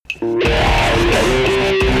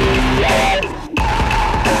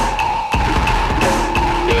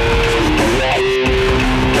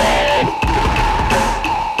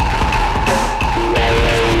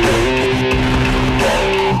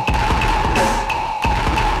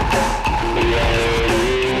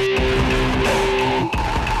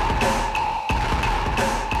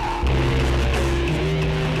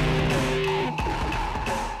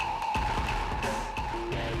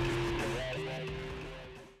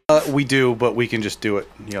We do, but we can just do it.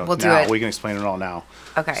 We'll do now. it. We can explain it all now.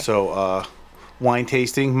 Okay. So, wine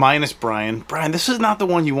tasting minus Brian. Brian, this is not the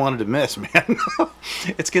one you wanted to miss, man.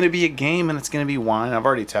 It's going to be a game and it's going to be wine. I've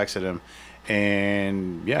already texted him,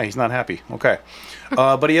 and yeah, he's not happy. Okay,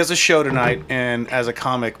 but he has a show tonight, and as a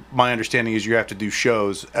comic, my understanding is you have to do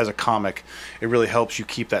shows as a comic. It really helps you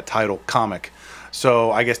keep that title, comic.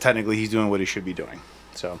 So I guess technically he's doing what he should be doing.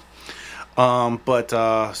 So.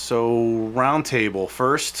 So round table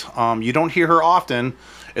first. You don't hear her often,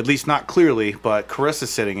 at least not clearly, but Carissa's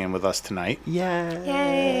sitting in with us tonight.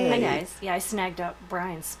 Yay. Hi guys. Yeah, I snagged up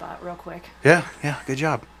Brian's spot real quick. Yeah, good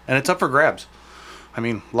job. And it's up for grabs. I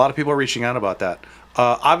mean, a lot of people are reaching out about that.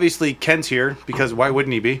 Obviously, Ken's here because why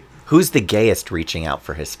wouldn't he be? Who's the gayest reaching out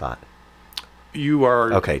for his spot? You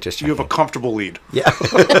are. Okay, just you have a checking. comfortable lead. Yeah.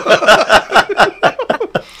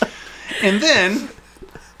 And then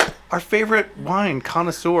our favorite wine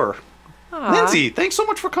connoisseur, Lindsay. Thanks so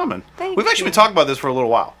much for coming. We've actually been talking about this for a little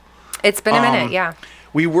while. It's been a minute, yeah.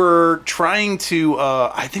 We were trying to,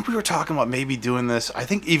 I think we were talking about maybe doing this, I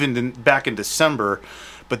think even back in December,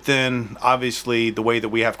 but then obviously the way that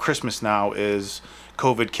we have Christmas now is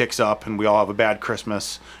COVID kicks up and we all have a bad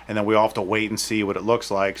Christmas, and then we all have to wait and see what it looks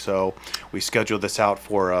like, so we scheduled this out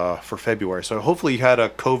for February. So hopefully you had a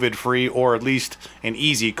COVID-free or at least an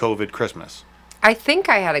easy COVID Christmas. I think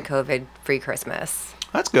I had a COVID-free Christmas.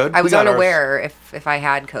 That's good. I was unaware if I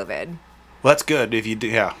had COVID. Well, that's good if you do.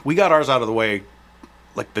 Yeah, we got ours out of the way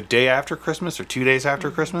like the day after Christmas or 2 days after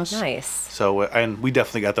Christmas. Nice. So, and we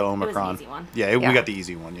definitely got the Omicron. It was an easy one. Yeah, we Yeah. got the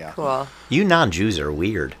easy one, yeah. Cool. You non-Jews are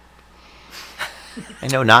weird. I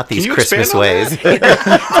know not these Can you Christmas expand on ways.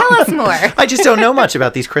 Tell us more. I just don't know much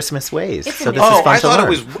about these Christmas ways. So this is fun I to thought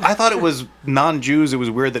learn. I thought it was non-Jews. It was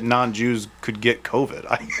weird that non-Jews could get COVID.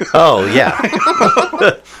 Oh, yeah.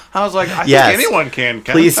 I was like, I Yes. think anyone can.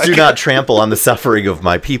 Please do not trample on the suffering of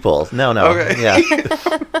my people. No. Okay. Yeah.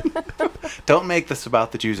 Don't make this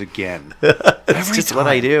about the Jews again. That's just what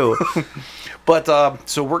I do. But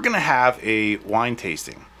so we're gonna have a wine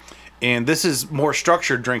tasting, and this is more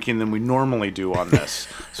structured drinking than we normally do on this.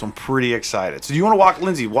 So I'm pretty excited. So do you want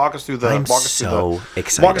to walk us through the? I'm walk us so through the,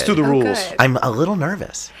 excited. Walk us through the rules. good. I'm a little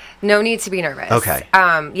nervous. No need to be nervous. Okay.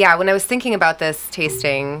 Yeah, when I was thinking about this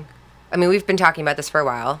tasting, I mean, we've been talking about this for a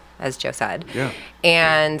while, as Joe said. Yeah.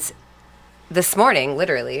 And this morning,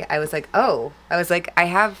 literally, I was like,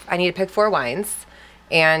 I need to pick 4 wines.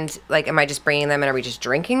 And, like, am I just bringing them and are we just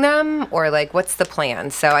drinking them? Or, like, what's the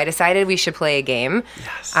plan? So I decided we should play a game.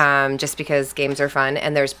 Yes. Just because games are fun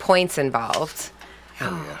and there's points involved.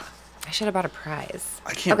 Hell yeah. I should have bought a prize.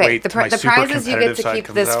 I can't wait The, till my the super prize is you get competitive to side keep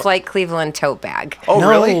comes this out. Flight Cleveland tote bag. Oh, No.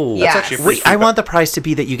 really? Yes. That's actually Wait, I want the prize to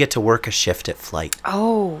be that you get to work a shift at Flight.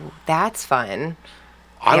 Oh, that's fun.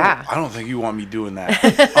 I Yeah. don't think you want me doing that.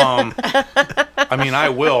 I mean, I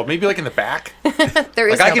will. Maybe like in the back. There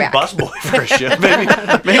is Like I no can back. busboy for a shift.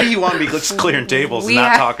 Maybe you want me just clearing tables and We not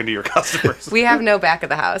have- talking to your customers. We have no back of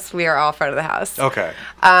the house. We are all front of the house. Okay.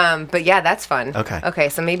 But yeah, that's fun. Okay. Okay,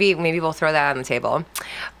 so maybe we'll throw that on the table.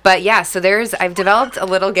 But yeah, so I've developed a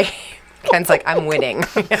little game. Ken's like, I'm winning.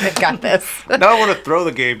 I got this. Now I want to throw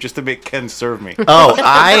the game just to make Ken serve me. Oh,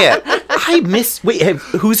 I miss. Wait,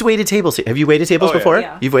 who's waited tables? Have you waited tables Oh, yeah. before?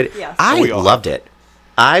 Yeah. You've waited. Yes. I We all loved it.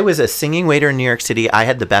 I was a singing waiter in New York City. I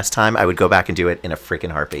had the best time. I would go back and do it in a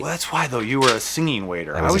freaking heartbeat. Well, that's why, though. You were a singing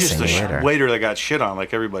waiter. I was a just singing a waiter. waiter that got shit on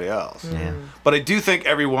like everybody else. Yeah. But I do think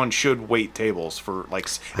everyone should wait tables for like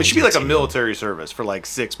it should do be like a too. military service for like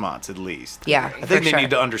 6 months at least. Yeah, I for think they sure. need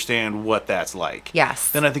to understand what that's like.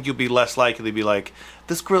 Yes. Then I think you'll be less likely to be like,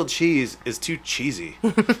 this grilled cheese is too cheesy.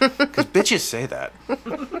 Because bitches say that.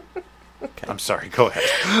 I'm sorry. Go ahead.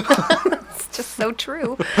 It's just so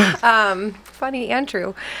true. Funny and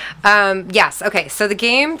true. Yes. Okay. So the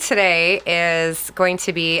game today is going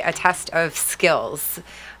to be a test of skills.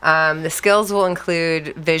 The skills will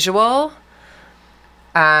include visual,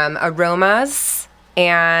 aromas,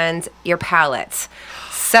 and your palate.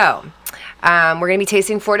 So we're going to be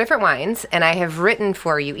tasting 4 different wines, and I have written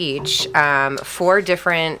for you each 4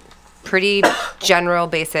 different, pretty general,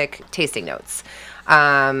 basic tasting notes.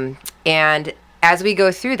 And as we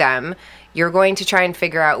go through them, you're going to try and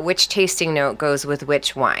figure out which tasting note goes with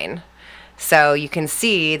which wine. So you can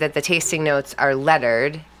see that the tasting notes are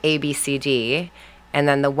lettered A, B, C, D, and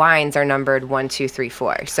then the wines are numbered 1, 2, 3,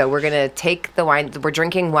 4. So we're going to take the wine, we're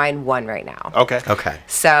drinking wine 1 right now. Okay. Okay.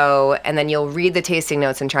 So, and then you'll read the tasting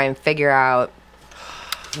notes and try and figure out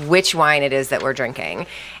which wine it is that we're drinking.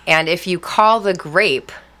 And if you call the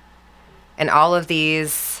grape, and all of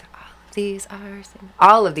these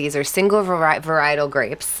are single varietal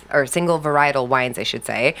grapes, or single varietal wines, I should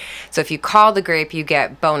say. So if you call the grape, you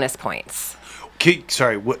get bonus points.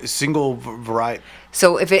 Sorry, what, single variety,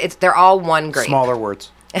 So if they're all one grape. smaller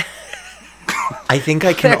words. I think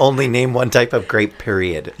I can only name one type of grape,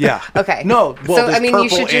 period. Yeah. Okay. No, well, So, there's I mean, you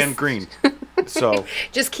purple should just- and green. So,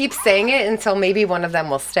 Just keep saying it until maybe one of them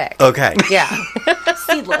will stick. Okay. Yeah.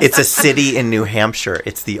 Seedless. It's a city in New Hampshire.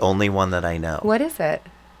 It's the only one that I know. What is it?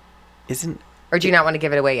 Isn't... Or do you not want to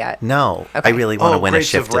give it away yet? No. Okay. I really want to win a Grapes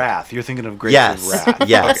shift. of Wrath. You're thinking of Grapes Yes. of Wrath.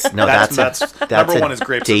 Yes. No, that's number a one is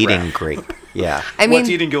Grapes of dating Wrath. grape. Yeah. I mean, What's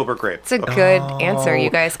eating Gilbert Grape? it's a good answer. You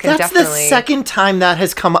guys can That's definitely. the second time that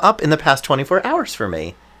has come up in the past 24 hours for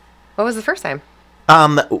me. What was the first time?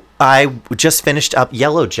 I just finished up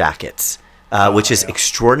Yellow Jackets, which is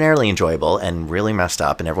extraordinarily enjoyable and really messed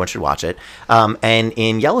up, and everyone should watch it. And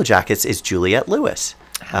in Yellow Jackets is Juliette Lewis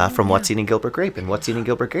from What's Eating Gilbert Grape, and What's Eating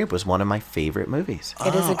Gilbert Grape was one of my favorite movies.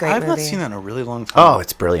 It is a great I've not movie. seen that in a really long time. Oh,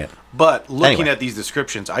 it's brilliant. But looking Anyway. at these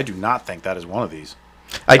descriptions, I do not think that is one of these.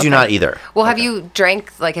 I do not either. Well, have you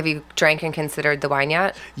drank and considered the wine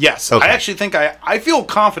yet? Yes, Okay. I actually think I feel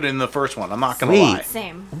confident in the first one. I'm not going to Sweet. lie.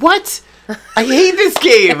 Same. What? I hate this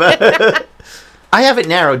game. I have it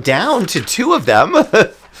narrowed down to two of them.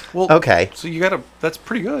 Well, Okay. So you got to. That's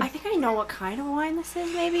pretty good. I think I know what kind of wine this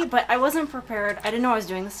is, maybe, but I wasn't prepared. I didn't know I was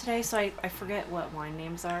doing this today, so I forget what wine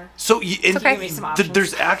names are. So okay. Give me some options.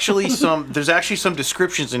 there's actually some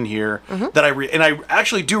descriptions in here Mm-hmm. that I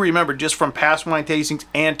actually do remember just from past wine tastings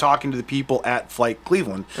and talking to the people at Flight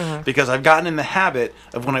Cleveland, Mm-hmm. because I've gotten in the habit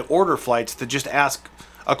of when I order flights to just ask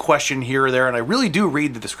a question here or there, and I really do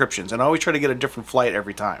read the descriptions, and I always try to get a different flight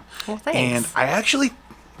every time. Well, thanks. And I actually,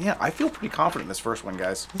 I feel pretty confident in this first one,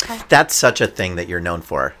 guys. That's such a thing that you're known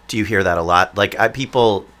for. Do you hear that a lot? Like,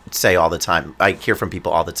 people say all the time, I hear from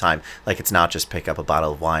people all the time, like, it's not just pick up a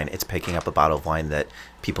bottle of wine, it's picking up a bottle of wine that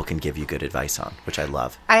people can give you good advice on, which I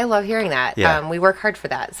love. I love hearing that. Yeah. We work hard for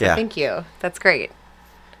that. So Yeah. thank you. That's great.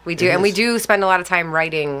 We do, It and we is. do spend a lot of time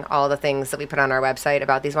writing all the things that we put on our website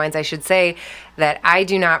about these wines. I should say that I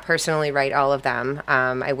do not personally write all of them.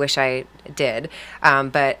 I wish I did,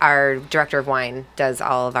 but our director of wine does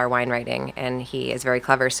all of our wine writing, and he is very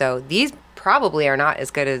clever. So these probably are not as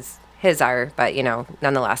good as his are, but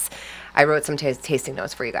nonetheless, I wrote some tasting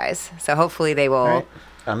notes for you guys. So hopefully they will. All right.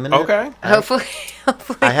 I'm gonna, Okay. Hopefully,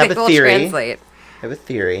 I have they a will theory. translate. I have a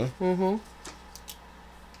theory. Mm-hmm.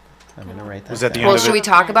 I'm going to write that Was that the down. end Well, of should it? we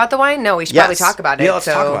talk about the wine? No, we should probably Yes. talk about it. Yeah, let's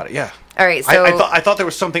so- talk about it. Yeah. All right, so I thought there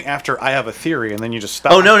was something after I have a theory, and then you just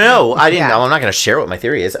stopped. Oh, no. I didn't Yeah. know. I'm not going to share what my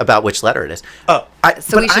theory is about which letter it is. Oh,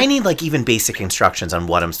 So we But I should- need, like, even basic instructions on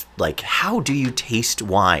what like, how do you taste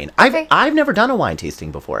wine? Okay. I've never done a wine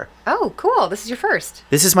tasting before. Oh, cool. This is your first.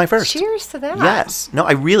 This is my first. Cheers to that. Yes. No,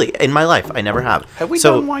 I really, in my life, I never have. have we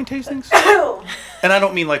so, done wine tastings? And I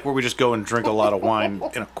don't mean like where we just go and drink a lot of wine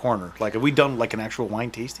in a corner. Like, have we done like an actual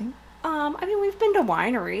wine tasting? I mean, we've been to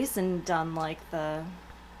wineries and done like the.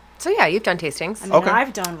 So yeah, you've done tastings. I mean, Okay.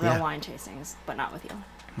 I've done real Yeah. wine tastings, but not with you.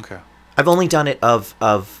 Okay. I've only done it of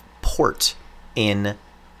port at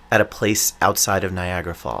a place outside of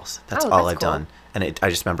Niagara Falls. That's Oh, all that's I've cool. done. And I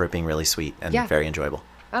just remember it being really sweet and Yeah. very enjoyable.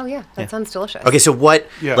 Oh yeah, that sounds delicious. Okay, so what,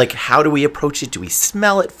 Yeah. like, how do we approach it? Do we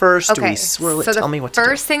smell it first? Do we swirl it? So Tell the me what to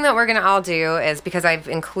first do. thing that we're gonna all do is, because I've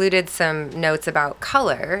included some notes about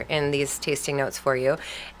color in these tasting notes for you,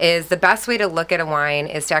 is the best way to look at a wine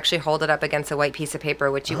is to actually hold it up against a white piece of paper,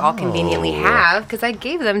 which you all conveniently Oh. have because I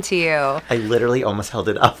gave them to you. I literally almost held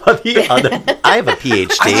it up on the other. I have a I thought you were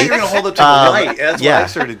PhD. gonna hold it to the light. That's yeah. what I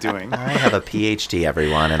started doing. I have a PhD,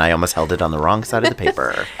 everyone, and I almost held it on the wrong side of the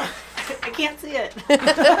paper. I can't see it.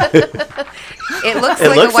 It looks It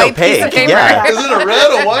like looks a white piece of opaque, paper. yeah. Is it a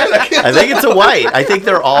red or white? I can't. I think it's a white. I think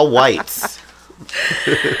they're all whites.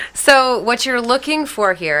 So what you're looking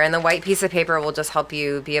for here, and the white piece of paper will just help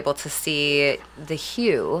you be able to see the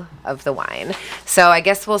hue of the wine. So I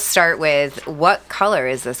guess we'll start with, what color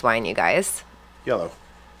is this wine, you guys? Yellow.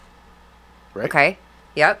 Right. Okay.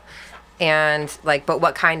 Yep. And but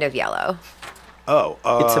what kind of yellow? Oh.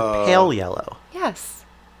 It's a pale yellow. Yes.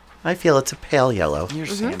 I feel it's a pale yellow. You're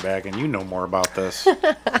sandbagging. You know more about this.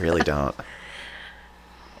 I really don't.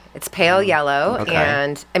 It's pale yellow, Okay.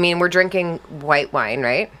 and I mean, we're drinking white wine,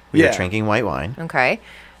 right? We Yeah. are drinking white wine. Okay.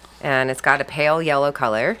 And it's got a pale yellow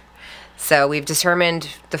color. So we've determined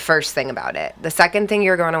the first thing about it. The second thing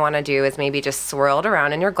you're going to want to do is maybe just swirl it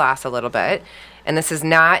around in your glass a little bit. And this is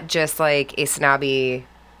not just like a snobby,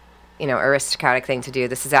 aristocratic thing to do.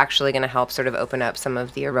 This is actually going to help sort of open up some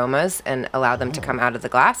of the aromas and allow them to come out of the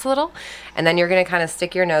glass a little. And then you're going to kind of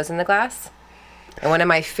stick your nose in the glass. And one of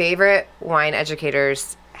my favorite wine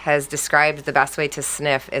educators has described the best way to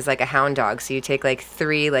sniff is like a hound dog. So you take like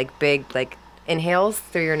 3 big inhales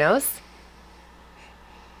through your nose.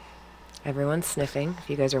 Everyone's sniffing, if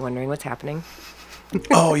you guys are wondering what's happening.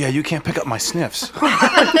 Oh yeah, you can't pick up my sniffs.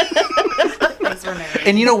 Thanks for narrating.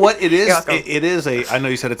 And you know what? It is. You're welcome. It is a. I know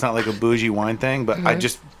you said it's not like a bougie wine thing, but I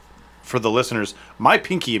just, for the listeners, my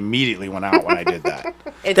pinky immediately went out when I did that.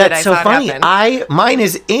 It did, That's I so saw it funny. happen. Mine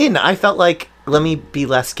is in. I felt like, let me be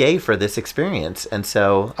less gay for this experience, and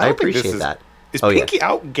so I don't think this appreciate is- that. Is Oh, yeah. pinky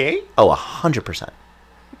out gay? Oh, 100%.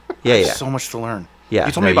 Yeah, yeah. So much to learn. Yeah,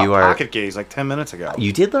 You told me no, about you are- pocket gays like 10 minutes ago.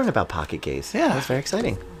 You did learn about pocket gays. Yeah. That was very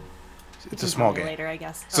exciting. It's a You can small tell me gay. later, I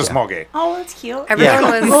guess. It's a small gay. Oh, that's cute. Everyone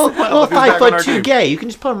was. Well, Look who's back on our 5'2" team. gay. You can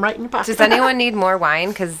just put them right in your pocket. Does anyone need more wine?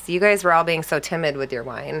 Because you guys were all being so timid with your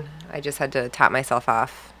wine. I just had to top myself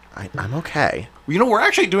off. I'm okay. You know, we're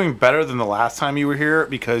actually doing better than the last time you were here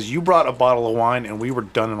because you brought a bottle of wine and we were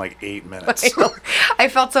done in like 8 minutes. I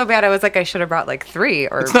felt so bad. I was like, I should have brought like 3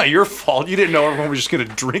 or. It's not your fault. You didn't know everyone was just going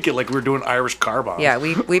to drink it like we were doing Irish car bombs. Yeah,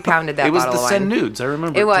 we pounded that It was bottle the of Send wine. Nudes. I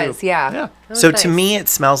remember It too. was, yeah. Yeah. It was So to nice. me, it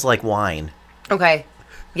smells like wine. Okay.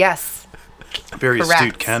 Yes. Very Correct.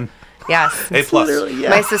 astute, Ken. Yes. A plus. Literally, yeah.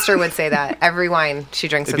 My sister would say that. Every wine she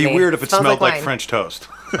drinks It'd with be me weird if it smells smelled like wine. French toast.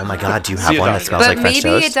 Oh my God, do you See have you, one that doctor. smells But like French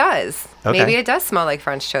maybe toast? it does. Okay. Maybe it does smell like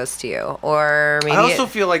French toast to you. Or maybe I also it,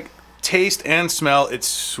 feel like taste and smell, it's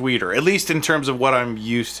sweeter, at least in terms of what I'm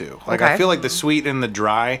used to. Like, I Okay. feel like the sweet and the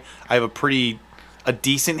dry, I have a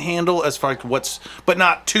decent handle as far as what's, but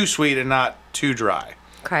not too sweet and not too dry.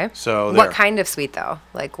 okay. So what there. kind of sweet though?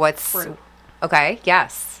 Like what's Fruit. Okay,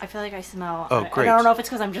 yes. I feel like I smell. Oh, I great. don't know if it's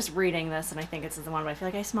because I'm just reading this and I think it's the one, but I feel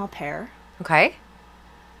like I smell pear. Okay.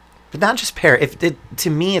 But not just pear. To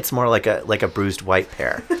me, it's more like a bruised white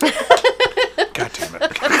pear. God damn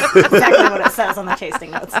it. Exactly what it says on the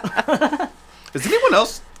tasting notes. Is anyone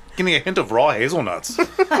else getting a hint of raw hazelnuts?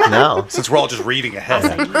 No. Since we're all just reading ahead,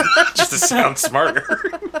 just to sound smarter.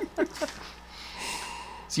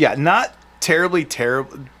 So yeah, not terribly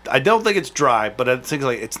terrible. I don't think it's dry, but I think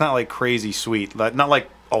like it's not like crazy sweet. Not like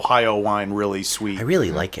Ohio wine, really sweet. I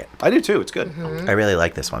really like it. I do too. It's good. Mm-hmm. I really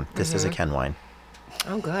like this one. This is a Ken wine.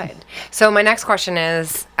 Oh, good. So my next question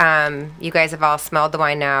is, you guys have all smelled the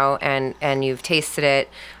wine now, and you've tasted it.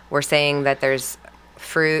 We're saying that there's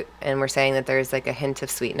fruit, and we're saying that there's like a hint of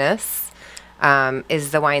sweetness.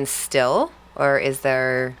 Is the wine still, or is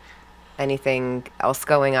there anything else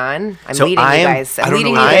going on? I'm So leading I you am- guys. I I'm don't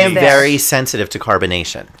leading know you what I guys am there. very sensitive to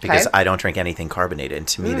carbonation because Okay. I don't drink anything carbonated. And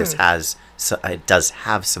to me, this has it does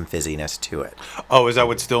have some fizziness to it. Oh, is that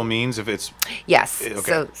what still means? If it's Yes. Okay.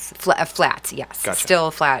 So flat. Yes. Gotcha.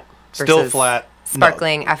 Still flat. Still versus flat, no.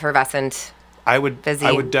 Sparkling, effervescent. I would Fizzy.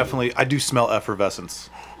 definitely. I do smell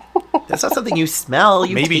effervescence. That's not something you smell.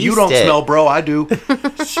 You Maybe you taste don't it. smell, bro. I do.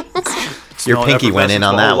 Your Smell pinky went in effervescence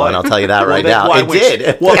on my that whole one. life. I'll tell you that right Well, now. I It went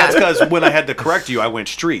did. Well, Yeah. that's because when I had to correct you, I went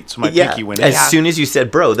street, so my Yeah. pinky went in. As Yeah. soon as you said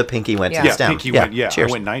 "bro," the pinky went Yeah. to Yeah, the stem. pinky went. Yeah, Cheers.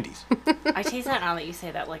 I went 90s. I taste that now that you say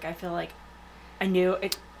that. Like, I feel like I knew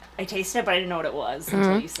it. I tasted it, but I didn't know what it was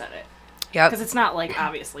until you said it. Yep. Because it's not like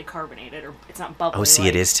obviously carbonated or it's not bubbly. Oh, see, like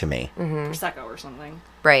it is to me. Prosecco or something.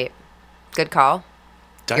 Right. Good call.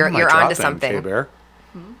 Dynamite you're onto drop-in, something. K-Bear.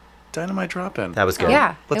 Dynamite drop in. That was good.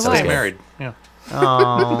 Yeah. Let's it was. stay married. Yeah.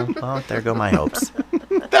 Oh, well, there go my hopes.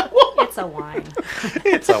 It's a wine.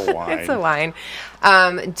 It's a wine. It's a wine.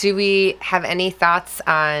 Do we have any thoughts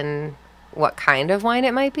on what kind of wine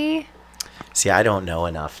it might be? See, I don't know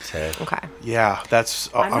enough to. Okay. Yeah, that's.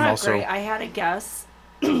 I'm not also. great. I had a guess.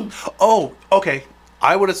 Oh, okay.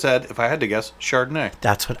 I would have said, if I had to guess, Chardonnay.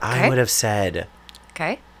 That's what I Okay. would have said.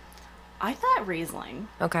 Okay. I thought Riesling.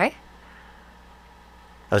 Okay.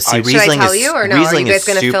 Oh, see, Should Should I Riesling tell is you or no? Are Riesling you guys is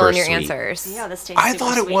going to fill super in your sweet. answers? Yeah, this tastes I super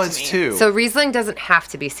thought it sweet was to me. too. So Riesling doesn't have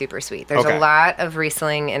to be super sweet. There's Okay. a lot of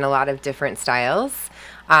Riesling in a lot of different styles,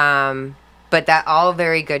 but that all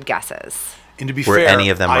very good guesses. And to be Were fair, any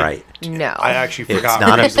of them right? No. I actually It's forgot.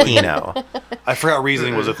 not a Riesling. Pinot. I forgot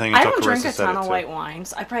Riesling was a thing I until haven't drank Carissa a said ton it of too. white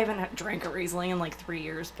wines. I probably haven't drank a Riesling in like 3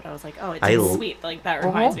 years, but I was like, oh, it I tastes l- sweet. Like, that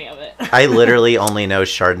reminds me of it. I literally only know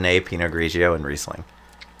Chardonnay, Pinot Grigio, and Riesling.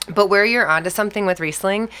 But where you're onto something with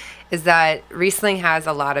Riesling is that Riesling has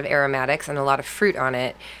a lot of aromatics and a lot of fruit on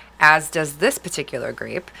it, as does this particular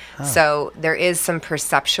grape. So there is some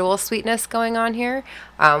perceptual sweetness going on here.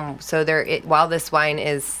 While this wine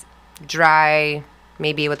is dry,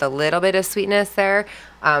 maybe with a little bit of sweetness there,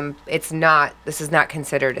 this is not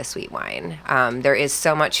considered a sweet wine. There is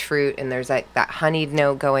so much fruit and there's like that honeyed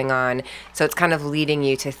note going on. So it's kind of leading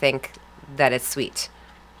you to think that it's sweet.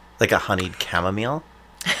 Like a honeyed chamomile.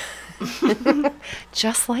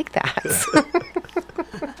 Just like that.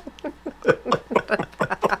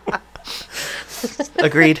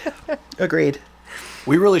 Agreed. Agreed.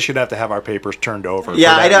 We really should have to have our papers turned over.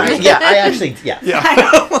 Yeah, for I that know. reason. Yeah, I actually. Yeah. Yeah.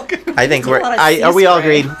 I I think There's a lot of are we all sea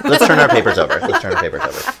spray. agreed? Let's turn our papers over.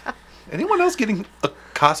 Anyone else getting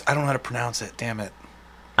I don't know how to pronounce it. Damn it.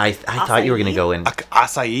 I thought you were going to go in.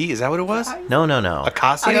 Acai? Is that what it was? No.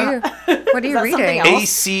 Acacia? What are you Is that something reading?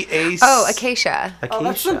 else? ACA. Oh, acacia. Oh,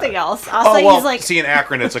 that's something else. Oh, Acai well, is like see, in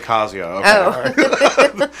Akron, it's Acacia. Okay, Oh.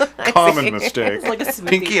 all right. Common mistake. it's like a smoothie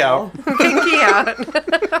Pinky out. bowl. Pinky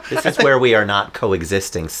out. This is where we are not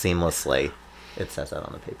coexisting seamlessly. It says that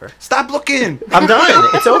on the paper. Stop looking. I'm done.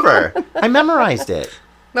 It's over. I memorized it.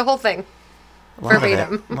 The whole thing. A lot of it.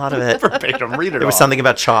 Verbatim. A lot of it. Verbatim, read it There was all. something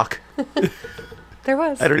about chalk. There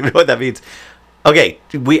was. I don't even know what that means. Okay,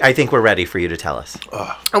 I think we're ready for you to tell us.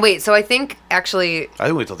 Oh, wait. So I think actually, I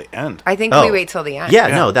didn't wait till the end. we Oh. wait till the end. Yeah,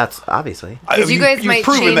 no, that's obviously. 'Cause you guys might You've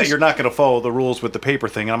proven that change- you're not going to follow the rules with the paper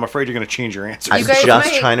thing, and I'm afraid you're going to change your answer. I'm guys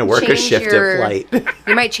just might trying to work a change shift your- of flight.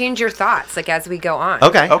 You might change your thoughts like as we go on.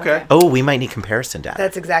 Okay. Okay. Oh, we might need comparison data.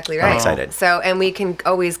 That's exactly right. excited. So, and we can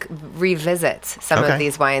always revisit some Okay. of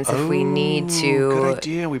these wines if we need Good to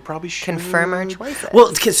idea. We probably should confirm our choices.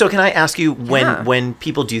 Well, so can I ask you, Yeah. when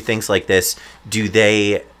people do things like this, do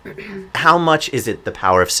they, how much is it the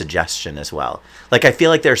power of suggestion as well? Like, I feel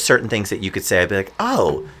like there are certain things that you could say, I'd be like,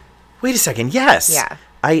 oh, wait a second, yes. Yeah.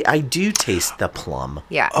 I do taste the plum.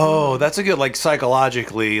 Yeah. Oh, that's a good, like,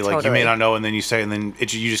 psychologically, like, you Totally. may not know, and then you say, and then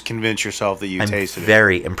you just convince yourself that you I'm tasted it.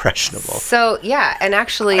 very impressionable. So yeah, and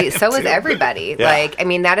actually, so is too. everybody. Yeah. Like, I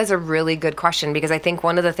mean, that is a really good question because I think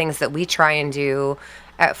one of the things that we try and do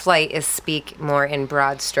at Flight is speak more in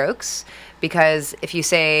broad strokes. Because if you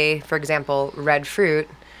say, for example, red fruit,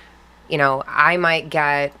 I might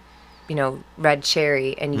get, red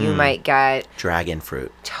cherry, and you might get Dragon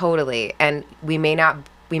fruit. totally, and we may not.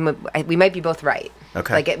 We might be both right.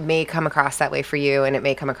 Okay. Like it may come across that way for you, and it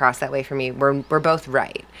may come across that way for me. We're both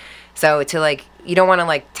right. So you don't want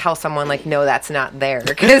to tell someone no, that's not there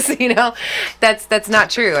because that's not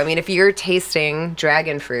true. I mean, if you're tasting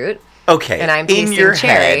dragon fruit, Okay. And I'm in tasting your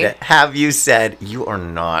cherry. head, have you said you are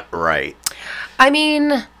not right? I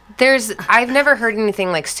mean, I've never heard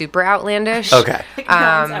anything super outlandish. Okay. No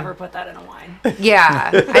one's ever put that in a wine.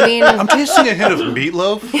 Yeah. I mean, I'm tasting a hint of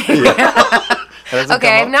meatloaf.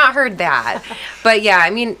 okay, I've not heard that. But yeah, I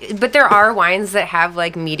mean, but there are wines that have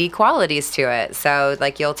meaty qualities to it. So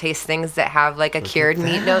you'll taste things that have a cured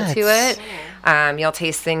meat note to that. it. You'll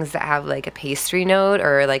taste things that have a pastry note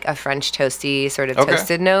or a French toasty sort of Okay.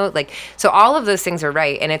 toasted note. So all of those things are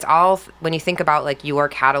right. And it's all, when you think about your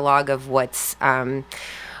catalog of what's in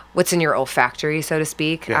your olfactory, so to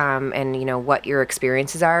speak, Yeah. and what your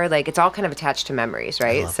experiences are. It's all kind of attached to memories,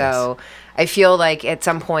 right? love So I feel like at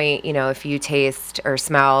some point, if you taste or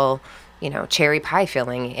smell, cherry pie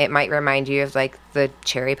filling, it might remind you of the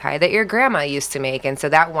cherry pie that your grandma used to make, and so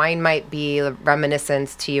that wine might be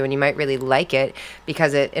reminiscent to you, and you might really like it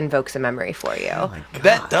because it invokes a memory for you. Oh my God.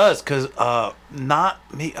 That does, because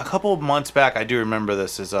not me. A couple of months back, I do remember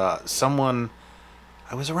this. Is I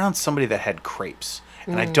was around somebody that had crepes,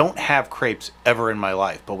 and I don't have crepes ever in my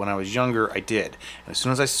life, but when I was younger, I did. And as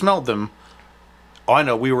soon as I smelled them, I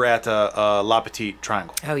know we were at La Petite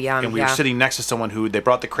Triangle. Oh, yum, And we yeah. were sitting next to someone who they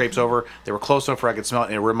brought the crepes over. They were close enough where I could smell it,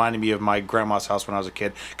 and it reminded me of my grandma's house when I was a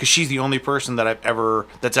kid, because she's the only person that's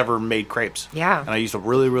ever made crepes. Yeah. And I used to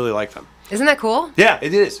really, really like them. Isn't that cool? Yeah,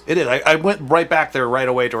 it is. It is. I went right back there right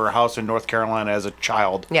away to her house in North Carolina as a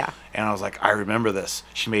child. Yeah. And I was like, I remember this.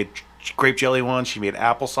 She made grape jelly one. She made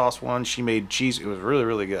applesauce one. She made cheese. It was really,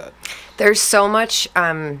 really good. There's so much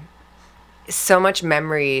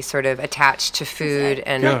memory sort of attached to food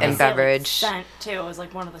and, Yeah. and beverage. Scent too was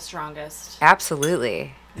one of the strongest.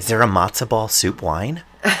 Absolutely. Is there a matzo ball soup wine?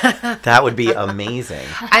 That would be amazing.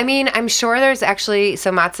 I mean, I'm sure there's actually,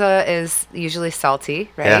 so matzah is usually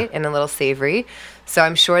salty, right? Yeah. And a little savory. So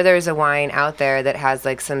I'm sure there's a wine out there that has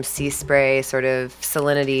some sea spray sort of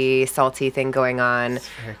salinity, salty thing going on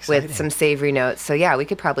very exciting. with some savory notes. So yeah, we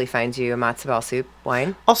could probably find you a matzo ball soup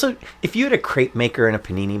wine. Also, if you had a crepe maker and a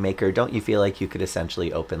panini maker, don't you feel like you could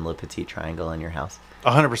essentially open Le Petit Triangle in your house?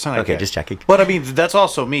 100%. Okay, just checking. But I mean, that's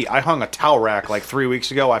also me. I hung a towel rack 3 weeks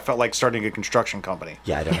ago. I felt like starting a construction company.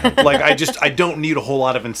 Yeah, I don't know. I don't need a whole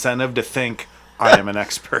lot of incentive to think I am an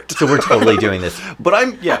expert. So we're totally doing this But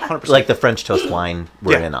 100%. like the French toast wine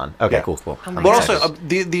we're Yeah. in on. Okay, Yeah. cool. I'm But also,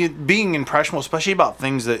 excited. the being impressionable, especially about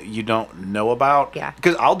things that you don't know about. Yeah.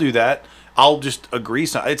 Because I'll do that. I'll just agree.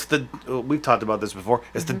 It's we've talked about this before.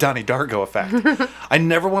 It's the Donnie Darko effect. I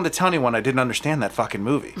never wanted to tell anyone I didn't understand that fucking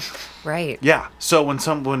movie. Right. Yeah. So when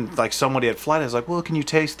somebody had flight, I was like, well, can you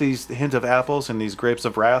taste these hint of apples and these grapes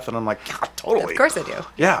of wrath? And I'm like, yeah, totally. Of course I do.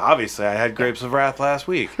 Yeah, obviously. I had grapes of wrath last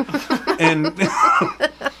week. And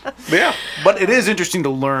Yeah, but it is interesting to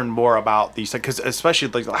learn more about these, because especially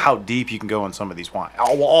like how deep you can go in some of these wines,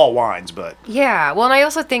 all wines. But Yeah. Well, and I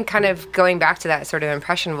also think kind of going back to that sort of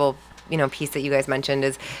impressionable, piece that you guys mentioned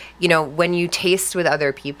is, when you taste with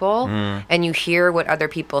other people and you hear what other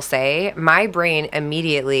people say, my brain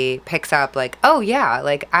immediately picks up like, oh yeah,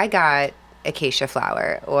 like I got acacia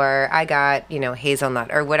flower or I got,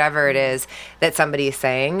 hazelnut or whatever it is that somebody is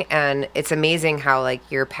saying. And it's amazing how like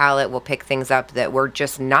your palate will pick things up that were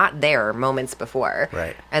just not there moments before.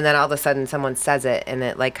 Right. And then all of a sudden someone says it and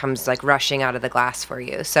it like comes like rushing out of the glass for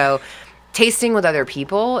you. So tasting with other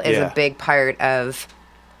people is Yeah. a big part of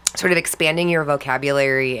sort of expanding your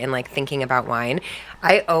vocabulary and like thinking about wine.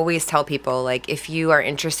 I always tell people, like, if you are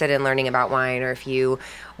interested in learning about wine or if you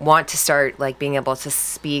want to start like being able to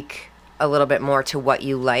speak a little bit more to what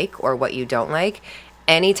you like or what you don't like,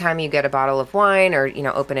 anytime you get a bottle of wine or,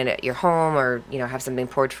 open it at your home or, have something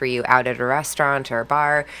poured for you out at a restaurant or a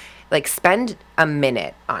bar, like spend a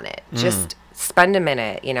minute on it. Just spend a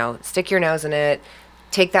minute, stick your nose in it,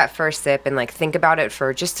 take that first sip and like think about it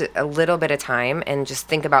for just a little bit of time and just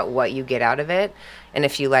think about what you get out of it and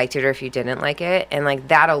if you liked it or if you didn't like it. And like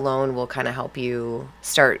that alone will kind of help you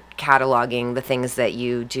start cataloging the things that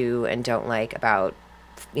you do and don't like about,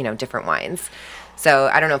 different wines. So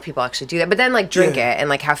I don't know if people actually do that, but then like drink it and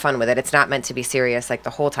like have fun with it. It's not meant to be serious like the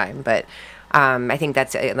whole time, but I think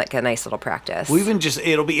that's like a nice little practice. we even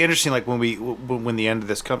it'll be interesting like when the end of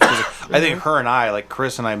this comes, 'cause I think her and I, like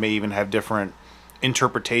Chris and I, may even have different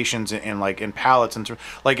interpretations and like in palates, and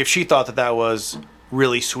like if she thought that was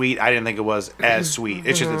really sweet, I didn't think it was as sweet.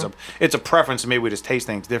 It's just it's a preference, and maybe we just taste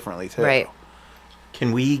things differently too. Right.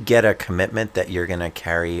 Can we get a commitment that you're going to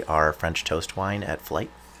carry our French toast wine at flight?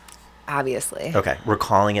 Obviously. Okay, we're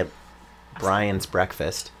calling it Brian's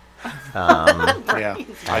Breakfast. Yeah,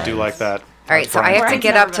 I do like that. All right, so I have to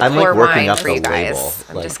get up to I'm, like, pour working wine up for the you guys. label,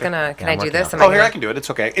 I'm like- just gonna. Can Yeah, I I'm do working this? up Am the Oh, I here, gonna- I can do it. It's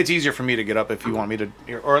okay. It's easier for me to get up if you want me to,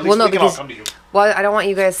 or at least Well, no, we can all because come to you. well, I don't want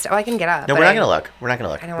you guys. Oh, I can get up. No, but we're not I- going to look. We're not going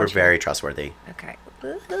to I don't look. want We're you- very trustworthy. Okay.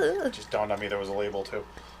 It just dawned on me there was a label too.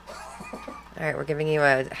 All right, we're giving you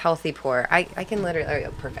a healthy pour. I can literally.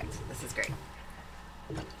 Oh, perfect. This is great.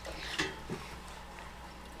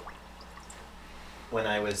 When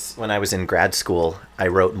I was in grad school, I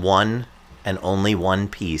wrote one and only one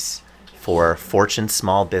piece for Fortune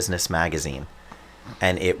Small Business magazine,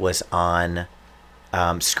 and it was on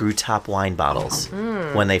screw top wine bottles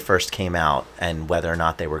when they first came out and whether or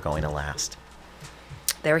not they were going to last.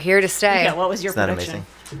 They're here to stay. Yeah, what was your Isn't that prediction? amazing?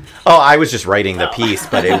 Oh, I was just writing the piece,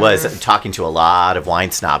 but it was talking to a lot of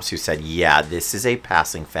wine snobs who said, yeah, this is a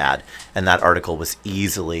passing fad. And that article was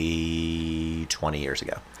easily 20 years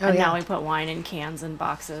ago. And yeah. now we put wine in cans and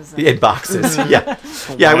boxes. And In boxes, yeah.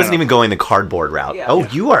 Yeah, I wasn't even going the cardboard route. Yeah. Oh,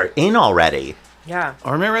 you are in already. Yeah.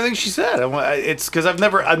 I remember everything she said. It's because I've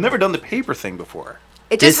never done the paper thing before.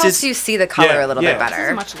 It just This helps is- you see the color Yeah, a little yeah. bit This better.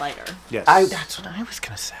 is much lighter. Yes. That's what I was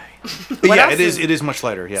going to say. What yeah, else it is. is- It is much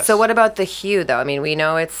lighter. Yes. So what about the hue, though? I mean, we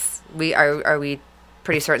know it's. Are we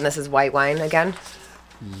pretty certain this is white wine again?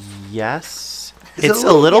 Yes. Is it It's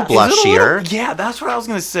a little Is it a little- blushier. Yeah, that's what I was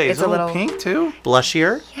gonna say. It's Is it a a little little- pink too,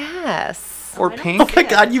 Blushier. Yes. or I don't- pink? Oh my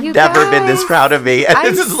God, you've You never been this guys, proud of me. And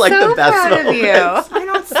I'm this is like so the best proud of moment. you. I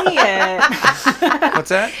don't see it. What's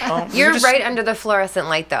that? Oh, You're just- right under the fluorescent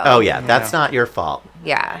light, though. Oh, yeah, that's not your fault.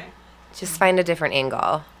 Yeah. Just find a different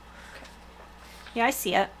angle. Yeah, I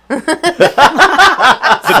see it. The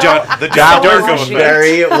That Johnny was Darko effect.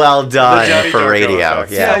 very well done Johnny for Darko radio.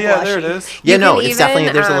 effect. Yeah. Yeah, there it is. Yeah, You no, can it's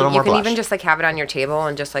definitely, there's a little more You can blush. even just like have it on your table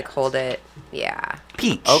and just like hold it. Yeah.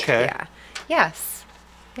 Peach. Okay. Yeah. Yes.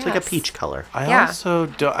 It's like a peach color. I Yeah. also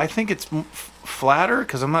do. I think it's flatter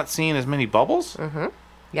because I'm not seeing as many bubbles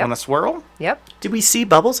Yep. on the swirl. Yep. Did we see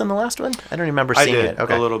bubbles in the last one? I don't remember I seeing did it.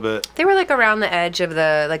 Okay. a little bit. They were like around the edge of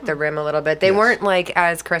the like the rim a little bit. They Yes. weren't like,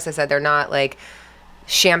 as Carissa said, they're not like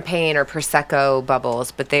champagne or prosecco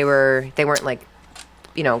bubbles, but they weren't like,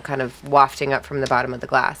 kind of wafting up from the bottom of the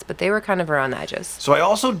glass, but they were kind of around the edges. So I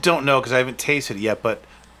also don't know because I haven't tasted it yet, but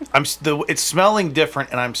it's smelling different,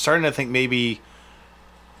 and I'm starting to think maybe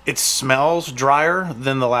it smells drier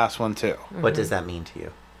than the last one too. What does that mean to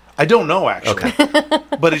you? I don't know actually. Okay.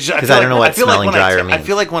 But it's just, 'Cause I don't know what feel like smelling when drier I means.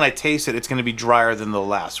 feel like when I taste it, it's going to be drier than the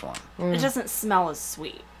last one. It doesn't smell as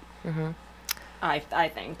sweet. I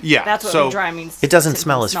think. Yeah, That's what so- dry means. It doesn't It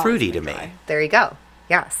smell as smells fruity to really me. dry. There you go.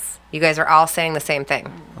 Yes. You guys are all saying the same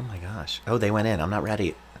thing. Oh my gosh. Oh, they went in. I'm not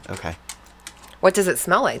ready. Okay. What does it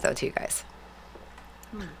smell like, though, to you guys?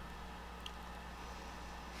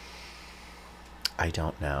 I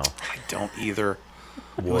don't know. I don't either.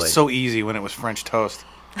 It Wood. was so easy when it was French toast.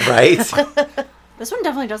 Right? This one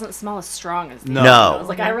definitely doesn't smell as strong as the No. other No. one. I was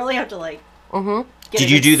like, I really have to like Did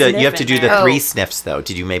you do the? You have to do the Oh. 3 sniffs though.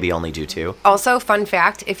 Did you maybe only do 2? Also, fun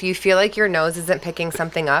fact, if you feel like your nose isn't picking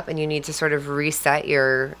something up and you need to sort of reset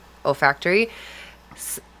your olfactory,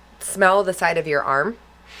 smell the side of your arm.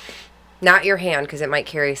 Not your hand, because it might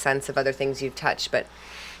carry sense of other things you've touched, but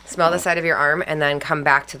smell the side of your arm and then come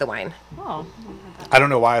back to the wine. Oh. I don't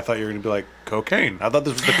know why I thought you were going to be like cocaine. I thought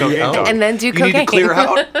this was the cocaine Oh. talk. And then do you cocaine. need to clear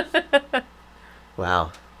out.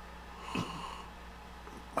 Wow.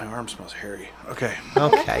 My arm smells hairy. Okay.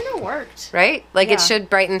 Okay. It worked. Right? Like Yeah. it should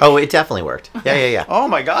brighten. Oh, it definitely worked. Yeah. Oh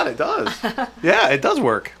my God, it does. Yeah, it does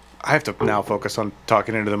work. I have to now focus on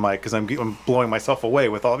talking into the mic because I'm blowing myself away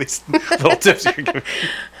with all these little tips you're giving.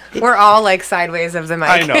 We're all like sideways of the mic.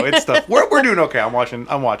 I know it's stuff. We're doing okay. I'm watching.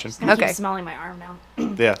 I Okay. keep smelling my arm now.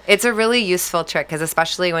 Yeah. It's a really useful trick because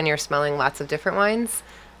especially when you're smelling lots of different wines,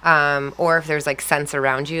 or if there's like scents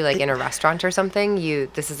around you, like in a restaurant or something,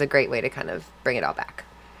 this is a great way to kind of bring it all back.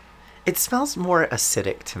 It smells more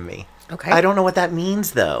acidic to me. Okay. I don't know what that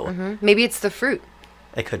means though. Maybe it's the fruit.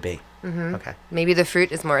 It could be. Okay. Maybe the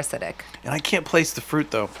fruit is more acidic. And I can't place the fruit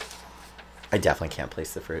though. I definitely can't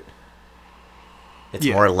place the fruit. It's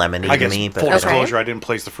Yeah. more lemony I to guess me, but full I don't- disclosure, I didn't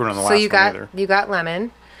place the fruit on the So last you one got either. you got lemon.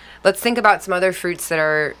 Let's think about some other fruits that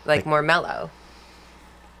are like more mellow.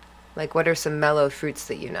 Like what are some mellow fruits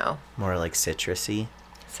that you know? more like citrusy.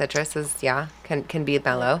 Citrus is can be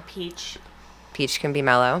mellow. Peach. Peach can be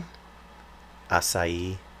mellow.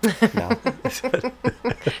 Acai. No.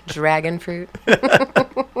 Dragon fruit.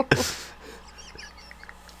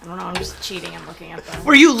 I don't know. I'm just cheating and looking at them.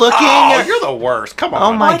 Were you looking? Oh, you're the worst. Come on.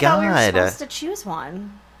 Oh my I thought we were God. supposed to choose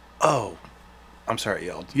one. Oh, I'm sorry, I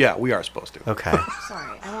yelled. Yeah, we are supposed to. Okay.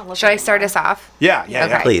 Sorry, I won't look. Should I start us off? Yeah.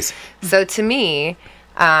 Okay. Please. So to me,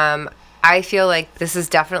 I feel like this is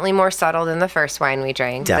definitely more subtle than the first wine we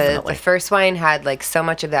drank. Definitely. The first wine had like so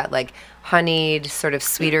much of that like honeyed, sort of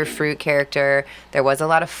sweeter fruit character. There was a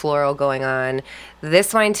lot of floral going on.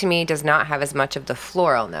 This wine to me does not have as much of the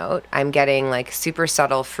floral note. I'm getting like super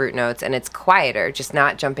subtle fruit notes and it's quieter, just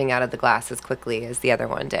not jumping out of the glass as quickly as the other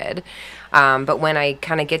one did. But when I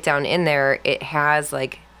kind of get down in there, it has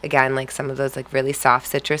like, again, like some of those like really soft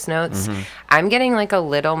citrus notes. I'm getting like a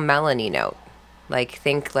little melony note. Like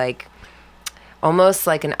think like almost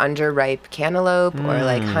like an underripe cantaloupe or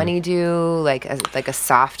like honeydew, like a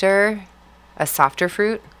softer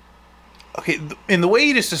fruit. Okay, in the way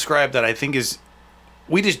you just described that, I think is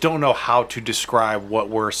we just don't know how to describe what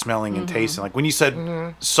we're smelling and tasting. Like when you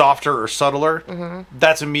said softer or subtler,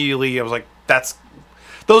 that's immediately I was like,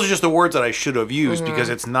 those are just the words that I should have used because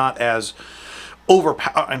it's not as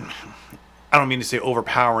overpowering. I don't mean to say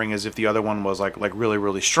overpowering as if the other one was like really,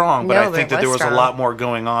 really strong, but No, I but think it that there was was a strong. lot more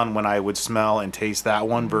going on when I would smell and taste that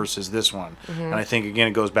one versus this one. And I think again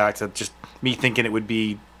it goes back to just me thinking it would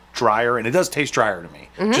be drier, and it does taste drier to me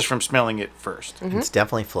just from smelling it first. It's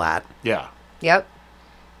definitely flat. Yeah. Yep.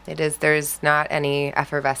 It is. There's not any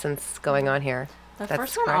effervescence going on here. The That's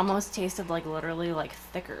first one correct. almost tasted like literally like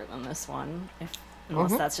thicker than this one,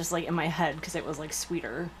 unless that's just like in my head because it was like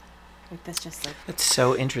sweeter. Like this, just like It's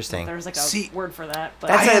so interesting. there was like a See, word for that. But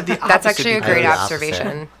I had the That's opposite actually a because- great I had the opposite.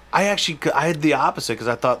 observation. I had the opposite because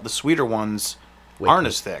I thought the sweeter ones aren't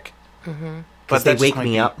as thick. Because they that just wake might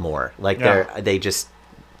me be- up more. Like Yeah. they just.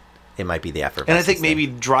 It might be the effervescence. And I think thing. maybe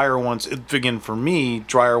drier ones, again, for me,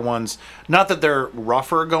 drier ones, not that they're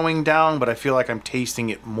rougher going down, but I feel like I'm tasting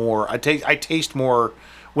it more. I taste more,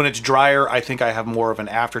 when it's drier, I think I have more of an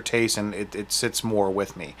aftertaste and it sits more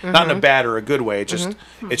with me. Not in a bad or a good way, it's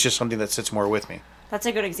just something that sits more with me. that's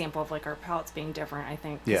a good example of like our palates being different. I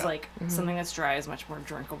think 'cause, Yeah. like something that's dry is much more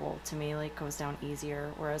drinkable to me. Like goes down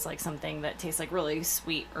easier, whereas like something that tastes like really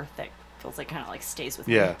sweet or thick feels like kind of like stays with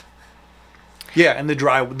Yeah. me. Yeah, and the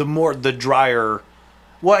drier,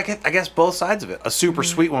 well, I guess both sides of it. A super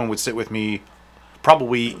sweet one would sit with me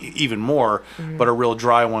probably even more, but a real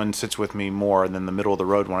dry one sits with me more, and then the middle of the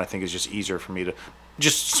road one I think is just easier for me to,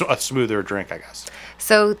 just a smoother drink, I guess.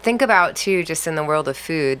 So think about too, just in the world of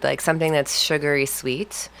food, like something that's sugary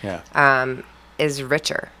sweet Yeah. is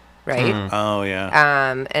richer, right? Oh,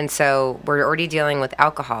 yeah. And so we're already dealing with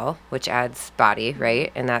alcohol, which adds body,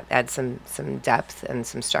 right? And that adds some depth and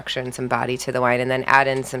some structure and some body to the wine. And then add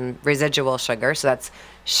in some residual sugar. So that's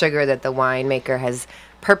sugar that the winemaker has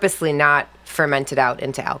purposely not fermented out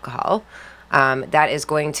into alcohol. That is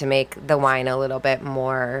going to make the wine a little bit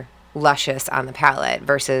more luscious on the palate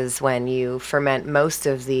versus when you ferment most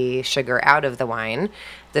of the sugar out of the wine.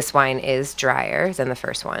 This wine is drier than the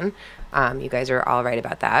first one. You guys are all right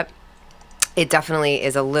about that. It definitely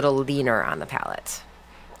is a little leaner on the palate.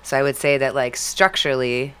 So I would say that like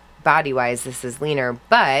structurally, body-wise, this is leaner.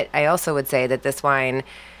 But I also would say that this wine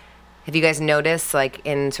Have you guys noticed, like,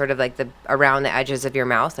 in sort of like the around the edges of your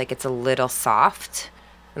mouth, like it's a little soft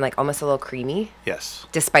and like almost a little creamy, Yes.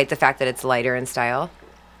 despite the fact that it's lighter in style?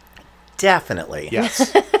 Definitely.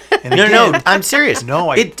 Yes. And No, I'm serious.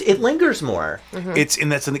 No, it lingers more. it's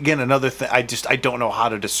and that's again another thing. I don't know how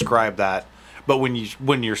to describe that. But when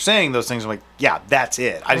you're saying those things, I'm like, yeah, that's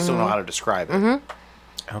it. I just don't know how to describe it.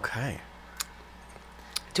 Okay.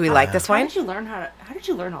 Do we like this How wine? did you learn how did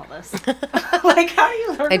you learn all this? Like, how do you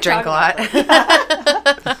learn? I to drank talk a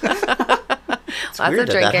about lot. It's Lots weird of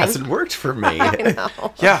that drinking. hasn't worked for me. Yeah,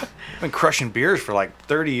 I've been crushing beers for like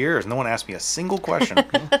 30 years. No one asked me a single question.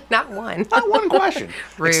 Not one. Not one question.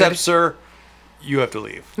 Rude. Except, sir, you have to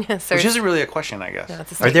leave. Sir. Which isn't really a question, I guess. No,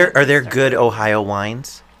 it's a Are there statement. good Ohio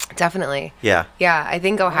wines? Definitely. Yeah. Yeah, I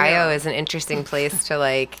think Ohio yeah. is an interesting place to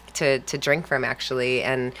like to drink from actually,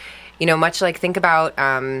 and much like think about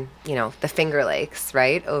the Finger Lakes,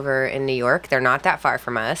 right, over in New York. They're not that far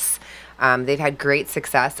from us. They've had great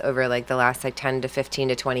success over like the last like 10 to 15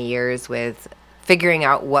 to 20 years with figuring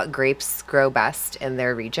out what grapes grow best in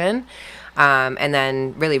their region, and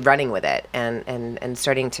then really running with it and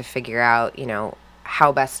starting to figure out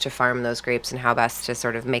how best to farm those grapes and how best to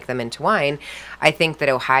sort of make them into wine. I think that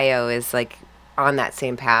Ohio is like on that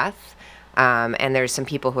same path. And there's some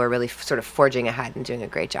people who are really sort of forging ahead and doing a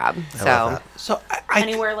great job. I love that. So I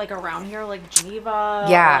Anywhere like around here, like Geneva.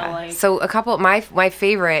 Yeah. Or like, So a couple, my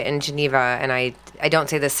favorite in Geneva, and I don't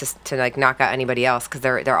say this to like knock out anybody else because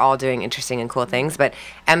they're all doing interesting and cool things, but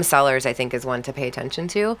M. Cellars I think is one to pay attention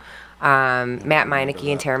to. Matt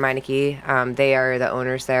Meineke and Tara Meineke, they are the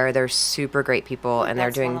owners there. They're super great people, and they're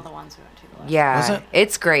that's doing. one of the ones we went to. The last Yeah, Was it?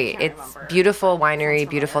 it's great. Can't It's remember. beautiful Sounds winery, familiar.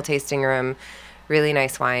 beautiful tasting room, really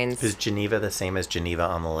nice wines. Is Geneva the same as Geneva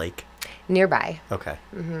on the lake? Nearby. Okay.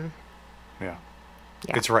 yeah.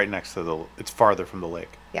 Yeah. It's right next to it's farther from the lake.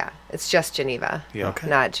 Yeah, it's just Geneva, Yeah. Okay.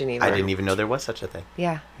 not Geneva. I didn't even know there was such a thing.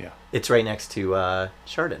 Yeah. Yeah. It's right next to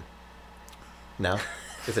Chardon. No?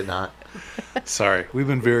 Is it not? Sorry. We've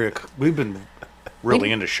been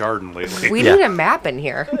really into Chardon lately. We Yeah. need a map in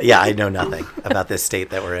here. Yeah, I know nothing about this state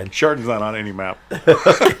that we're in. Chardon's not on any map.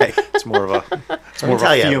 Okay. It's more of a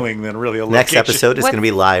tell ya. feeling than really a Next location. episode is What- going to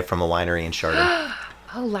be live from a winery in Chardon.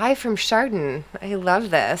 Oh, live from Chardon. I love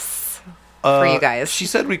this for you guys. She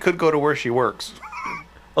said we could go to where she works.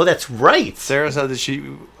 Oh, that's right. Sarah said that she.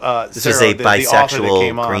 This Sarah, is a the author that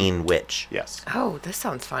came bisexual on- green witch. Yes. Oh, this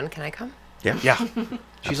sounds fun. Can I come? Yeah. Yeah.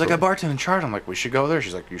 She's like, I bartend in Chardon. I'm like, we should go there.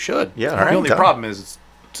 She's like, you should. Yeah, all The right, only done. problem is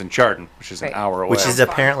it's in Chardon, which is Right. an hour away. Which is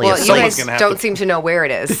apparently Well, a you someone's guys gonna have don't to- seem to know where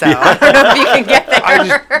it is, so I don't know if you can get there. I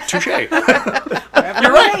just touche. It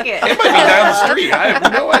You're right. It. might be down the street. I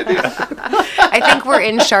have no idea. I think we're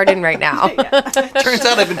in Chardon right now. Turns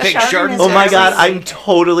out I've been taking Chardon Chardon. is Oh my Seriously. god, I'm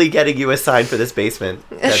totally getting you a sign for this basement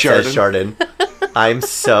that says Chardon. I'm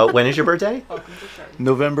so. When is your birthday? Welcome to Chardon.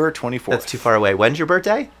 November 24th. That's too far away. When's your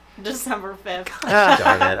birthday? December 5th.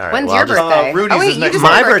 Darn it. All right. When's well, your I'll just- birthday? Rudy's oh wait, is you next just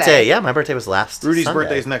month. had My a birthday. Yeah, my birthday was last. Rudy's Sunday.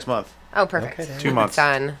 birthday's next month. Oh, perfect. Okay, then. 2 months.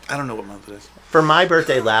 Done. I don't know what month it is. For my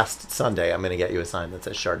birthday last Sunday, I'm going to get you a sign that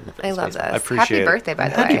says Chardon. for I this love basement. this. I appreciate Happy it. birthday, by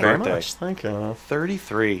the Thank way. you very Birthday. much. Thank you.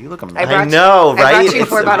 33. You look I amazing. brought know, I right? brought you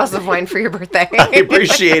 4 It's- bottles of wine for your birthday. I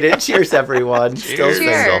appreciate it. Cheers, everyone. Still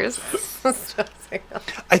single. Cheers.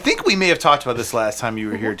 I think we may have talked about this last time you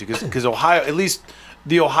were here, because Ohio, at least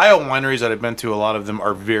the Ohio wineries that I've been to, a lot of them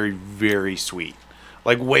are very, very sweet.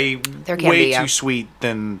 Like way There can way be, yeah. too sweet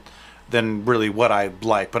than really what I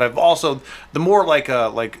like. But I've also, the more like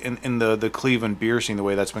in the Cleveland beer scene, the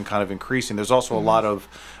way that's been kind of increasing, there's also a lot of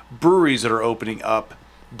breweries that are opening up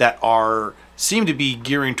that seem to be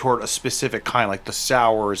gearing toward a specific kind, like the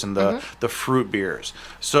sours and the fruit beers.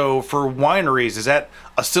 So for wineries, is that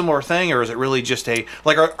a similar thing, or is it really just a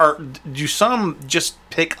like? Do some just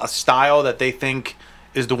pick a style that they think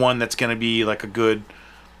is the one that's going to be like a good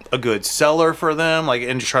seller for them, like,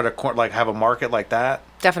 and just try to like have a market like that?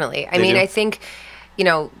 Definitely. I They mean, do? I think,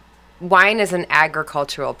 wine is an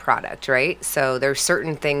agricultural product, right? So there's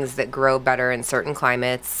certain things that grow better in certain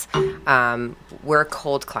climates. We're a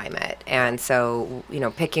cold climate. And so,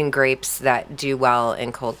 picking grapes that do well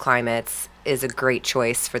in cold climates is a great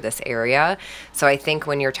choice for this area. So I think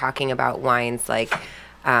when you're talking about wines like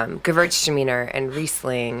Gewürztraminer and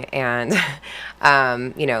Riesling and,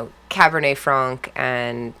 Cabernet Franc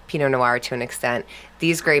and Pinot Noir to an extent,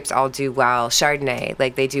 these grapes all do well. Chardonnay,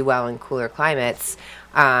 like they do well in cooler climates.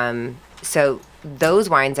 So those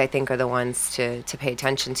wines, I think, are the ones to pay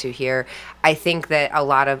attention to here. I think that a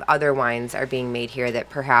lot of other wines are being made here that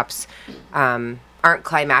perhaps aren't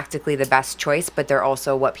climactically the best choice, but they're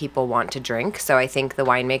also what people want to drink. So I think the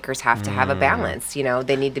winemakers have to have a balance.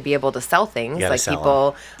 They need to be able to sell things. You gotta Like sell 'em.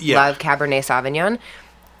 people Yeah. love Cabernet Sauvignon.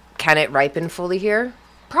 can it ripen fully here?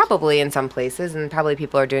 Probably in some places, and probably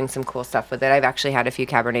people are doing some cool stuff with it. I've actually had a few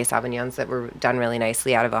Cabernet Sauvignons that were done really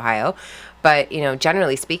nicely out of Ohio. But,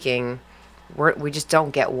 generally speaking, we just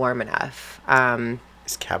don't get warm enough.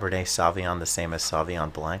 Is Cabernet Sauvignon the same as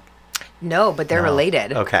Sauvignon Blanc? No, but they're No.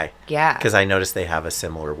 related. Okay. Yeah. Because I noticed they have a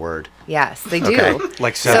similar word. Yes, they do. Okay.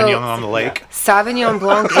 Like So- Sauvignon on the lake. Sauvignon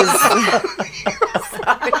Blanc is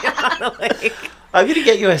Sauvignon on the lake. I'm going to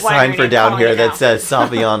get you a Why sign are for you down calling here it that out? says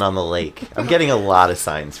Sauvignon on the lake. I'm getting a lot of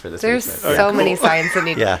signs for this There's weekend. so many signs that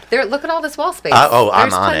need. Yeah. There. Look at all this wall space. I'm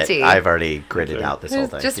There's on plenty. it. I've already gridded out this whole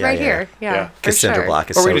There's thing. just right here. Yeah. Yeah. For Because cinder sure.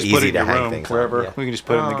 block is Or so we can just put it easy in to your hang room, things wherever. on. Yeah. We can just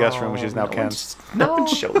put it in the guest room, which is now No Ken's. one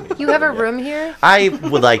showed me. You have a room here? I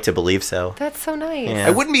would like to believe so. That's so nice. Yeah.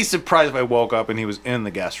 I wouldn't be surprised if I woke up and he was in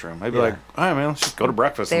the guest room. I'd be Yeah. like, all right, man, let's just go to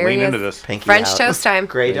breakfast There and lean he into is. this. Pinky French out. toast time.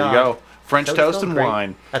 Grey There dog. you go. French toast smells and great.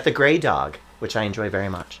 wine. At the Grey Dog, which I enjoy very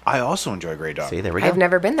much. I also enjoy Grey Dog. See, there we go. I've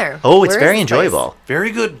never been there. Oh, it's Where is very this place? enjoyable.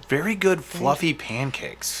 Very good, fluffy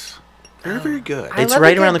pancakes. Very good. I It's love a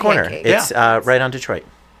right good around the corner. pancake. It's right on Detroit.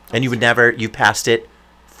 And you passed it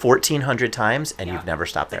 1,400 times, and you've never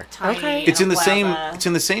stopped there. Tiny Okay. It's a in the same. plaza. It's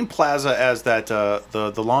in the same plaza as that the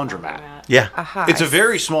laundromat. Yeah. Aha, It's a I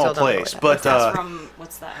very still small don't know where place, that but is. That's from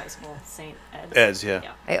what's that high school? St. Ed's. Ed's, yeah.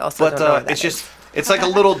 I also But don't know where that it's is. just it's like a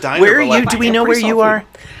little diner. Where are but like you? Do we know where pretty you solid are? food.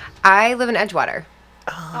 I live in Edgewater.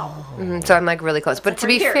 Oh, So I'm like really close. But to like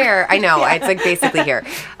be right here. fair, I know it's like basically here.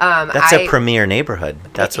 That's a premier neighborhood.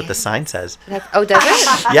 That's what the sign says. Oh, does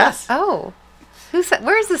it? Yes. Oh, who said?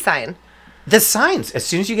 Where's the sign? The signs. As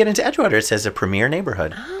soon as you get into Edgewater, it says a premier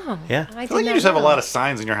neighborhood. Oh, Yeah. I I feel like you just have a lot of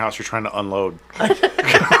signs in your house you're trying to unload.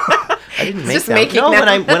 I didn't make just them. making No,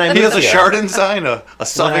 them. when I He moved has a here. Chardon sign, a When I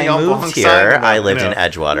Sauvignon moved Blanc here, sign. I lived Yeah.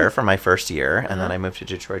 in Edgewater for my first year, and then I moved to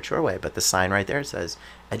Detroit Shoreway. But the sign right there says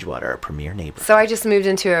Edgewater, a premier neighborhood. So I just moved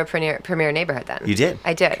into a premier neighborhood then. You did.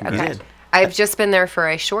 I did. You Okay. did. I've just been there for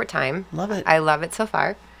a short time. Love it. I love it so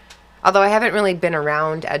far. Although I haven't really been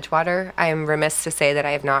around Edgewater, I am remiss to say that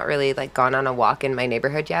I have not really like gone on a walk in my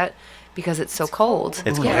neighborhood yet because it's so cold.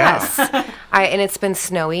 It's cold. Yes. And it's been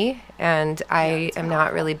snowy and I am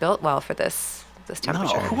not really built well for this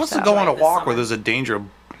temperature. Who wants so- to go on a This walk summer. where there's a danger of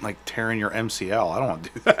like tearing your MCL? I don't want to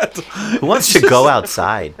do that. Who wants to go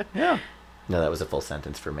outside? Yeah. No, that was a full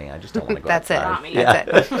sentence for me. I just don't want to go That's it. outside. Not me.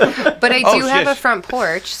 That's it. But I Oh, do have a shish. front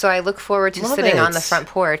porch, so I look forward to Love sitting on the it. front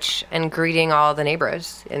porch and greeting all the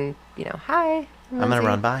neighbors and, hi. I'm going to Lindsay.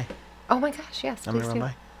 run by. Oh my gosh, yes, I'm please gonna do. run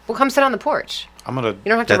by. Well, come sit on the porch. I'm gonna. You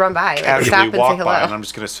don't have to That run by. Like, casually stop and say walk hello. by, and I'm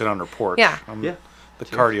just gonna sit on her porch. Yeah. The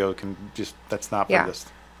cardio can just. That's not for Yeah. this.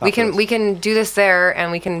 We can do this there,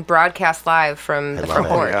 and we can broadcast live from the love front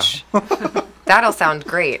it. porch. That'll sound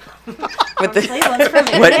great. With the Cleveland's from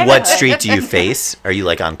What Indiana. street do you face? Are you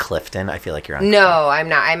like on Clifton? I feel like you're on. No, I'm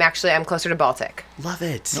not. I'm closer to Baltic. Love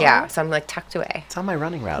it. Yeah, so I'm like tucked away. It's on my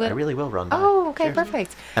running route. I really will run by. Oh, okay,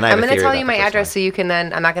 perfect. And I have I'm a going to theory tell about you the my first address one. so you can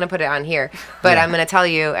then, I'm not going to put it on here, but Yeah. I'm going to tell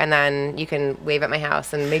you and then you can wave at my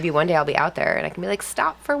house and maybe one day I'll be out there and I can be like,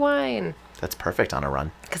 stop for wine. That's perfect on a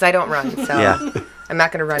run. Because I don't run, so Yeah. I'm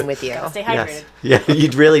not going to run with you. Stay hydrated. Yes. Yeah, you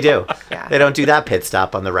really do. Yeah. They don't do that pit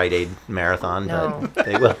stop on the Rite Aid marathon, No. but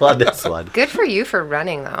they will on this one. Good for you for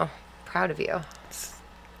running, though. Proud of you.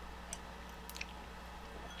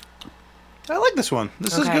 I like this one.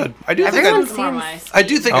 This is Okay. good. I do Everyone think. More seems... my I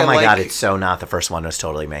do think. Oh I my like, god, it's so not. The first one was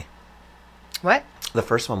totally me. What? The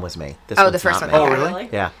first one was me. This Oh, one's the first not one. me. Oh, Okay. really?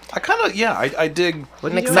 Yeah. I kind of I dig.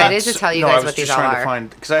 I'm excited to tell you guys I was what these just all trying are. to find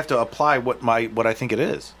because I have to apply what I think it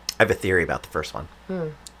is. I have a theory about the first one.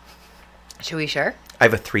 Should we share? I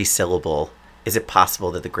have a 3-syllable. Is it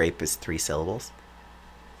possible that the grape is 3 syllables?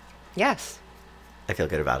 Yes. I feel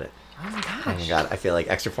good about it. Oh my Oh my gosh. god, I feel like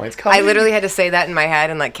extra points coming. I literally had to say that in my head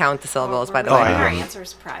and like count the syllables, by the way. I Our am.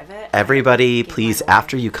 answers private. Everybody, Give mine please, away.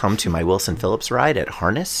 after you come to my Wilson Phillips ride at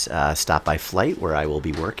Harness, stop by Flight where I will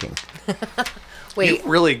be working. Wait, You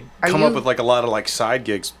really are come up you- with like a lot of like side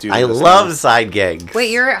gigs. Doing I this love now. side gigs. wait,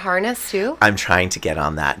 you're at Harness too? I'm trying to get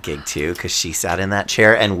on that gig too because she sat in that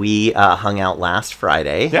chair and we hung out last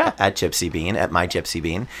Friday Yeah. at Gypsy Bean, at my Gypsy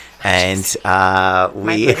Bean. And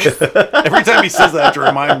we. place. Every time he says that, I have to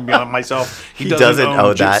remind me of myself. He doesn't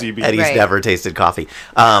own that, Gypsy Bean. and he's Right. never tasted coffee.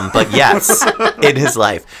 But yes, in his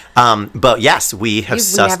life. But yes, we have.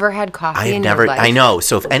 You've never had coffee I have in never. your life? I know.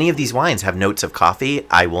 So if any of these wines have notes of coffee,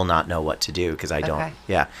 I will not know what to do because I don't. Okay.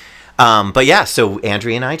 Yeah. But yeah, so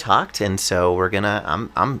Andrea and I talked, and so we're gonna.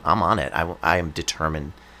 I'm on it. I am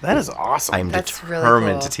determined That is awesome. I'm That's really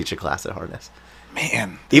determined cool. to teach a class at Harness.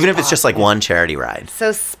 Man. Even if it's just like one charity ride.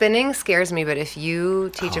 So spinning scares me, but if you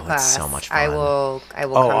teach a it's class, so much I fun. will Oh,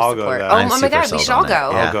 come I'll go to support. that. Oh, I'm my super God, we sold should all on it.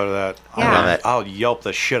 go. Yeah. I'll go to that. Yeah. love it. I'll yelp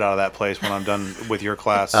the shit out of that place when I'm done with your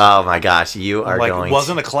class. Oh my gosh, you are like, going. it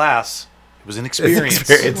wasn't a class. It was an It's experience.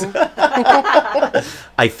 experience.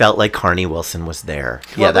 I felt like Carney Wilson was there.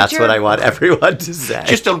 Yeah, would that's your- what I want everyone to say.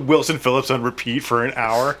 Just a Wilson Phillips on repeat for an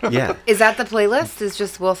hour. yeah. Is that the playlist? Is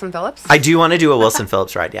just Wilson Phillips? I do want to do a Wilson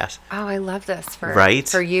Phillips ride, yes. Oh, I love this for Right?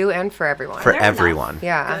 for you and for everyone. For There enough everyone.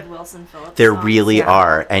 Yeah. Good Wilson Phillips. There songs really to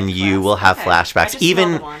are, have and you class. will have Okay. I flashbacks. just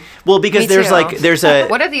Even love one. well, because Me there's too. like there's a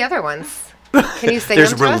What are the other ones? Can you sing there's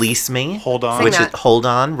them to us? Release Me, Hold on. Sing which is that. Hold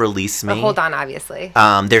On, Release Me. Oh, hold on, obviously.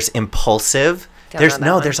 There's Impulsive. Don't There's know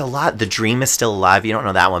that one. there's a lot. The Dream is Still Alive. You don't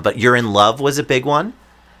know that one, but You're in Love was a big one.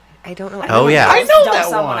 I don't know. Oh, yeah. I know Don't that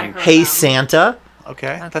someone one. I heard Hey them. Santa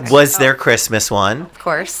Okay. That's, was their Christmas one. Of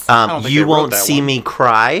course. don't think You they wrote Won't that See one. Me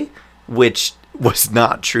Cry, which was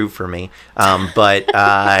not true for me, but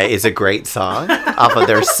is a great song off of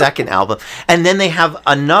their second album. And then they have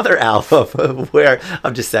another album where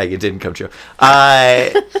I'm just saying it didn't come true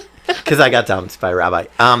because I got dumped by Rabbi.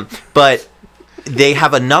 But they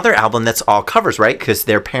have another album that's all covers, right? Because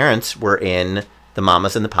their parents were in the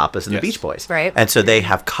Mamas and the Papas and Yes. the Beach Boys, Right. And so they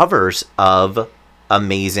have covers of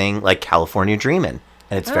amazing, like California Dreamin',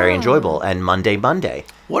 and it's very Oh. enjoyable. And Monday Monday,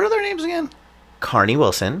 what are their names again? Carney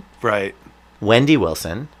Wilson, Right. Wendy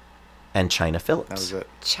Wilson, and China Phillips. That was it.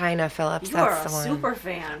 China Phillips. You are That's a the one. super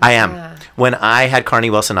fan. I am. Yeah. When I had Carney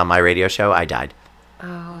Wilson on my radio show, I died.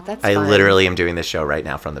 Oh, that's I fun. literally am doing this show right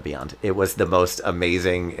now from the Beyond. It was the most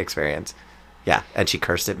amazing experience. Yeah, and she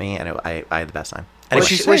cursed at me, and I had the best time. Anyway, Was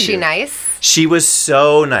she she, say was to she you? nice? she was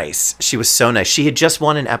so nice. She was so nice. She had just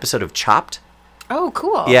won an episode of Chopped. Oh,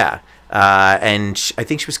 cool. Yeah. And I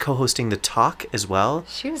think she was co-hosting The Talk as well.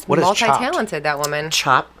 She was What is Chopped? multi-talented, that woman.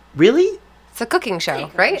 Chop? Really? It's a cooking show,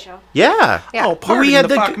 Cooking right? show. Yeah. Yeah. Oh, Well, pardon we had the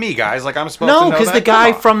the fuck g- me, guys. Like I'm supposed to No, know because that? the guy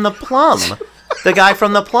Come on. from The Plum, the guy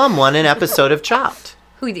from The Plum won an episode of Chopped.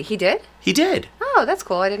 He did? He did. Oh, that's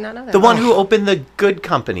cool. I did not know that. The one who opened the Good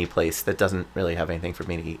Company place that doesn't really have anything for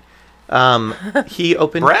me to eat. He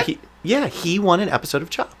opened. Brett? He won an episode of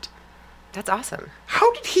Chopped. That's awesome.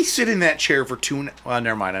 How did he sit in that chair for well,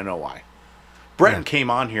 never mind. I know why. Bretton came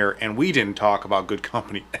on here and we didn't talk about Good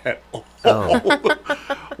Company at all.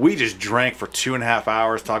 We just drank for 2.5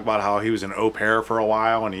 hours, talked about how he was an au pair for a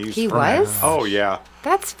while, and He was? Oh yeah,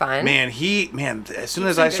 That's fun. man. As soon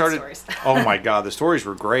as some I good started, stories. oh my god, the stories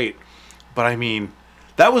were great. But I mean,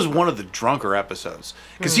 that was one of the drunker episodes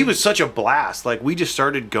because he was such a blast. Like we just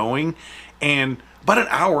started going, and about an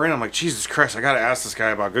hour in, I'm like, Jesus Christ, I gotta ask this guy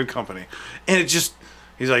about Good Company, and it just.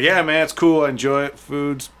 He's like, yeah, man, it's cool. I enjoy it.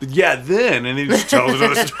 Foods. But yeah, then. And he just tells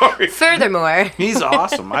another story. Furthermore. He's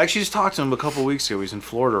awesome. I actually just talked to him a couple weeks ago. He's in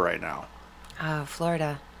Florida right now. Oh,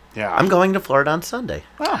 Florida. Yeah. I'm going to Florida on Sunday.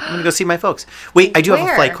 I'm going to go see my folks. Wait, I do have a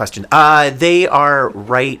Where? flight question. They are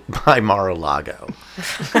right by Mar-a-Lago.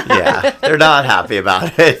 Yeah, they're not happy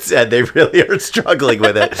about it, and they really are struggling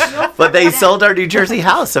with it. But they sold our New Jersey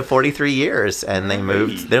house of 43 years, and they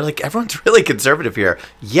moved. They're like, everyone's really conservative here.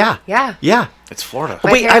 Yeah. Yeah. Yeah. It's Florida.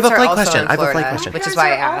 My Wait, I have a parents are flight also question. in I have a flight Florida, question. Which is Parents why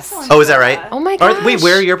I are asked. also in Oh, is that right? Florida. Oh my Wait, gosh.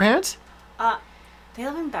 where are your parents? They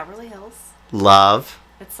live in Beverly Hills. Love.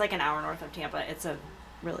 It's like an hour north of Tampa. It's a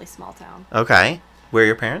really small town. Okay. Where are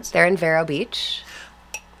your parents? They're in Vero Beach.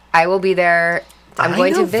 I will be there. I'm I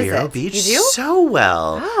going know to visit. Vero Beach You do? so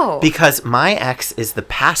well. Oh. Because my ex is the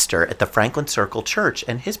pastor at the Franklin Circle Church,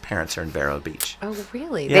 and his parents are in Vero Beach. Oh,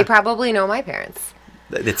 really? Yeah. They probably know my parents.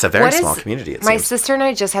 It's a very What is- small community, it My seems. sister and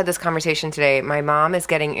I just had this conversation today. My mom is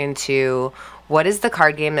getting into what is the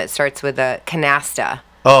card game that starts with a canasta?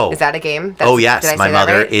 Oh. Is that a game? Oh, did yes. I My say that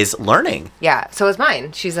mother right? is learning. Yeah, so is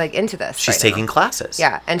mine. She's like into this. She's right now. taking classes.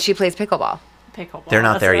 Yeah, and she plays pickleball. Pickleball. They're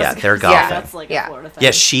not That's there what I yet. was They're gonna say. golfing. That's like Yeah. a Florida thing.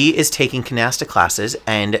 Yeah, she is taking canasta classes,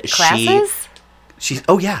 and Classes? she's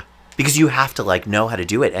oh yeah, because you have to like know how to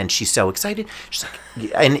do it, and she's so excited. She's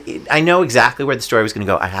like, and I know exactly where the story was going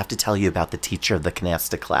to go. I have to tell you about the teacher of the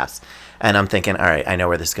canasta class, and I'm thinking, all right, I know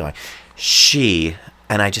where this is going. She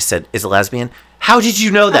and I just said, is a lesbian. How did you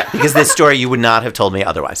know that? Because this story you would not have told me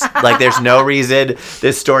otherwise. Like, there's no reason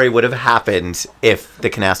this story would have happened if the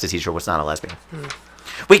canasta teacher was not a lesbian.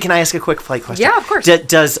 Wait, can I ask a quick flight question? Yeah, of course.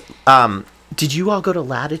 Did you all go to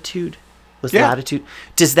Latitude? Was Yeah. Latitude?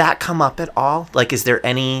 Does that come up at all? Like, is there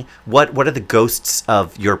any what are the ghosts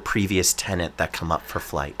of your previous tenant that come up for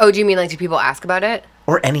flight Oh, do you mean like do people ask about it?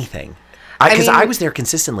 or anything? I Because mean- I was there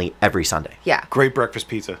consistently every Sunday. Yeah. Great breakfast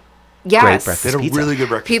pizza. Yes. Great breakfast. They had a Pizza. really good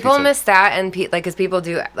breakfast People pizza. miss that, and like, because people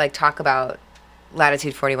do like talk about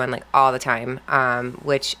Latitude 41 like all the time,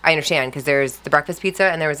 which I understand because there's the breakfast pizza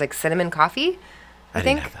and there was like cinnamon coffee. I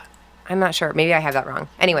think. didn't have that. I'm not sure. Maybe I have that wrong.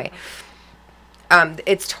 Anyway,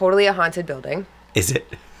 it's totally a haunted building. Is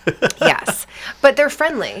it? Yes, but they're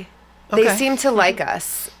friendly. They Okay. seem to like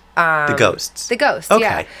us. The ghosts. The ghosts, Okay.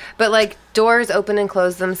 yeah. But like doors open and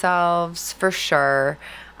close themselves for sure.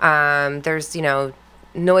 There's,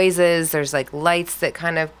 noises. There's like lights that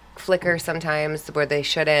kind of flicker sometimes where they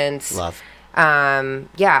shouldn't. Love.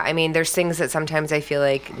 Yeah, I mean, there's things that sometimes I feel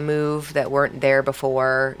like move that weren't there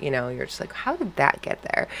before. You're just like, how did that get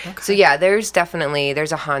there? So yeah, there's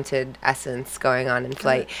a haunted essence going on in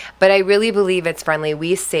Flight, but I really believe it's friendly.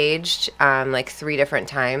 We staged like 3 different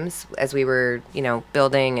times as we were,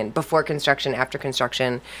 building and before construction, after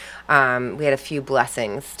construction. We had a few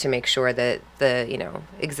blessings to make sure that the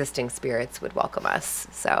existing spirits would welcome us.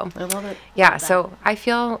 So I love it. yeah, so I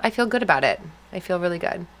feel good about it. I feel really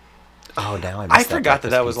good. Oh, now I forgot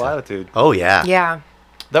that was Latitude. Oh, yeah. Yeah.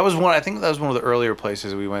 That was one. I think that was one of the earlier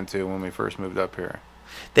places we went to when we first moved up here.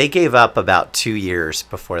 They gave up about 2 years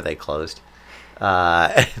before they closed.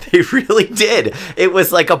 They really did. It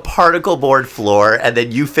was like a particle board floor, and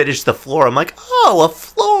then you finished the floor. I'm like, oh, a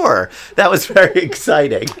floor. That was very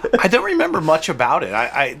exciting. I don't remember much about it.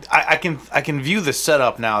 I can view the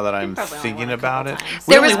setup now that I'm probably only thinking went a about couple it. times.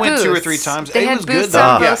 We There only was went 2 or booths. 3 times. They it had was booths good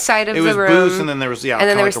on though. both sides of it the was room. booths, and then there was and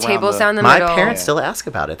then there was kinda like around tables the- down the My middle. parents still ask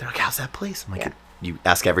about it. They're like, how's that place? I'm like, Yeah. you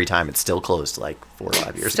ask every time. It's still closed like 4 or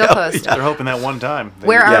 5 years Still ago. closed. They're hoping that one time. they-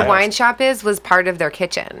 Where Yeah. our wine shop was part of their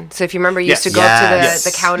kitchen. So if you remember, you used Yes. to go up to Yes.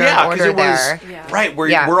 the counter Yeah, and 'cause order it was there. Yeah. right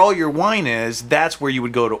Yeah. where all your wine is. That's where you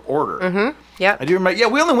would go to order. Yep. I do remember. Yeah,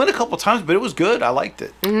 we only went a couple times, but it was good. I liked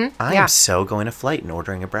it. I Yeah. am so going to Flight and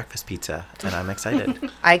ordering a breakfast pizza, and I'm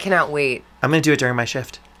excited. I cannot wait. I'm going to do it during my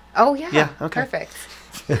shift. Oh yeah. Yeah, okay. Perfect.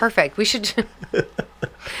 Perfect. We should. You're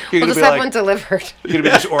We'll gonna just be have like, one delivered. you're gonna be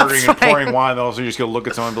just ordering and fine. pouring wine. And also, you're just gonna look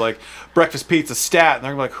at someone and be like, "Breakfast pizza stat," and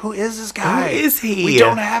they're gonna be like, "Who is this guy? Who is he?" We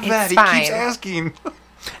don't have that. It's He keeps fine. asking."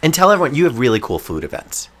 And tell everyone you have really cool food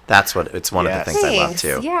events. That's what it's one of the Yes. things I love Thanks.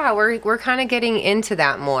 too. Yeah, we're kind of getting into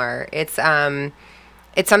that more. It's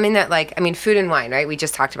something that food and wine, right? We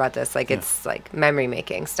just talked about this. Like it's like memory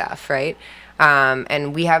making stuff, right?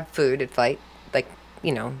 And we have food at Flight, like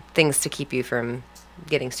things to keep you from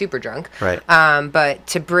getting super drunk. Right. But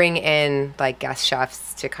to bring in like guest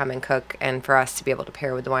chefs to come and cook and for us to be able to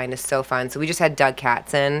pair with the wine is so fun. So we just had Doug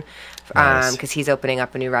Katzen Nice. because he's opening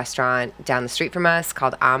up a new restaurant down the street from us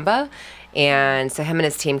called Amba. And so him and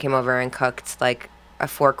his team came over and cooked like a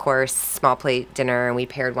 4-course small plate dinner, and we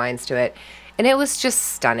paired wines to it. And it was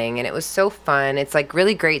just stunning, and it was so fun. It's like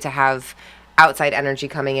really great to have outside energy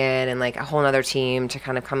coming in and like a whole other team to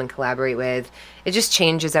kind of come and collaborate with. It just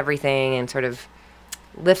changes everything and sort of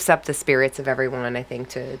lifts up the spirits of everyone, I think,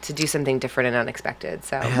 to do something different and unexpected.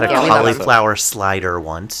 So I had a yeah, we love it. cauliflower slider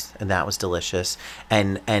once, and that was delicious.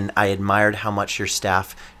 And I admired how much your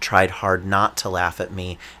staff tried hard not to laugh at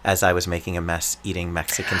me as I was making a mess eating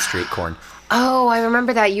Mexican street corn. Oh, I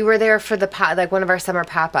remember that. You were there for the like one of our summer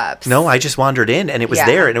pop-ups. No, I just wandered in, and it was Yeah.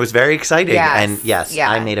 there, and it was very exciting. Yes, And yes,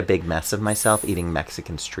 yeah. I made a big mess of myself eating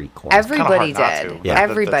Mexican street corn. Everybody hard not did. to. Yeah.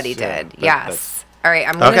 Everybody That's- did. yeah, Yes. All right,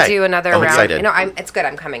 I'm going to Okay. do another I'm round. excited. No, it's good.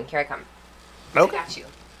 I'm coming. Here I come. Nope. I got you.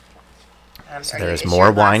 So there's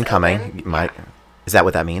more wine coming. Is that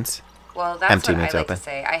what that means? Well, that's Empty what I means like open. to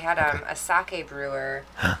say. I had a sake brewer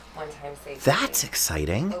one time say to That's me,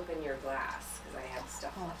 exciting. open your glass, because I had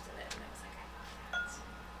stuff left in it, and I was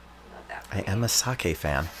like, love that. I am a sake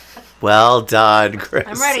fan. Well done, Chris.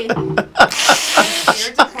 I'm ready.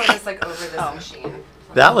 Here to pour this like over this machine.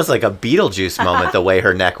 That was like a Beetlejuice moment, the way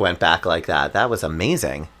her neck went back like that. That was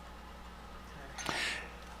amazing.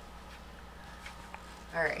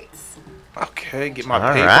 All right. Okay, get my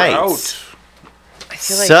All paper right. out. I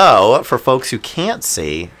feel like So, for folks who can't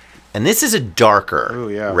see, and this is a darker Ooh,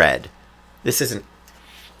 yeah. red. This isn't.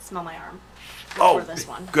 Smell my arm. Oh, For this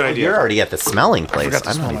one. good Oh, idea. you're already at the smelling place. forgot to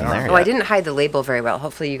I'm smell not my even arm. there Oh, I yet. didn't hide the label very well.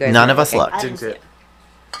 Hopefully you guys. None are of us okay. looked. I Didn't didn't see it?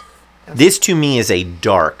 it. This to me is a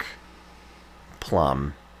dark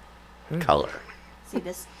plum color. See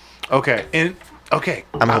this? Okay, and okay.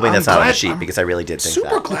 I'm hoping that's not on the glad- sheet I'm because I really did think super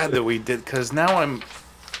that. glad that we did, because now I'm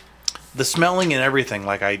the smelling and everything.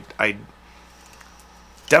 Like I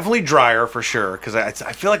definitely drier for sure, because I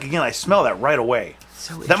feel like again I smell that right away.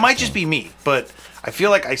 So That might just interesting. be me, but I feel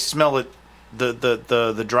like I smell it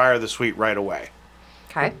the drier the sweet right away.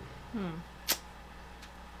 Okay.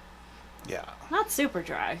 Yeah. Not super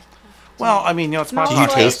dry. Well, I mean, it's my Do Do you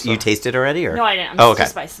podcast, taste? so- You tasted already, or No, I didn't. Oh, okay.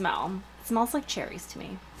 Just by smell. It smells like cherries to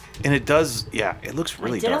me. and it does. Yeah, it looks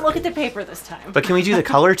really I didn't dark. look at the paper this time. But can we do the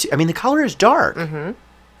color too? I mean, the color is dark.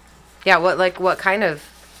 Yeah, what kind of?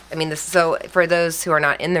 I mean, this. So for those who are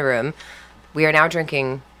not in the room, we are now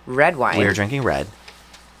drinking red wine. We are drinking red.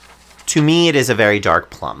 To me, it is a very dark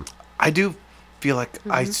plum. I do feel like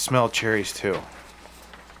I smell cherries too.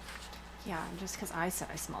 Yeah, just because I said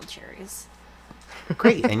I smelled cherries.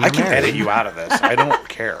 Great, and you're I can married. edit you out of this. I don't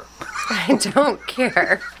care. I don't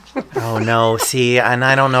care. Oh no, see, and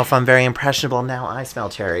I don't know if I'm very impressionable now. I smell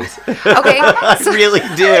cherries. Okay. I really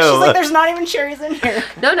do. She's like, there's not even cherries in here.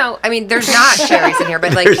 No. I mean, there's not cherries in here,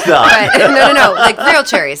 but like, There's not. but, no, like real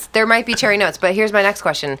cherries. There might be cherry notes, but here's my next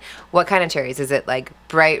question: what kind of cherries? Is it like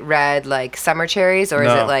bright red, like summer cherries, or is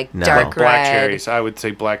No. it like No. dark Black red? cherries. I would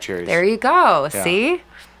say black cherries. There you go. Yeah. See,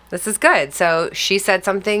 this is good. So she said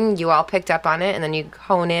something, you all picked up on it, and then you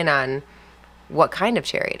hone in on what kind of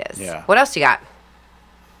cherry it is. Yeah. What else you got?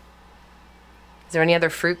 Is there any other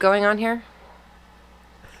fruit going on here?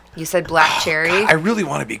 You said black cherry. I really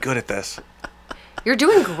want to be good at this. You're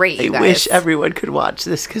doing great, I you guys. wish everyone could watch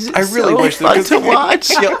this because it's I really so wish fun because- to watch.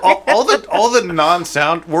 Yeah, all the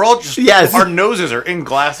non-sound. We're all just. Yes. Our noses are in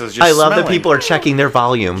glasses. Just I love that smelling. people are checking their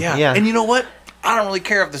volume. Yeah. And you know what? I don't really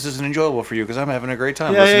care if this isn't enjoyable for you because I'm having a great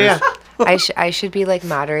time. Yeah, listeners. yeah, I should be like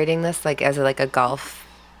moderating this like as a golf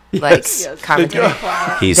like Yes. commentary.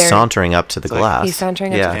 He's There- sauntering up to the like- glass. He's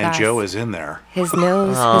sauntering up to the And glass. Joe is in there. His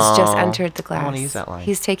nose has just Aw. entered the glass. wanna use that line.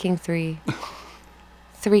 He's taking three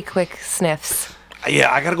quick sniffs.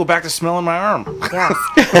 Yeah, I got to go back to smelling my arm. Yes.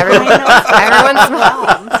 Everyone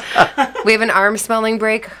smells. We have an arm smelling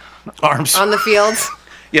break Arms. on the field.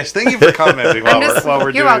 Yes, thank you for commenting while we're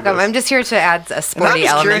You're doing welcome. this. I'm just here to add a And I'm sporty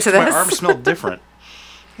just element curious to if my this. arm smelled different.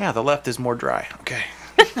 Yeah, the left is more dry. Okay.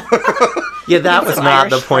 Yeah, that was some not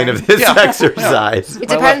the Irish point of friend. this Yeah. exercise. It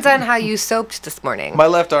depends on how you soaked this morning. My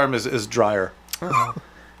left arm is drier.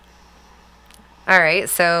 All right,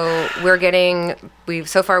 so we've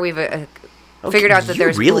figured out that You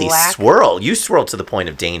there's really black. swirl. You swirl to the point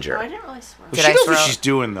of danger. I didn't really swirl. Did She I knows what swirl? she's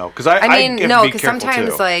doing though, because I I mean, have no, to be because careful,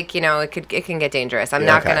 sometimes too. it can get dangerous. I'm Yeah,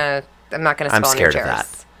 not okay. gonna I'm spell scared any of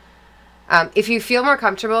chairs. If you feel more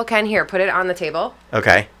comfortable, Ken, here, put it on the table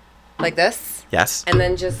Okay. like this, Yes. and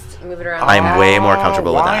then just move it around. I'm way more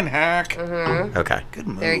comfortable with wine that. hack. Okay. Good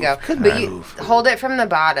move. There you go. Good But you move. hold it from the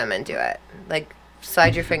bottom and do it. Like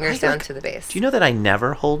slide your fingers down to the base. Do you know that I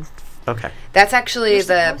never hold? Okay. That's actually You're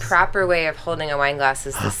the supposed- proper way of holding a wine glass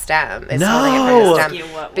is the stem. It's No! holding it from the stem. You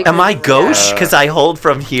what- Because- Am I gauche because I hold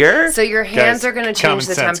from here? So your hands Guys, are going to common change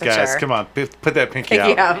the sense, temperature. Guys, come on, put that pinky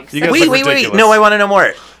Pinky out. out. You guys Wait, look wait, wait. ridiculous. No, I want to know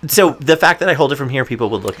more. So the fact that I hold it from here, people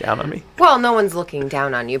would look down on me. Well, no one's looking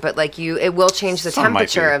down on you, but like it will change the Some might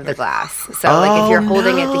temperature be. of the glass. So like if you're Oh,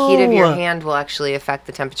 holding it, the heat of your no. hand will actually affect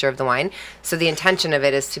the temperature of the wine. So the intention of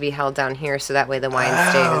it is to be held down here, so that way the wine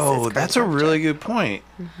stays. Oh, its that's a current really good point.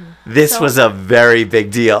 This was a very big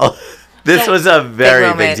deal. This was a very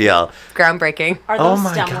big moment. deal. temperature. Groundbreaking. Are Oh those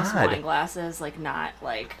my stemless God. wine glasses like not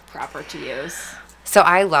like proper to use? So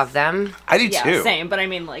I love them. I do Yeah, too. same. But I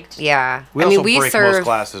mean, like, Yeah. We I also mean, we break most serve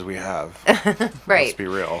glasses we have. right. Let's be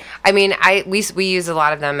real. I mean, we use a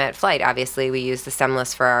lot of them at Flight. Obviously, we use the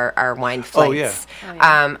stemless for our wine flights. Oh, yeah. Oh,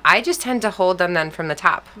 yeah. I just tend to hold them then from the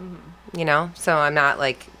top, you know. So I'm not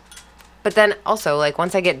like, but then also like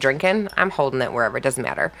once I get drinking, I'm holding it wherever. It doesn't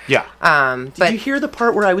matter. Yeah. Did But you hear the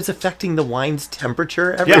part where I was affecting the wine's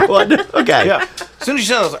temperature, everyone? Okay. Yeah. As soon as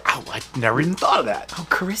you said it, I was like, oh, I never even thought of that. Oh,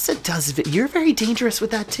 Carissa does. You're very dangerous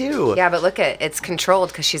with that too. yeah, but look it's controlled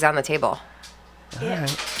because she's on the table. yeah.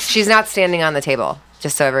 She's not standing on the table.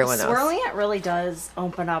 Just so everyone knows. Swirling it really does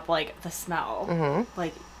open up like the smell.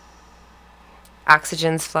 Like,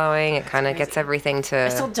 Oxygen's flowing. It kind of crazy. gets everything to. I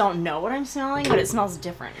still don't know what I'm smelling, but it smells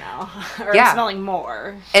different now. Or Yeah. I'm smelling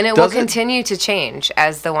more. And it Does will it? continue to change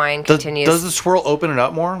as the wine Does, continues. does the swirl open it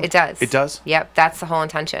up more? It does. It does? Yep, that's the whole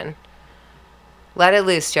intention. Let it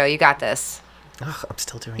loose, Joe. You got this. Ugh, I'm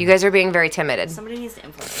still doing You guys are being very timid. Somebody needs to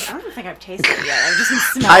influence me. I don't even think I've tasted it yet. I've just been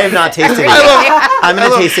smelling I have not tasted it yet. I'm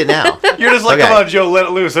going to taste it now. You're just like, Okay. come on, Joe, let it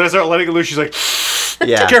loose. And I start letting it loose. She's like,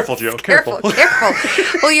 Yeah. careful, Joe, careful.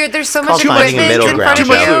 Careful. Well, there's so much called finding a equipment middle in front of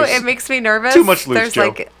ground, you. Joe. It makes me nervous. Too much loose, There's Joe.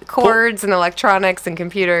 like cords and electronics and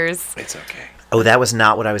computers. It's okay. Oh, that was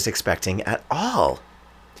not what I was expecting at all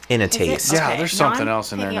in a Is it- taste. Yeah, there's now something I'm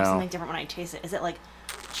else in there picking up now. something different when I taste it. Is it like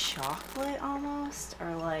chocolate almost?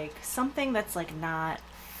 Or like something that's like not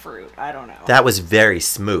fruit? I don't know. That was very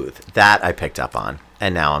smooth. That I picked up on.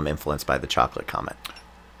 And now I'm influenced by the chocolate comment.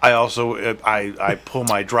 I also, I pull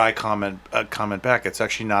my dry comment back. It's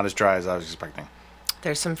actually not as dry as I was expecting.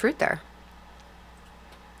 There's some fruit there.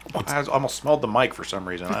 I almost smelled the mic for some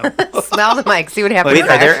reason. I don't, Smell the mic. See what happens. Wait,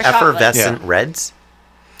 are there Extra chocolate. effervescent Yeah. reds?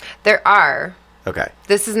 There are. Okay.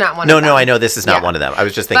 This is not one No, of them. no, I know this is not Yeah. one of them. I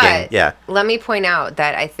was just thinking, But yeah. let me point out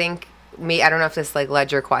that I think me, I don't know if this like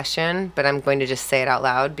led your question, but I'm going to just say it out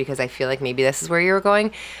loud because I feel like maybe this is where you were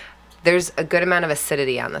going. There's a good amount of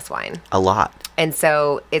acidity on this wine. A lot. And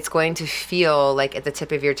so it's going to feel like at the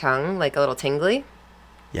tip of your tongue, like a little tingly,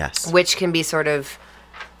 Yes. which can be sort of,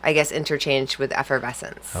 I guess, interchanged with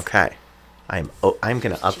effervescence. Okay. I'm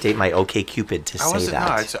going to update my OkCupid to I say wasn't.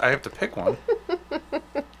 that. No, I have to pick one.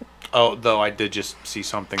 Oh, though I did just see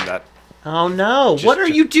something that Oh no! What are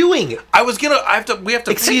you doing? I was gonna. I have to. We have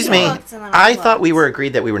to. Excuse I me. looked and then I I thought we looked. were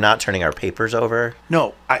agreed that we were not turning our papers over.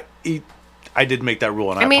 No, I did make that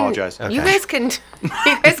rule, and I mean, apologize. you Okay. guys can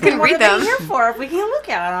What read are them. they here for if we can't look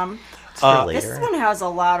at them? It's for This later. one has a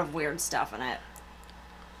lot of weird stuff in it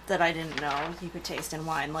that I didn't know you could taste in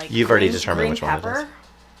wine. Like You've already green- determined green which one it pepper is.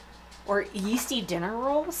 or yeasty dinner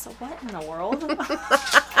rolls. What in the world?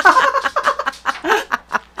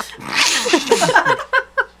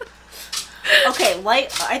 Okay,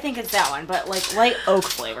 light. I think it's that one, but like light oak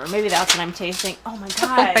flavor. Maybe that's what I'm tasting. Oh my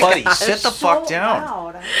god, Buddy, sit the fuck So down.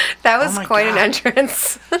 loud. That was my quite an God.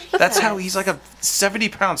 entrance. That's how he's like a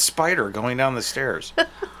 70-pound spider going down the stairs.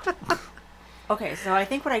 Okay, so I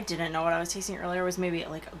think what I didn't know what I was tasting earlier was maybe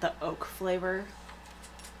like the oak flavor.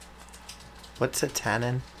 What's a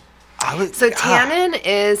tannin? So tannin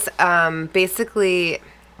is basically,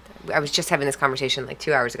 I was just having this conversation like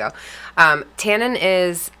 2 hours ago. Tannin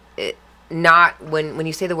is not, when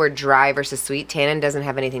you say the word dry versus sweet, tannin doesn't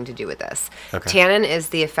have anything to do with this. Okay. Tannin is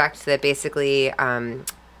the effect that basically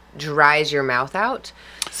dries your mouth out.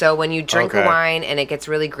 So when you drink a Okay. wine and it gets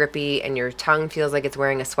really grippy and your tongue feels like it's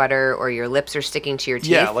wearing a sweater or your lips are sticking to your teeth,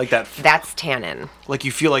 Yeah, like that. that's tannin. Like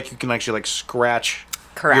you feel like you can actually like scratch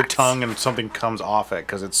your Correct. tongue and something comes off it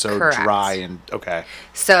because it's so Correct. dry and okay.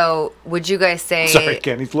 So would you guys say... Sorry,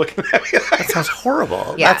 Ken. He's looking at me. That sounds horrible.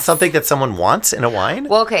 That's Yes. something that someone wants in a wine?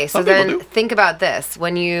 Well, okay, so Some people then do. think about this.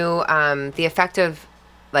 When you, the effect of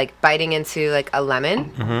like biting into like a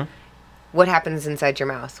lemon, Mm-hmm. what happens inside your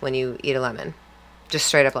mouth when you eat a lemon? Just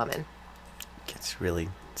straight up lemon. It gets really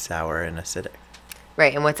sour and acidic.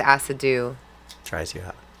 Right, and what's acid do? Dries you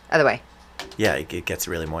out. Other way. Yeah, it gets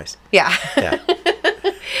really moist. Yeah. Yeah.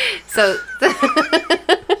 So,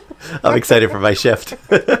 I'm excited for my shift.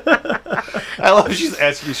 I love she's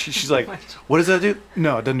asking. She's like, "What does that do?"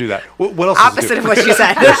 No, it doesn't do that. What else? does it opposite do? of what you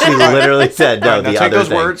said. She literally said no. Now The take other those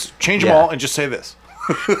thing. words, change them Yeah. all, and just say this.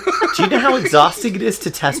 Do you know how exhausting it is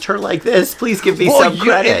to test her like this? Please give me Well, some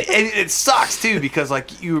credit. and it sucks too because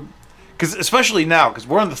like you, because especially now because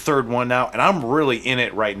we're on the third one now, and I'm really in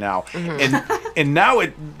it right now, and now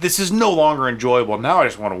this is no longer enjoyable. Now I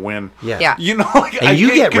just want to win. Yeah. You know, like, And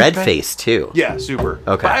you get red face too. Yeah, super.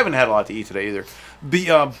 Okay. But I haven't had a lot to eat today either.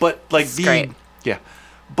 But like It's great. yeah,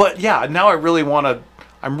 but yeah. Now I really want to.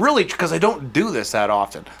 I'm really because I don't do this that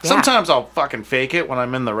often. Yeah. Sometimes I'll fucking fake it when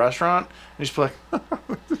I'm in the restaurant and just be like,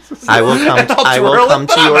 I will come. I'll I will twirl it, come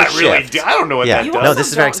but to I'm your not really shift. do- I don't know what Yeah. that You does. No, also this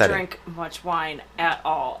is very don't exciting. drink much wine at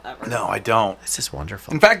all ever. No, I don't. This is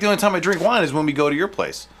wonderful. In fact, the only time I drink wine is when we go to your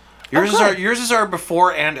place. Yours good. yours is our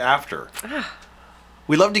before and after.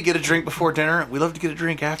 We love to get a drink before dinner. We love to get a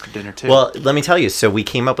drink after dinner too. Well, let me tell you. So we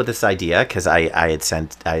came up with this idea because I had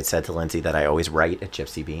said to Lindsay that I always write at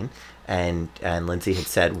Gypsy Bean, and Lindsay had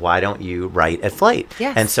said, "Why don't you write at Flight?"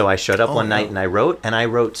 Yes. And so I showed up one night and I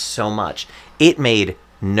wrote so much. It made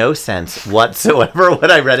no sense whatsoever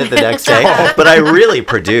when I read it the next day, but I really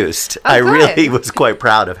produced. I good. really was quite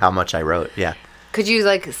proud of how much I wrote. Yeah. Could you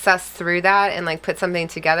like suss through that and like put something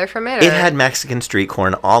together from it? It or- had Mexican street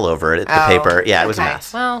corn all over it, the Oh, paper. Yeah, it was a okay.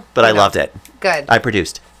 mess. Well, but I you know. loved it. Good. I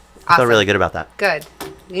produced. I felt Awesome. really good about that. Good.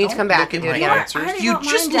 You need to come back look and at do it my again. answers. I already You wrote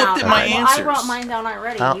just mine looked down. at my Well, answers. I wrote mine down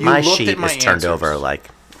already. Well, You- my looked sheet at my is turned answers. over like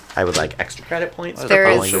I would like extra credit points for There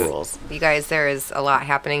following is- the rules. You guys, there is a lot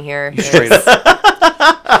happening here. Straight There's- up.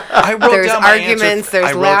 I wrote There's down my arguments, answer. there's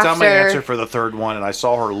I wrote down my laughter. answer for the third one, and I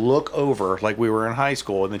saw her look over like we were in high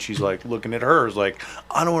school, and then she's like looking at hers like,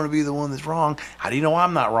 "I don't want to be the one that's wrong. How do you know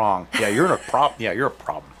I'm not wrong? Yeah, you're a problem. Yeah, you're a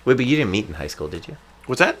problem. Wait, but you didn't meet in high school, did you?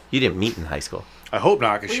 What's that? You didn't meet in high school. I hope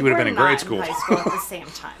not, because we she would have were been in grade not school. high school at the same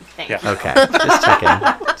time. Thank Yeah. you. Okay, just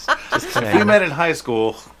checking. Just If we checking. met in high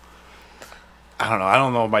school, I don't know. I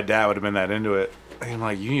don't know if my dad would have been that into it. I'm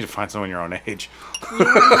like, you need to find someone your own age. You were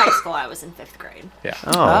in high school. I was in 5th grade. Yeah.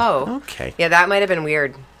 Oh. okay. Yeah, that might have been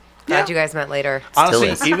weird. Glad Yeah. you guys met later. Honestly,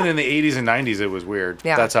 is. even in the 80s and 90s, it was weird.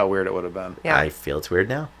 Yeah. That's how weird it would have been. Yeah. I feel it's weird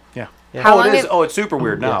now. Yeah. Yeah. How Oh, it long is. have- Oh, it's super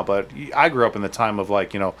weird now, but I grew up in the time of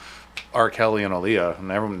like, R. Kelly and Aaliyah,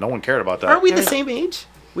 and no one cared about that. Are we the same age?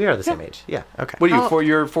 We are the same age. Yeah. Okay. What are you How- for?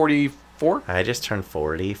 You're 44? I just turned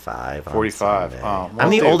 45. on 45. Sunday. Oh, well,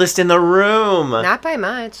 I'm the dude. oldest in the room. Not by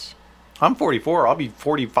much. I'm 44. I'll be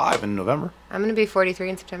 45 in November. I'm going to be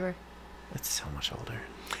 43 in September. It's so much older.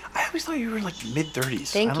 I always thought you were like mid-30s.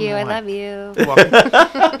 Thank you. I love you. You're welcome.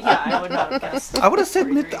 Yeah, I would not have guessed. I would have said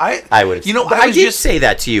mid. I would. You know, but I I was did just say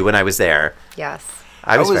that to you when I was there. Yes.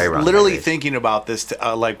 I was very wrong. literally by the way. thinking about this,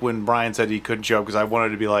 like when Brian said he couldn't show because I wanted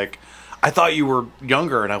to be like, I thought you were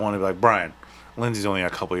younger, and I wanted to be like, Brian, Lindsay's only a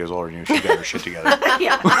couple years older than you. She got her shit together.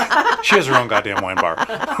 Yeah. She has her own goddamn wine bar.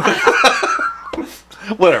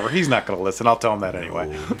 Whatever. He's not going to listen. I'll tell him that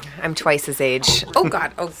anyway. I'm twice his age. Oh,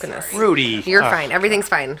 God. Oh, goodness. Rudy. You're fine. Everything's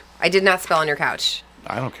fine. I did not spill on your couch.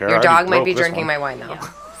 I don't care. Your I dog already might broke be this drinking one. my wine, though. Yeah.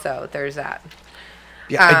 So there's that.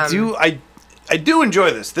 Yeah, I do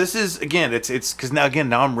enjoy this. This is again, it's because now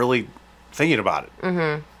I'm really thinking about it.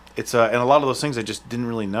 Mm-hmm. It's and a lot of those things I just didn't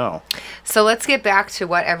really know. So let's get back to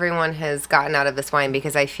what everyone has gotten out of this wine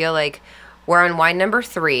because I feel like we're on wine number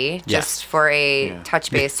 3, just for a touch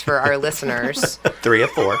base for our listeners. 3 of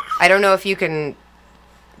 4. I don't know if you can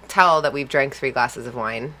tell that we've drank 3 glasses of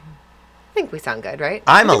wine. I think we sound good, right?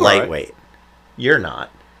 I'm a think we're all right. lightweight. You're not.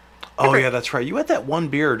 Oh yeah, that's right. You had that one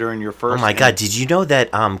beer during your first. Oh my God! Did you know that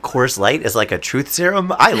Coors Light is like a truth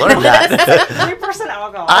serum? I learned that. 3%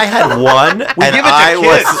 alcohol. I had one, and give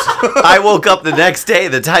it to I woke up the next day.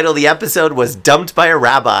 The title of the episode was "Dumped by a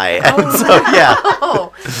Rabbi," and so yeah.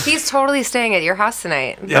 Oh, he's totally staying at your house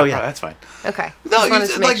tonight. Yeah, Oh, yeah. that's fine. Okay. No, Just wanted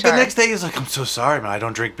he's, to make like sure. the next day he's like, I'm so sorry, man. I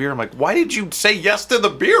don't drink beer. I'm like, why did you say yes to the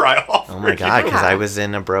beer I offered? Oh my God! Because Yeah. I was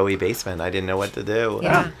in a broy basement. I didn't know what to do.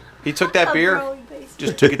 Yeah. He took that beer,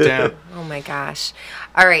 just took it down. Oh my gosh.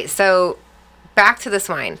 All right, so back to this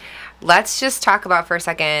wine. Let's just talk about for a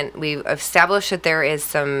second. We've established that there is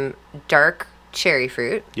some dark cherry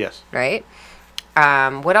fruit, Yes. right?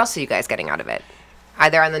 What else are you guys getting out of it?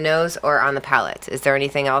 Either on the nose or on the palate. Is there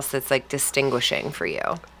anything else that's like distinguishing for you?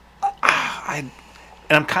 And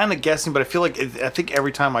I'm kind of guessing, but I feel like I think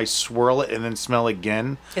every time I swirl it and then smell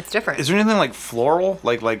again, It's different. is there anything like floral?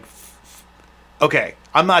 Okay,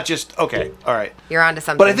 I'm not just okay. All right, You're onto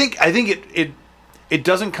something. but I think it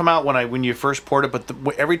doesn't come out when you first poured it, but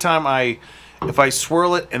every time if I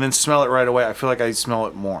swirl it and then smell it right away, I feel like I smell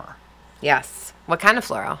it more. Yes. What kind of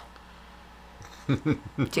floral? Do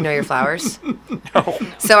you know your flowers? No.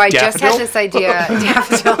 So I just Daffodil? had this idea.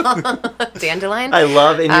 Daffodil. Dandelion? I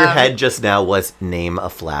love in your head just now was name a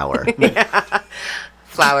flower.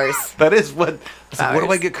 Flowers. That is what. It's like, what do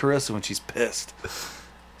I Flowers. get Carissa when she's pissed?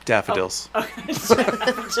 Daffodils.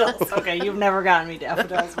 Daffodils. Okay, you've never gotten me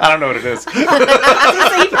daffodils. I don't know what it is. So he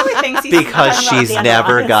probably thinks he's Because talking about she's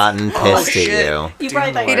never dandelions. gotten pissed at shit. you. You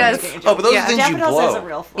probably thought He you were does. making a joke. Oh, but those Yeah. are things you Daffodils is a blow.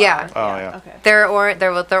 real flower. Yeah. Oh, yeah. Okay.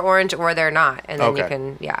 They're orange or they're not, and then you Okay.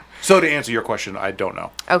 can So to answer your question, I don't know.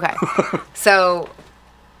 Okay. So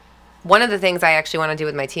one of the things I actually want to do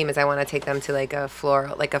with my team is I want to take them to like a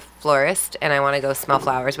florist, and I want to go smell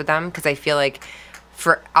flowers with them because I feel like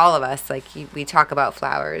for all of us, like we talk about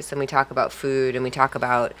flowers and we talk about food and we talk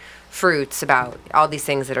about fruits, about all these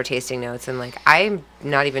things that are tasting notes, and like I'm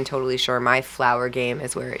not even totally sure my flower game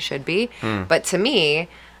is where it should be, but to me,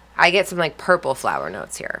 I get some like purple flower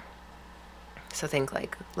notes here. So think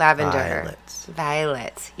like lavender,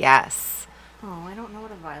 violets, yes. Oh, I don't know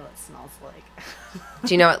what a violet smells like.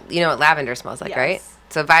 Do you know what lavender smells like, Yes. right?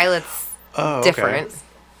 So violet's Oh, okay. different,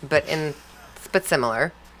 but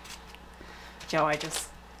similar. Joe,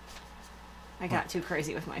 I got too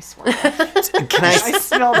crazy with my swirl. Can I I?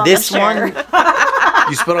 spilled on This the chair. one,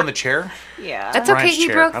 You spit on the chair? Yeah. That's okay. Brian's He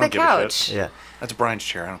chair. broke I the don't give a couch. shit. yeah. That's Brian's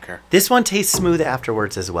chair. I don't care. This one tastes smooth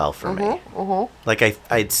afterwards as well for me. Like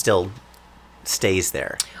I'd still stays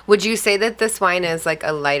there. Would you say that this wine is like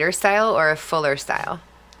a lighter style or a fuller style?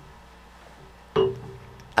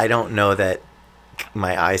 I don't know that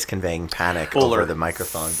my eyes conveying panic Fuller. over the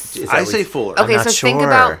microphone. Is that I what say you- fuller. I'm Okay, not so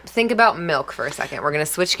sure. think about milk for a second. We're gonna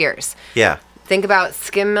switch gears. Yeah. Think about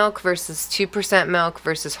skim milk versus 2% milk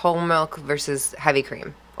versus whole milk versus heavy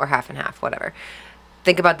cream or half and half, whatever.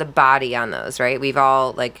 Think about the body on those, right? We've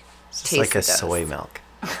all like It's tasted like a those. soy milk.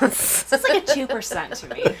 It's like a 2%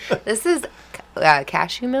 to me. This is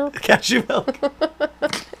cashew milk. Cashew milk. I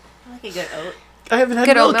like a good oat. I haven't had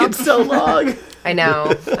Good old milk in milk. so long. I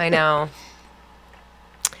know.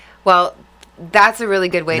 Well, that's a really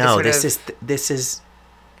good way to No, sort this of. is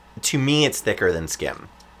to me it's thicker than skim.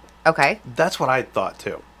 Okay, That's what I thought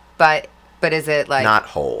too. but is it like Not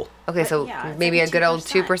whole. okay? So yeah, it's maybe like a good old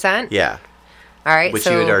 2%. 2%. Yeah. All right. Which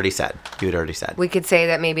so you had already said. we could say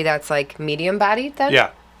that maybe that's like medium bodied then.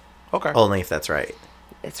 Yeah. Okay. Only if that's right.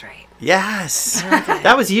 That's right. Yes.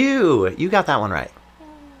 That was you. You got that one right.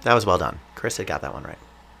 That was well done. Chris had got that one right.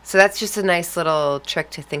 So that's just a nice little trick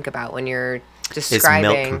to think about when you're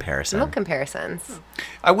describing comparison. Milk comparisons.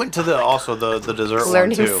 I went to the dessert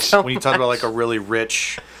Learning one too. so When you talked about much. like a really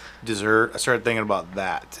rich dessert, I started thinking about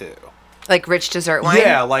that too. Like rich dessert wine?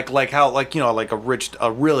 Yeah, like how like like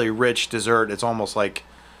a really rich dessert. It's almost like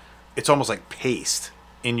paste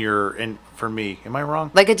in for me. Am I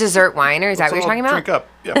wrong? Like a dessert wine, or is that what you're talking about? Drink up.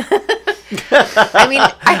 Yeah. I mean,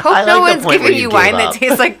 I hope I no like the one's point where giving you you gave wine up. that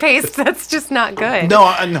tastes like paste. That's just not good.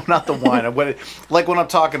 No, no, not the wine. Like when I'm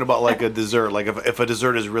talking about like a dessert, like if a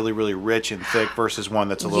dessert is really, really rich and thick versus one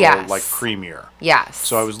that's a little Yes. like creamier. Yes.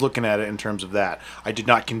 So I was looking at it in terms of that. I did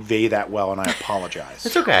not convey that well, and I apologize.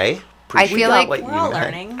 It's okay. I We feel got like what We're all you meant.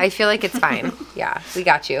 learning. I feel like it's fine. Yeah, we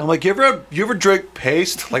got you. I'm like, you ever drink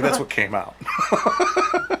paste? Like that's what came out.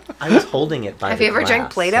 I was holding it by Have the you ever drank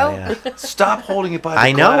glass, Play-Doh? so, yeah. Stop holding it by the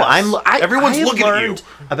I know. glass. Everyone's I have looking at you. learned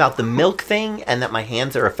about the milk thing and that my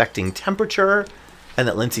hands are affecting temperature and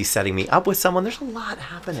that Lindsay's setting me up with someone. There's a lot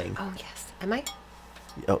happening. Oh yes. Am I?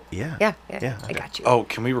 Oh, yeah. Yeah. Yeah. I got you. Oh,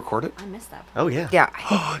 can we record it? I missed that. Oh, yeah. Yeah.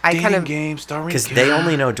 I Dating kind of. game starring Because Karen. they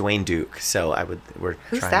only know Dwayne Duke, so we're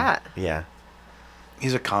Who's trying. that? Yeah.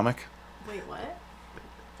 He's a comic. Wait, what?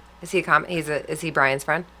 Is he Is he Brian's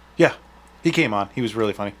friend? Yeah, he came on. He was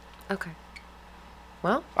really funny. Okay.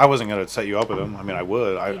 Well, I wasn't gonna set you up with him. I mean, I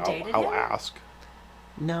would. You dated I'll him? ask.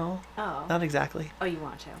 No, Oh. not exactly. Oh, you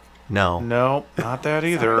want to? No. No, not that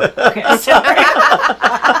either. Okay, sorry.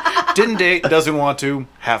 Didn't date. Doesn't want to.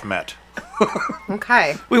 Have met.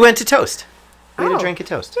 okay. We went to Toast. We had Oh. a drink at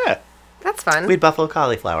Toast. Yeah. That's fun. We had buffalo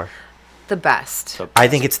cauliflower. The best. So- I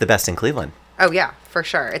think it's the best in Cleveland. Oh yeah, for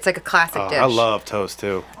sure. It's like a classic dish. I love toast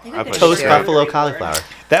too. we I could put Toast Sure. buffalo cauliflower.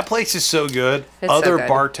 That place is so good. It's so Other good.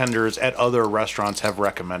 bartenders at other restaurants have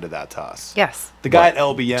recommended that to us. Yes. The guy What? at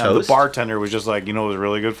LBM, Toast? the bartender, was just like, it was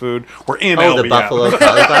really good food. We're in Oh, LBM. the buffalo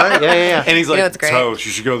cauliflower? Yeah. And he's You know like, what's great? Toast,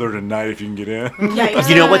 you should go there tonight if you can get in. Yeah,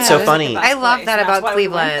 You know what's so it's funny? the best I love place. that That's about why we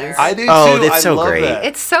went Cleveland. there. I do Oh, too. that's I so love great. that.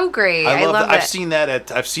 It's so great. I love that. it. I've seen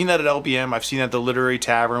that at LBM. I've seen that at the Literary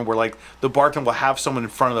Tavern where like the bartender will have someone in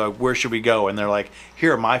front of them, like, where should we go? And they're like,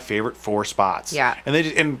 here are my favorite 4 spots. Yeah.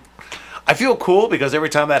 And I feel cool because every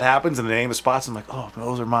time that happens and the name of spots, I'm like, oh,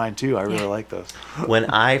 those are mine too. I really like those. When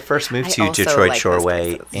I first moved I to also Detroit like those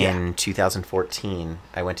Shoreway places. in 2014,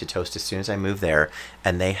 I went to Toast as soon as I moved there,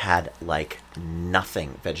 and they had like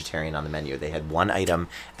nothing vegetarian on the menu. They had one item,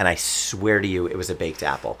 and I swear to you, it was a baked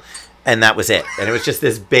apple. And that was it. And it was just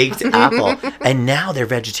this baked apple. And now their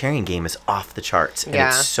vegetarian game is off the charts. And Yeah.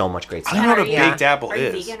 it's so much great I stuff. don't know what a Yeah. baked apple Are you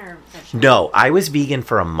is. vegan or vegetarian? No, I was vegan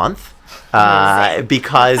for a month.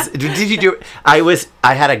 Because did you do?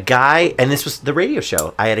 I had a guy, and this was the radio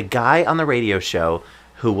show. I had a guy on the radio show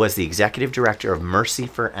who was the executive director of Mercy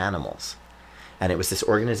for Animals, and it was this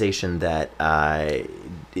organization that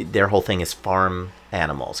their whole thing is farm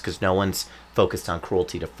animals because no one's focused on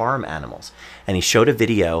cruelty to farm animals. And he showed a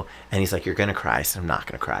video, and he's like, "You're gonna cry." I said, "I'm not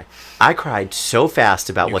gonna cry." I cried so fast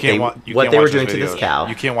about You what can't they wa- you what can't they were watch doing those to this videos. cow.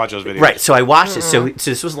 You can't watch those videos. Right, so I watched it. So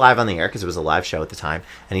this was live on the air because it was a live show at the time.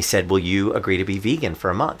 And he said, "Will you agree to be vegan for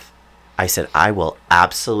a month?" I said, "I will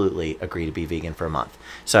absolutely agree to be vegan for a month."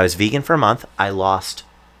 So I was vegan for a month. I lost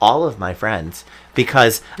all of my friends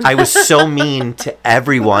because I was so mean to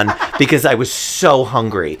everyone because I was so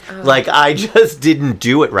hungry. Like, I just didn't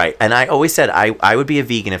do it right. And I always said I would be a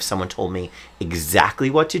vegan if someone told me exactly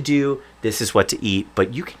what to do, this is what to eat.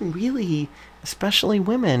 But you can really, especially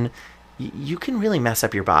women, you can really mess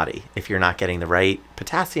up your body if you're not getting the right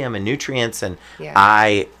potassium and nutrients. And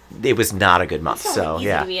Yeah. it was not a good month. It's So easy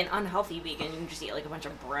yeah. to be an unhealthy vegan. You can just eat like a bunch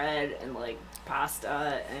of bread and like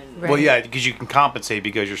pasta and. Right. Well, yeah, because you can compensate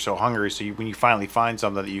because you're so hungry. So when you finally find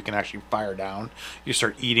something that you can actually fire down, you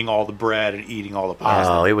start eating all the bread and eating all the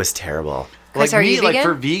pasta. Oh, it was terrible. Chris, like are me, you like vegan?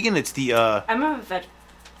 for vegan, it's the I'm a veg.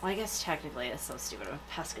 Well, I guess technically it's so stupid. I'm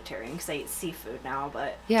a pescatarian because I eat seafood now,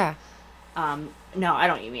 but Yeah. no, I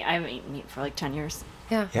don't eat meat. I haven't eaten meat for like 10 years.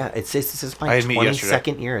 Yeah. Yeah, this is I my had meat yesterday.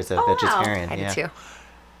 22nd year as a Oh, wow. vegetarian. I yeah. did too.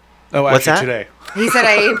 oh, What's actually that? today.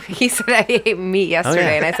 He said I ate meat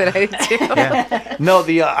yesterday, and I said I did too. Yeah. No,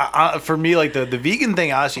 the for me, like the vegan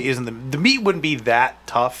thing honestly isn't the meat wouldn't be that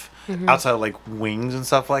tough outside of like wings and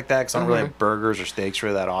stuff like that because I don't really have burgers or steaks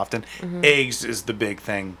really that often. Eggs is the big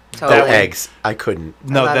thing. Totally. That would- Eggs. I couldn't.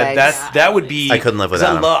 No, love that eggs. that would be. I couldn't live 'cause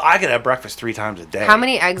without 'em. I could have breakfast 3 times a day. How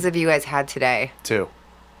many eggs have you guys had today? 2.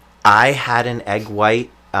 I had an egg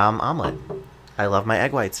white omelet. I love my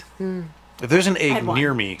egg whites. If there's an egg had one.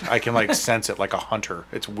 near me, I can like sense it like a hunter.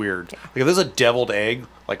 It's weird. Like if there's a deviled egg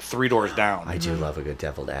like 3 doors down. I do love a good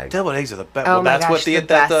develed egg. Deviled eggs are the best. Oh well, my that's gosh, what the the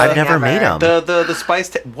best I've thing never ever. made 'em. the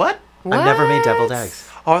spice. What? I've never made deviled eggs.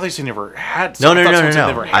 Oh, I thought you never had. No, I no, thought no, someone no, said no.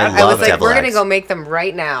 never I had I love was like, deviled we're gonna eggs. go make them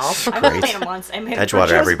right now. I've only made them once. I made them for Edgewater,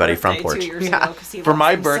 Joe's everybody, front birthday porch. 2 years Yeah. ago 'cause he For loves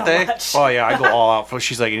my them so birthday, much. oh yeah, I go all out.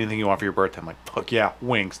 She's like, anything you want for your birthday? I'm like, fuck yeah,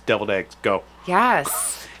 wings, deviled eggs, go.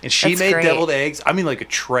 Yes. And she That's made great. deviled eggs. I mean, like a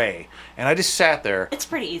tray, and I just sat there. It's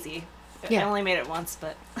pretty easy. Yeah. I only made it once,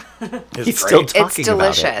 but It's He's great. still It's talking about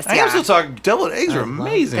it. delicious. I am Yeah. still talking. Deviled eggs are love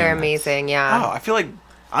amazing. They're amazing. Oh, Yeah. I feel like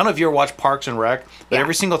I don't know if you ever watch Parks and Rec, but Yeah.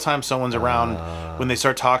 every single time someone's around, when they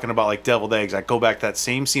start talking about like deviled eggs, I go back to that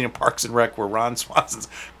same scene in Parks and Rec where Ron Swanson's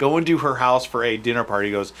going to her house for a dinner party.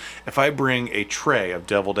 He goes, "If I bring a tray of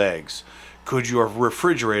deviled eggs, could your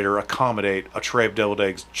refrigerator accommodate a tray of deviled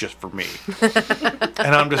eggs just for me?"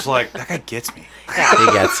 And I'm just like, that guy gets me. He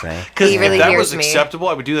gets me. Because He really if that hears was me. acceptable,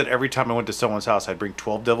 I would do that every time I went to someone's house. I'd bring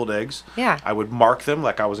 12 deviled eggs. Yeah. I would mark them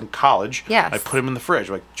like I was in college. Yes. I'd put them in the fridge,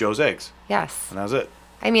 like Joe's eggs. Yes. And that was it.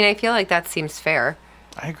 I mean, I feel like that seems fair.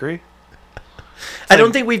 I agree. I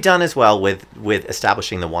don't think we've done as well with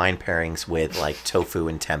establishing the wine pairings with like tofu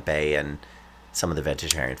and tempeh and some of the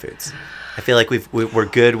vegetarian foods. I feel like we're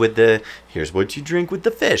good with the here's what you drink with the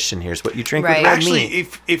fish and here's what you drink Right. with red Actually,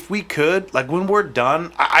 meat. if we could, like when we're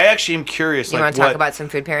done, I actually am curious. You like want to what, talk about some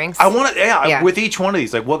food pairings? I want to, Yeah. with each one of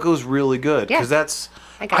these, like what goes really good, Yeah. because that's.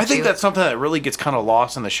 I got think you. that's something that really gets kind of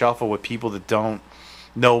lost in the shuffle with people that don't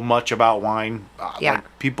know much about wine. Yeah.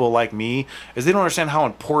 Like people like me, is they don't understand how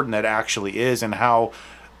important that actually is and how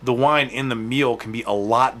the wine in the meal can be a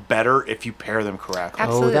lot better if you pair them correctly.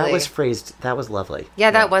 Absolutely. Oh, that was lovely.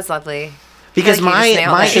 Yeah, that was lovely. Because I feel like you just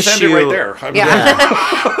nailed my it. Just end it issue right there. I mean,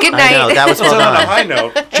 Yeah. Good I night. know that was So well on a done. high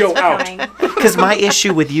note, Joe out. fine. Because my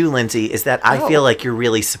issue with you, Lindsay, is that I Oh. feel like you're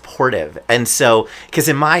really supportive, and so because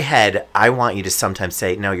in my head, I want you to sometimes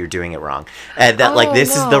say, "No, you're doing it wrong," and that like Oh, this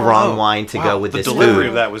is the no. wrong wine to Wow, go with the this delivery food.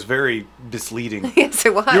 of that was very misleading. Yes,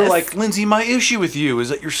 it was. You're like, Lindsay, my issue with you is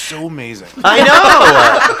that you're so amazing. I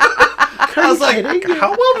know. I was like, how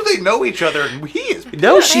well do they know each other? And he is.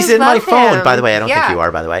 No, she's I in my love phone. him. By the way, I don't think Yeah. you are.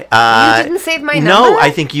 By the way, You didn't save my No, number? I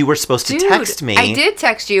think you were supposed to Dude, text me. I did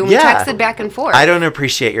text you. And Yeah. We texted back and forth. I don't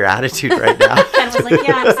appreciate your attitude right now. Ken was like,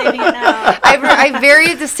 yeah, I'm saving it now. I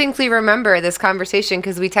very distinctly remember this conversation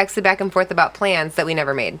because we texted back and forth about plans that we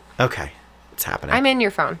never made. Okay, it's happening. I'm in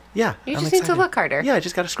your phone. Yeah, You I'm just need to excited. look harder. Yeah, I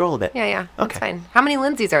just got to scroll a bit. Yeah, yeah. That's Okay. fine. How many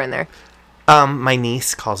Lindsays are in there? My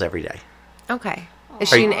niece calls every day. Okay. Is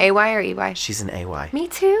she an AY or EY? She's an AY. Me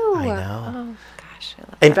too. I know. Oh, gosh. I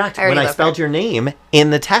love In her. fact, already when I love spelled her. your name in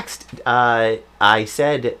the text, I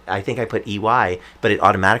said, I think I put EY, but it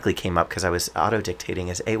automatically came up because I was auto dictating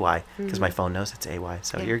as AY because my phone knows it's AY.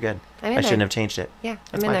 So Yeah. you're good. I'm in I shouldn't there. have changed it. Yeah,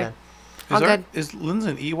 That's I'm in my there. bad. All good. Is Lindsay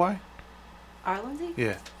an EY? Our Lindsay?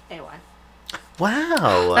 Yeah. AY.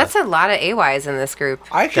 Wow. That's a lot of AYs in this group.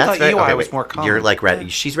 I actually thought very- EY okay, was wait. more common. You're like ready.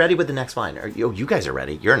 She's ready with the next wine. You guys are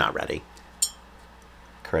ready. You're not ready.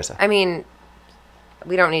 Carissa. I mean,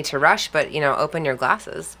 we don't need to rush, but, open your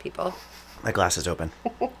glasses, people. My glass is open.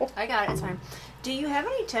 I got it. It's fine. Do you have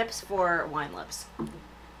any tips for wine lips?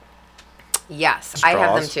 Yes, I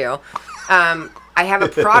have them Straws. too. I have a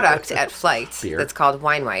product at Flight Beer. that's called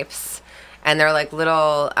Wine Wipes, and they're like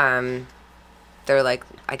little. They're like,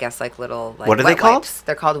 I guess, like little. Like, What are they wet called? wipes.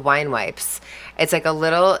 They're called Wine Wipes. It's like a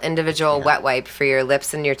little individual wet wipe for your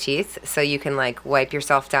lips and your teeth, so you can like wipe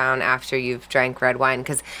yourself down after you've drank red wine.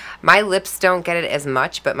 Because my lips don't get it as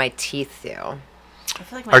much, but my teeth do. I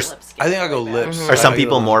feel like my Are- lips. I think I'll go really bad. lips. Are some I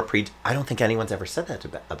people go- more I don't think anyone's ever said that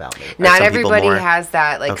about me. Are Not some people everybody more- has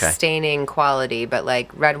that like Okay. staining quality, but like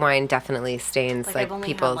red wine definitely stains Like, like I've only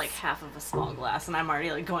people's. had like half of a small glass, and I'm already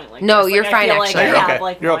like going like. No, this. you're Like, fine, I feel like actually. I You're have, okay.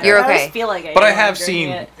 like, You're more- okay. You're I always okay. feel like But I am have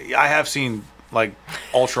drinking seen, it. like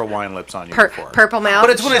ultra wine lips on you Per- before. purple mouth. But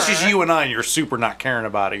it's when it's just Sure. you and I, and you're super not caring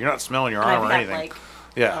about it. You're not smelling your And arm I've or had anything. like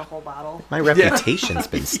Yeah. a whole bottle. My reputation's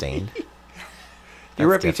been stained. Your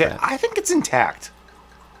That's reputation, different. I think it's intact.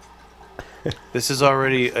 This is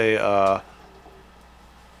already a. I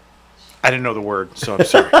didn't know the word, so I'm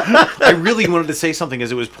sorry. I really wanted to say something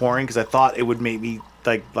as it was pouring because I thought it would make me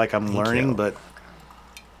like I'm learning, you. but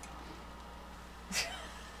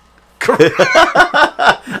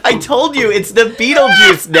I told you it's the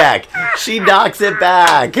Beetlejuice neck. She knocks it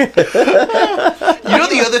back. you know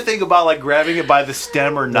the other thing about like grabbing it by the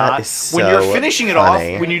stem or not. is When you're so finishing it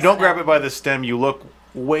funny. off, when you don't grab it by the stem, you look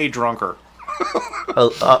way drunker.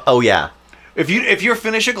 Oh yeah. If you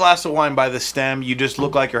finish a glass of wine by the stem, you just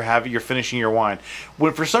look like you're finishing your wine.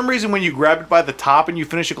 When for some reason when you grab it by the top and you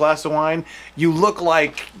finish a glass of wine, you look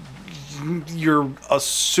like you're a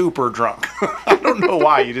super drunk. I don't know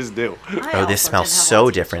why, you just do. Oh, this smells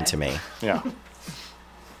so different to me. Yeah.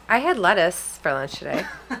 I had lettuce for lunch today.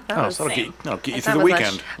 That Oh, was- so same. get you I through thought the it was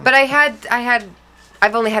weekend. lunch. But I had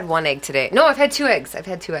I've only had one egg today. No, I've had 2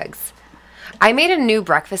 eggs. I made a new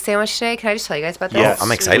breakfast sandwich today. Can I just tell you guys about this? Yes,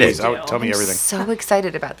 I'm excited. please, tell me everything. So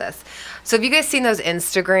excited about this. So have you guys seen those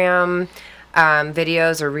Instagram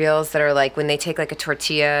videos or reels that are like when they take like a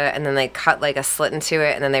tortilla and then they cut like a slit into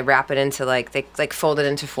it and then they wrap it into like they like fold it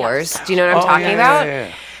into 4s? Do you know what I'm talking about?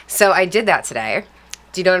 Yeah. So I did that today.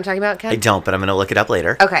 Do you know what I'm talking about, Ken? I don't, but I'm going to look it up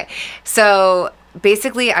later. Okay. So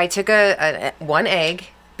basically I took a 1 egg,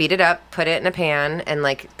 beat it up, put it in a pan and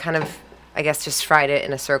like kind of, I guess, just fried it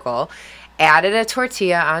in a circle, added a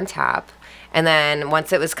tortilla on top. And then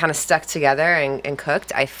once it was kind of stuck together and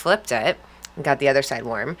cooked, I flipped it and got the other side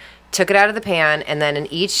warm, took it out of the pan, and then in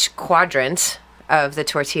each quadrant of the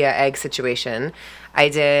tortilla egg situation, I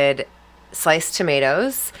did sliced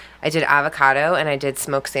tomatoes, I did avocado, and I did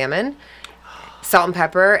smoked salmon, salt and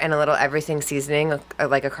pepper, and a little everything seasoning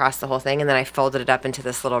like across the whole thing, and then I folded it up into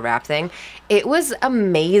this little wrap thing. It was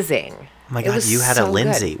amazing. Oh my It God, was you had so a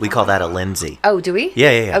Lindsay. good. We call that a Lindsay. Oh, do we?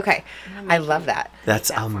 Yeah. Okay. I love that. That's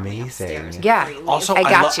That for me amazing. upstairs. Yeah. Also, I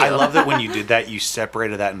got you. I love that when you did that, you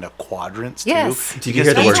separated that into quadrants too. Yes. Did you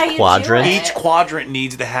hear the Because That's how word you quadrant? do it. each quadrant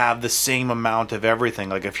needs to have the same amount of everything.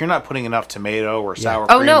 Like if you're not putting enough tomato or sour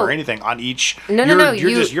Oh, cream no. or anything on each, No,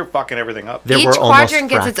 you're fucking everything up. There Each were almost quadrant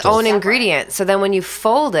gets its own fractals. ingredient. So then when you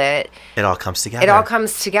fold it, It all comes together. it all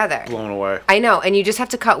comes together. Blown away. I know, and you just have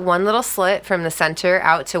to cut one little slit from the center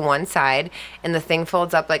out to one side, and the thing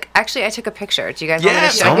folds up. Like, actually, I took a picture. Do you guys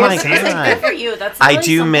Yes, want oh me to show my you? God. Good for you. That's I literally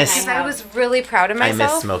do something miss- I I have. was really proud of I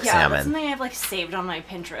myself. miss smoked Yeah, that's salmon. something I have like saved on my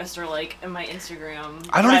Pinterest or like in my Instagram.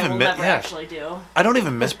 I don't that even will mi- never yeah. actually do. I don't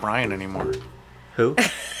even miss Brian anymore. Who?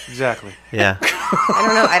 Exactly. Yeah.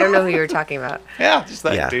 I don't know who you were talking about. Yeah, just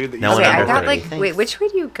that Yeah. dude. That No you one Okay, said I under got 30. like. Thanks. Wait, which way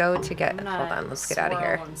do you go to get? I'm gonna Hold on, let's get out of swirl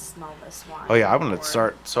here. and smell this wine Oh yeah, I'm gonna before-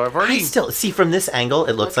 start. So I've I already. still see from this angle,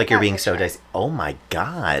 it looks Look like at you're that being so picture. dicey. Oh my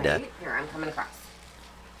God. Here, I'm coming across.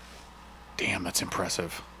 Damn, that's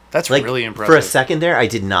impressive. That's Like really impressive. for a second there, I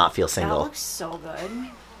did not feel That single. looks so good.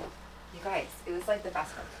 You guys, it was like the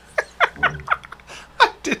best one.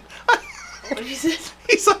 What is it?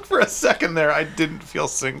 He's like, for a second there, I didn't feel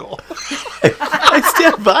single. I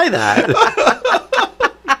stand by that.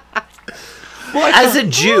 As a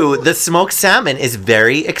Jew, the smoked salmon is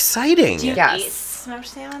very exciting. Do you Yes. eat smoked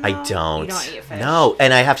salmon? I though? don't. You don't eat fish. No,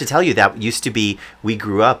 and I have to tell you that used to be. We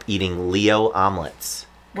grew up eating Leo omelets,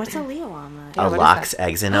 What's a Leo omelet? Yeah, what is lox, that?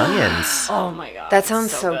 eggs, and onions. Oh my god. That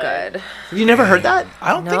sounds so good. Have you never heard that?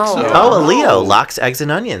 I don't think No. so. Oh, a Leo, lox, eggs, and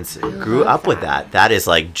onions. Grew up with that. That is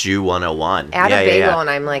like Jew 101. Add yeah, a bagel, yeah, yeah. and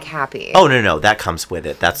I'm like happy. Oh no, that comes with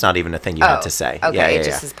it. That's not even a thing you had to say. Okay, yeah, yeah, it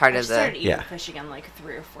just yeah. is part I of started the. eating yeah. fish again like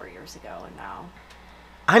 3 or 4 years ago, and now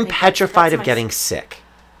I'm Like, petrified that's of my getting s- sick.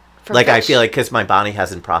 from Like I fish. feel like because my body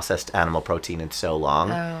hasn't processed animal protein in so long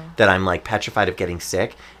Oh. that I'm like petrified of getting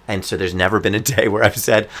sick, and so there's never been a day where I've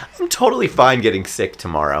said I'm totally fine getting sick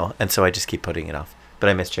tomorrow, and so I just keep putting it off. But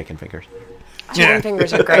I miss chicken fingers. Chicken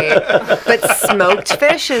fingers are great, but smoked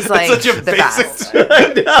fish is like Such a the basic. best.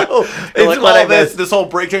 I know. Like It's what all I miss. this whole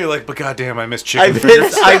breakdown, you're like, but goddamn, I miss I chicken fingers.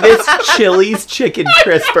 miss, I miss Chili's chicken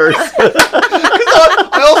crispers.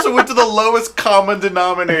 I also went to the lowest common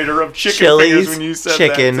denominator of chicken fingers Chili's when you said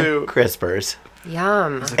chicken that too. crispers.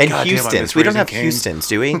 Yum. And goddamn, I Houston's. miss We don't Raising have Cane's. Houston's,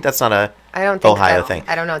 do we? That's not a I don't think Ohio so. thing.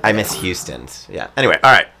 I don't know what I that miss is. Houston's. Yeah. Anyway,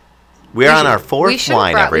 all right. We're on our We fourth should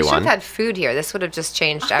wine, we should everyone. have had food here. This would have just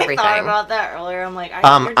changed I everything. thought about that earlier. I'm like, you're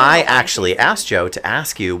doing I a wine actually tasting. asked Joe to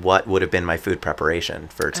ask you what would have been my food preparation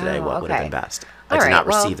for today. Oh, What would have okay. been best? All I did right, not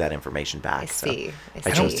well, receive that information back. I so see.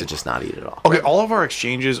 I chose see. to just not eat it all. Okay, all of our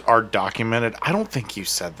exchanges are documented. I don't think you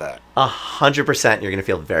said that. 100%. You're going to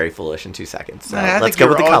feel very foolish in 2 seconds. So I let's think go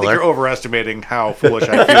with the I think you're color. overestimating how foolish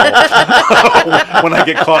I feel when I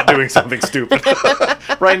get caught doing something stupid.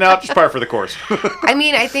 Right now, just par for the course. I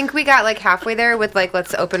mean, I think we got like halfway there with like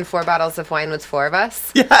let's open 4 bottles of wine with 4 of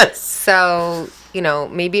us. Yes. So, you know,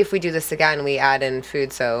 maybe if we do this again, we add in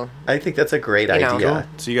food. So I think that's a great You know. idea.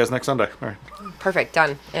 See you guys next Sunday. All right. perfect,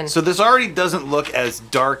 done. And So this already doesn't look as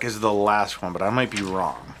dark as the last one, but I might be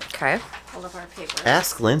wrong. okay. All of our papers.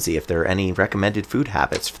 Ask Lindsay if there are any recommended food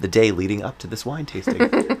habits for the day leading up to this wine tasting.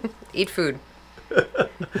 Eat food.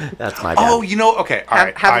 That's my bad. Oh, you know, okay, all Have-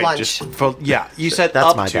 right. have I lunch. Yeah, you said That's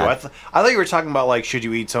up my to. bad. I thought you were talking about like, should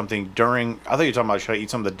you eat something during? I thought you were talking about should I eat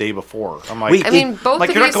something the day before? I'm like, Wait, I mean, both like,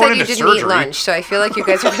 of you're you not going said you into didn't eat surgery. lunch, so I feel like you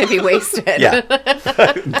guys are going to be wasted. Yeah.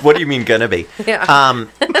 What do you mean gonna be? Yeah.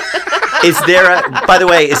 Is there a, by the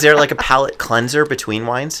way, is there like a palate cleanser between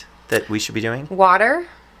wines that we should be doing? Water.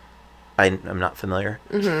 I'm not familiar.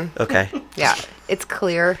 Mm-hmm. Okay. Yeah. It's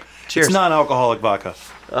clear. Cheers. it's non-alcoholic vodka.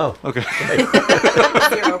 Oh, Okay.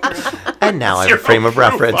 0 proof. and now I have a frame of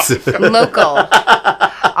reference. Local.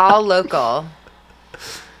 All local.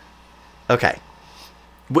 Okay.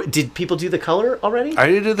 Did people do the color already? I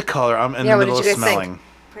already did the color. I'm in Yeah, the what middle of did you guys think? smelling.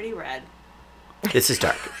 Pretty red. This is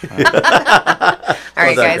dark. All right,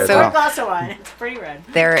 that guys. good? So One glass of wine. It's pretty red.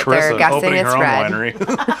 they're Carissa guessing opening it's her own red.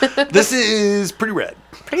 winery. This is pretty red.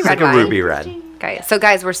 Pretty It's red like a wine. ruby red. Okay, so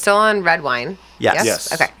guys, we're still on red wine. Yes.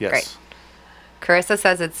 Yes. Okay, Yes. great. Carissa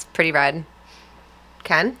says it's pretty red.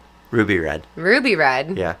 Ken? Ruby red. Ruby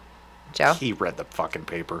red. Yeah. Joe? He read the fucking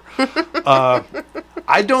paper.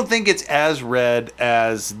 I don't think it's as red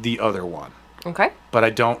as the other one, Okay, but I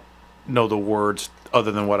don't know the words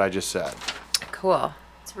other than what I just said. cool.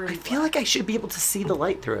 It's ruby I feel like I should be able to see the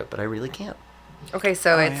light through it, but I really can't. Okay,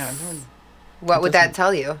 so it's... yeah, no. what would that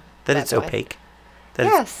tell you? That That's it's why. opaque. That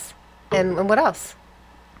it's, Yes. And what else?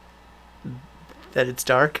 that it's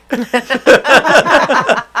dark.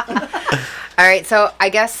 All right, so I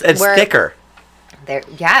guess It's we're... thicker. There.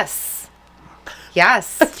 Yes.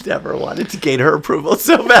 Yes. Never wanted to gain her approval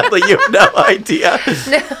so badly. You have no idea.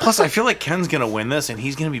 Plus, I feel like Ken's gonna win this, and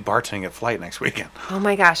he's gonna be bartending at Flight next weekend. Oh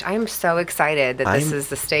my gosh, I am so excited that this I'm- is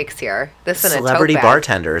the stakes here. This and a Celebrity tote bag.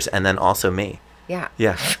 bartenders, and then also me. Yeah,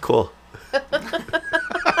 Yeah, cool. it's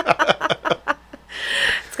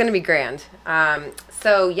gonna be grand.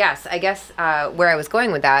 So yes, I guess where I was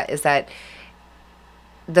going with that is that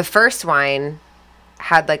the first wine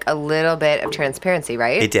had like a little bit of transparency,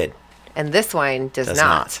 right? It did. And this wine does Does not.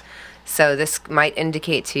 not. So this might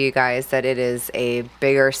indicate to you guys that it is a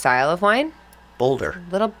bigger style of wine. Bolder.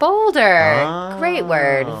 Little bolder. Great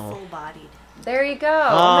word. full bodied. There you go. Oh,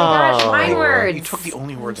 my gosh, wine Oh. words. You took the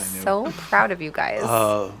only words I knew. So proud of you guys.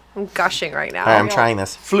 I'm gushing right now. All right, I'm trying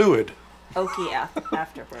this. Fluid. Oaky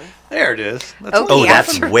afterbirth. There it is. That's Oaky Oh,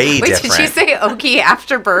 that's after- way Wait, did she different. say oaky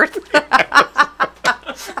after birth?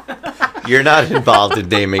 You're not involved in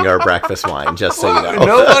naming our breakfast wine, just so you know.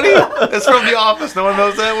 Nobody? It's from The Office. No one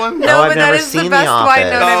knows that one? No, I've but that never is seen the The best wine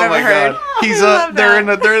Office. note I've ever heard. He's love they're in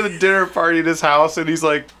that. they're in the dinner party at his house, and he's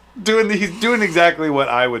like he's doing exactly what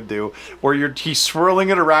I would do, where he's swirling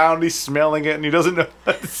it around, he's smelling it, and he doesn't know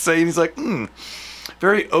what to say, and he's like,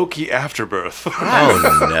 very oaky afterbirth.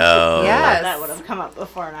 Oh, no. Yes. That would have come up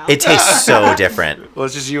before now. It tastes so different. Well,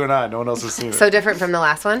 it's just you and I. No one else has seen it. So different from the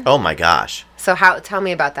last one? Oh, my gosh. So tell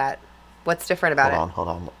me about that. What's different about Hold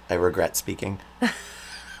on. I regret speaking. it?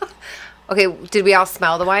 Okay, did we all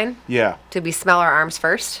smell the wine? Yeah. Did we smell our arms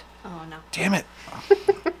first? Oh no. Damn it.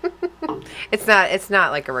 It's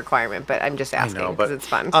not like a requirement, but I'm just I asking know, because but it's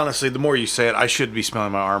fun. honestly, the more you say it, I should be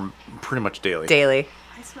smelling my arm pretty much daily. Daily.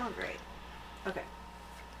 I smell great. Okay.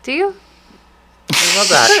 Do you? I love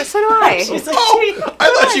that. So do I. Oh,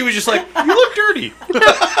 I thought she was just like, you look dirty.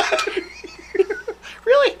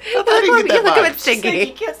 Really? I thought I didn't get You that look a vibe. bit stinky.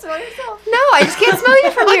 You can't smell yourself. No, I just can't smell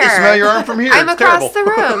you from here. I can smell your arm from here. I'm It's across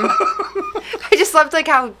terrible. the room. I just loved like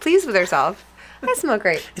how pleased with herself. I smell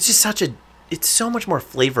great. It's just it's so much more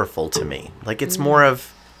flavorful to me. Like, it's more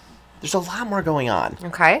of, there's a lot more going on.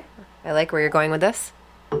 Okay. I like where you're going with this.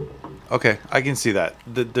 Okay, I can see that.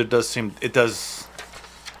 There does seem it does.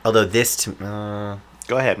 Although this, Go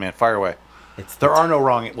ahead, man. Fire away. it's There are no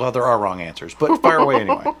wrong. Well, there are wrong answers, but fire away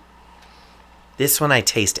anyway. this one I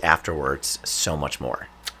taste afterwards so much more.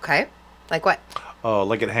 Okay. Like what? Oh,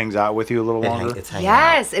 like it hangs out with you a little longer. It's hanging out.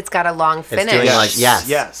 Yes, it's got a long finish. It's doing like, yes.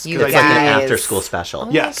 Yes. You Because It's like an guys. after school special. Oh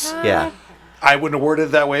my Yes. God. Yeah. I wouldn't have worded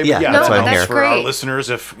it that way, but Yeah, yeah, that's that what I'm helps hearing. for our Great. listeners.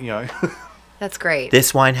 If you know, That's great.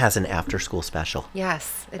 This wine has an after school special.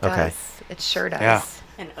 Yes, it Okay. does. It sure does. Yeah.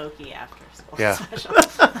 An oaky after school Yeah. special.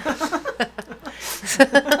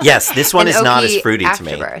 Yes, this one An is not as oaky fruity to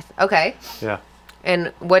me. afterbirth. Okay. yeah.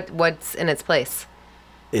 And what's in its place?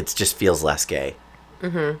 It just feels less gay.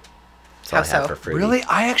 Mm-hmm. That's all How I have so? for fruity. Really,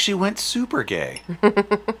 I actually went super gay. No, this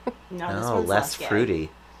No, one's less gay. fruity.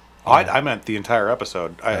 Oh, I meant the entire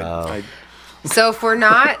episode. Oh. I So if we're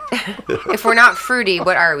not fruity,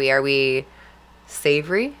 what are we? Are we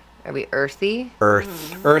savory? Are we earthy?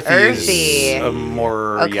 Earth. earthy, Earthy. is a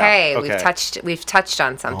more. Okay, yeah, okay. we've touched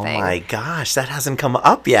on Oh something my gosh, that hasn't come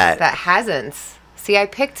up yet. that hasn't. See, I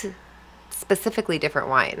picked specifically different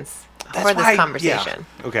wines That's for this why- conversation.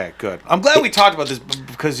 Yeah. Okay, good. I'm glad we talked about this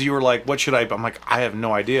because you were like, "What should I?" I'm like, I have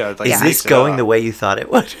no idea. Like, Is mix this it going up. the way you thought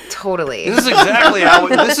it would? Totally. This is exactly how.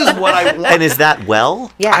 This is what I want. And is that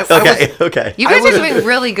well? Yes. Okay, okay. You I guys was- are doing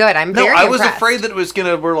really good. I'm No, very I was impressed. afraid that it was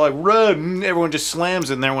gonna. We're like run, and everyone just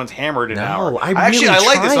slams it and everyone's hammered an No, hour. I'm Actually, really I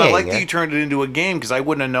like this. I like trying. that you turned it into a game because I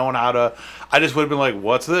wouldn't have known how to. I just would have been like,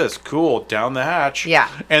 "What's this? Cool, down the hatch." Yeah.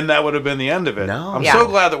 and that would have been the end of it. No. I'm Yeah. so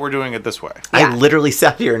glad that we're doing it this way. Yeah. I literally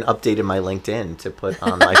sat here and updated my LinkedIn to put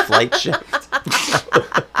on my flight shift.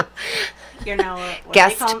 You're now a what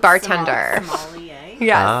Guest do they call it? bartender. Sommelier.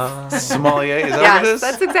 Yes. Sommelier, is that what it Yes, is?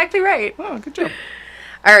 that's exactly right. Oh, good job.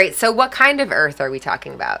 All right. So what kind of earth are we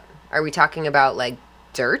talking about? Are we talking about like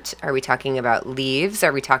dirt? Are we talking about leaves?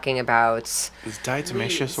 Are we talking about Is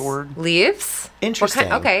diatomaceous a word? leaves? Interesting. What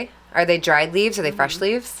kind? Okay. Are they dried leaves? Are they fresh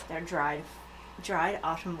leaves? They're dried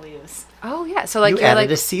autumn leaves. Oh yeah. So like You you're added like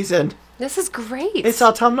a season. this is great. It's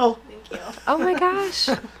autumnal. Thank you. Oh my gosh.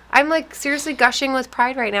 I'm like seriously gushing with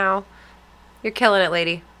pride right now. You're killing it,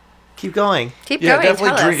 lady. Keep going. Keep Yeah, going.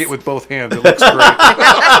 definitely Tell drink us. it with both hands. It looks great.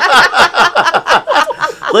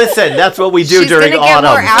 Listen, that's what we do She's during gonna get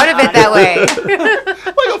more autumn. out of it that way.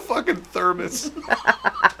 Like a fucking thermos.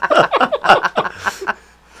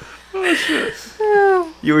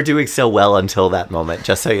 You were doing so well until that moment,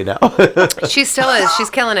 just so you know. She still is. She's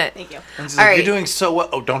killing it. Thank you. And she's All like, right. You're doing so well.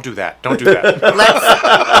 Oh, don't do that. Don't do that.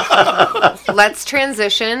 Let's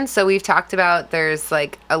transition. So we've talked about there's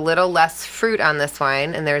like a little less fruit on this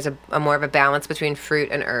wine, and there's a more of a balance between fruit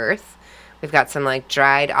and earth. We've got some like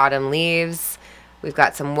dried autumn leaves. We've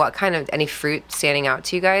got some any fruit standing out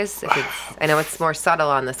to you guys? If it's, I know it's more subtle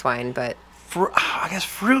on this wine, but I guess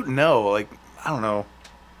fruit, no. Like, I don't know.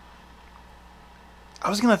 I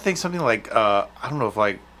was going to think something like, I don't know if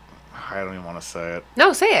like, I don't even want to say it.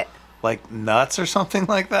 no, say it. Like nuts or something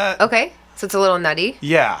like that. Okay, so it's a little nutty,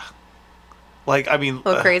 Yeah. Like, I mean. a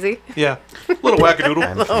little crazy. Yeah. Little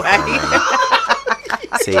wackadoodle.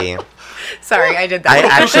 See, Sorry, I did that. I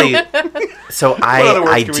actually, so other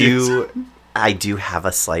words I can we use? do have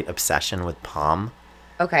a slight obsession with Palm,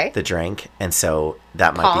 Okay. the drink, and so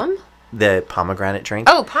that might Palm? be the pomegranate drink.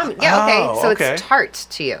 Oh, palm. Yeah. Okay. Oh, So okay. it's tart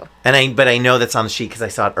to you. But I know that's on the sheet because I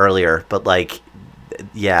saw it earlier. But like,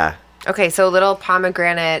 yeah, Okay. So a little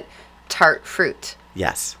pomegranate tart fruit.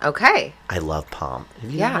 yes, Okay. I love Palm.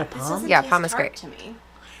 Have you Yeah. had This Palm? doesn't Yeah, taste palm is tart great. to me.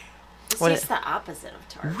 This What tastes it- the opposite of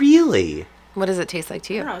tart. Really? What does it taste like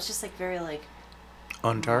to I you? don't know. It's just like very like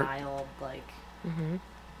Untart. mild, like.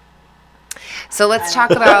 So let's talk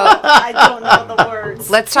about I don't know the words.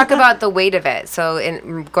 let's talk about the weight of it. So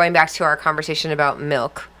in going back to our conversation about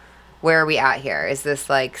milk, where are we at here? Is this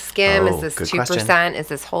like skim? Oh, Is this good 2%? Is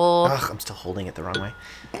this whole? Ugh, I'm still holding it the wrong way.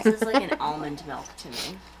 This is like an almond milk to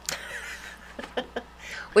me.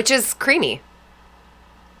 Which is creamy,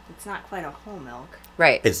 It's not quite a whole milk.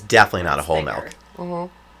 right? It's definitely not a It's whole thicker.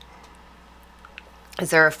 milk. Is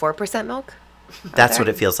there a 4% milk? That's what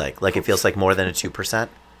it feels like. Like it feels like more than a 2%.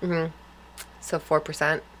 So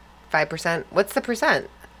 4%, 5%. What's the percent?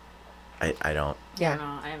 I don't. Yeah. I don't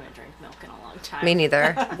know. I haven't drank milk in a long time. Me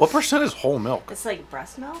neither. What percent is whole milk? It's like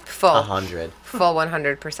breast milk. Full 100.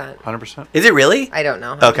 100%. 100%? Is it really? I don't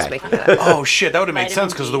know. I'm Okay. just making that up. Oh, shit. That would have made Vitamin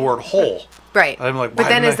sense because of the D. word whole. Right. I'm like, but why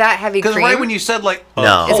then didn't is that heavy Because cream? right when you said like,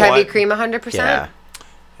 No. is whole, heavy I- cream 100%? Yeah.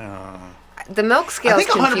 The milk I scale is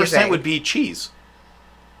think 100% confusing. would be cheese.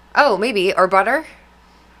 Oh, maybe. Or butter?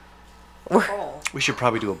 Whole. We should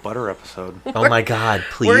probably do a butter episode. Oh my God!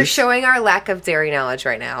 Please. We're showing our lack of dairy knowledge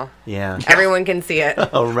right now. Yeah. Everyone can see it.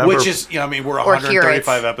 Oh, remember? Which is, I mean, we're Or hear it.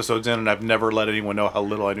 135 episodes in, and I've never let anyone know how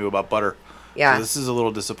little I knew about butter. Yeah. So this is a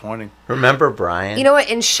little disappointing. remember Brian? You know what?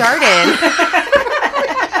 In Chardon,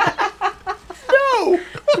 No!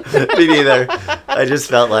 Me neither. I just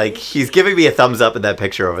felt like he's giving me a thumbs up in that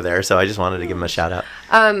picture over there, so I just wanted to give him a shout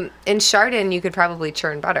out. in Chardon, you could probably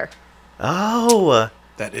churn butter. Oh,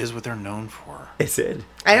 That is what they're known for. is it?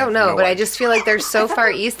 I don't know, No but I idea. just feel like they're so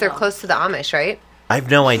far east, they're close to the Amish, right? I have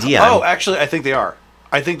no idea. Oh, actually, I think they are.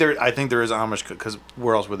 I think there is Amish, because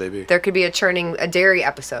where else would they be? There could be a dairy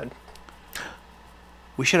episode.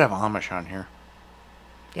 We should have Amish on here.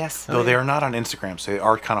 Yes. Though they are not on Instagram, so they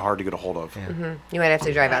are kind of hard to get a hold of. You might have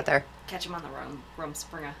to drive out there. Catch them on the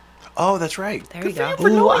Rumspringa. Oh, that's right. There Good you for go. for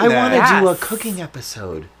Ooh, knowing I that. want to do a Yes. cooking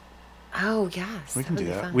episode, Oh, yes. We can would do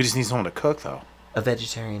be that. fun. We just need someone to cook, though. a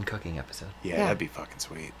vegetarian cooking episode, Yeah, Yeah. that'd be fucking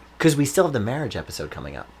sweet. because we still have the marriage episode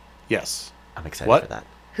coming up. Yes. I'm excited What? for that.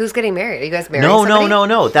 Who's getting married? Are you guys married?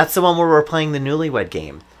 No. That's the one where we're playing the newlywed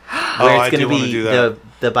game. Oh, Where I it's going do to want to be do that.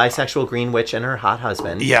 the bisexual green witch and her hot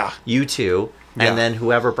husband. Yeah. You two, Yeah. and then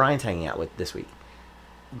whoever Brian's hanging out with this week.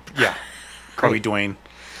 Yeah. Probably Dwayne.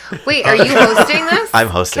 Wait, are you hosting this? I'm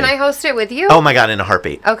hosting. Can I host it with you? Oh my God, in a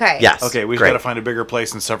heartbeat. Okay. Yes. Okay, we've great. got to find a bigger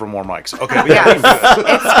place and several more mics. Okay, but Yes. yeah, we can do that.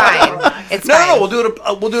 It's fine. It's No, fine.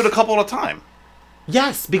 we'll do it a couple at a time.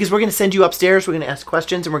 Yes, because we're going to send you upstairs. We're going to ask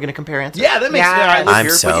questions and we're going to compare answers. Yeah, that makes Yes. sense. I live I'm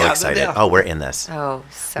here, so but yeah, excited. yeah. Oh, we're in this. Oh,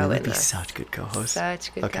 so we would in be this. such good co-hosts.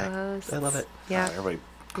 Such good Okay. co-hosts. I love it. Yeah, Everybody,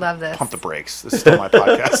 love this. pump the brakes. This is still my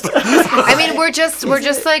podcast. I mean, we're just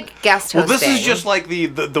like guest Well, hosting. this is just like the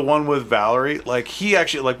one with Valerie. Like he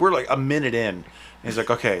actually we're like a minute in. And he's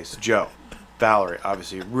like, okay, so Joe, Valerie,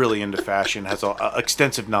 obviously really into fashion, has a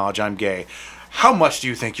extensive knowledge. I'm gay. How much do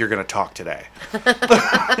you think you're going to talk today?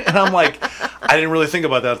 And I'm like, I didn't really think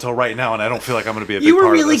about that until right now, and I don't feel like I'm going to be a big You were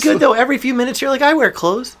part of really this. good though. Every few minutes, you're like, I wear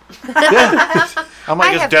clothes. Yeah. I'm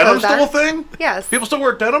like, I is have denim clothes still a on. thing? Yes. People still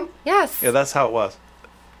wear denim? Yes. Yeah, that's how it was.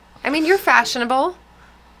 I mean, you're fashionable.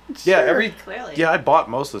 Yeah, Clearly. Yeah, I bought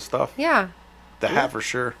most of the stuff. Yeah. The hat for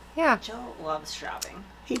sure. Yeah. Joe loves shopping.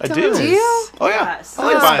 He I do. does. Do you? Oh yeah, Yes. I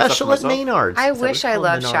like buying stuff for Special at myself. Maynard's. I Is that wish what I it's called?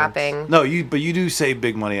 loved Menards. shopping. No, but you do save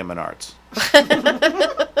big money at Menards.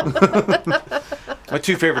 My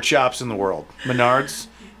two favorite shops in the world: Menards,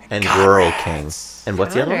 And Rural King. And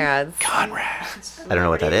what's the other one? Conrad's. Conrad's. I don't know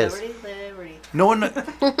what that is. Liberty. No one.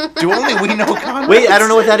 Do only we know Conrad's? Wait, I don't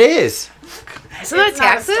know what that is. Isn't that It's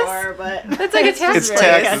not a taxes? store, but It's like a tax It's break.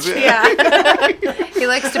 taxes. Yeah. He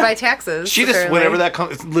likes to buy taxes. She just apparently. whenever that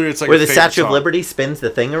comes, it's literally it's like Where her the favorite Statue of song. Liberty spins the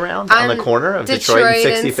thing around on the corner of Detroit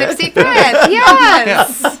and 65th. 65th.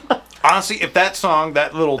 Yes. Honestly, if that song,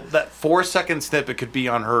 that 4-second snippet could be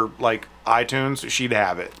on her like iTunes, she'd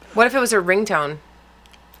have it. What if it was her ringtone?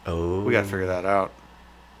 Oh. We gotta figure that out.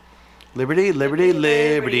 Liberty, liberty,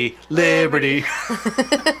 liberty, liberty.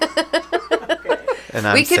 And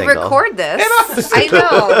I'm We could single. record this. I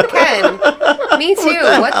know, Ken. Me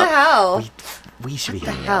too. What the hell? We should be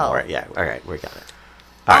hanging hell? out more. Yeah, all right, we got it.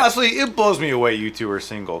 Honestly, it blows me away you two are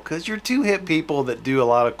single because you're two hip people that do a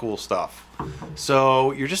lot of cool stuff.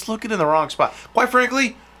 So you're just looking in the wrong spot. Quite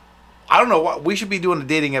frankly, I don't know what we should be doing a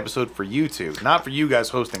dating episode for you two, not for you guys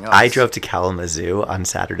hosting us. I drove to Kalamazoo on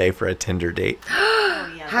Saturday for a Tinder date.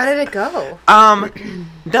 How did it go?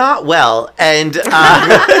 Not well, and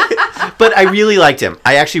but I really liked him.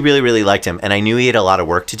 I actually really liked him, and I knew he had a lot of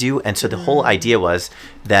work to do. And so the whole idea was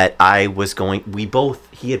that I was going.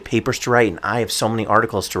 He had papers to write, and I have so many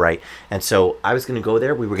articles to write. And so I was going to go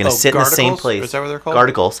there. We were going to sit in the same Garticles? place. Is that what they're called?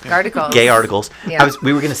 Articles. Articles. Gay articles. Yeah.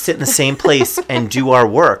 We were going to sit in the same place and do our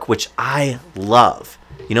work, which I love.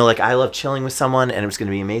 You know, like I love chilling with someone, and it was going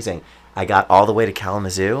to be amazing. I got all the way to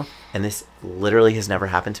Kalamazoo, and this literally has never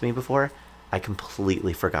happened to me before. I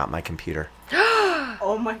completely forgot my computer.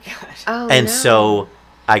 Oh my gosh. Oh, And no. so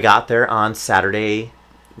I got there on Saturday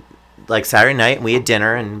night, and we had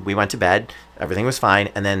dinner, and we went to bed. Everything was fine.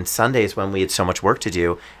 And then Sundays when we had so much work to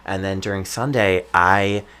do. And then during Sunday,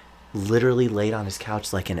 I literally laid on his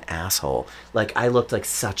couch like an asshole. Like I looked like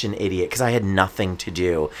such an idiot because I had nothing to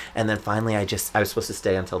do. And then finally I was supposed to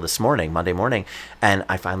stay until this morning, Monday morning. And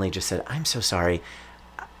I finally just said, I'm so sorry.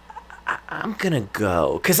 I'm going to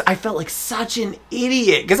go. Because I felt like such an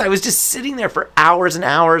idiot. Because I was just sitting there for hours and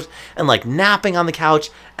hours and like napping on the couch.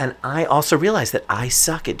 And I also realized that I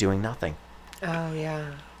suck at doing nothing. Oh,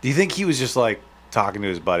 yeah. Do you think he was just like talking to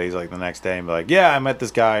his buddies like the next day and be like, "Yeah, I met this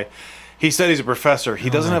guy. He said he's a professor. He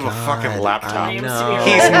doesn't have a fucking laptop. I Seems know. to be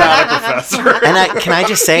He's not a professor." And can I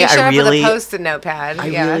just say, You should I have really... with a post-it notepad. I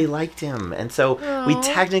yeah. really liked him. And so we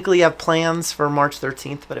technically have plans for March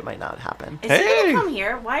 13th, but it might not happen. Is he Hey. gonna come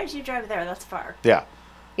here? Why did you drive there? That's far. Yeah.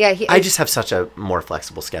 Yeah. I just have such a more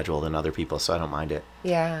flexible schedule than other people, so I don't mind it.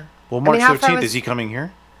 Yeah. Well, I March mean, how far 13th, was- is he coming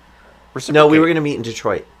here? No, we were going to meet in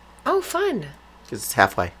Detroit Oh, fun. because it's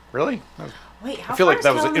halfway. Really? Wait, how I feel far like is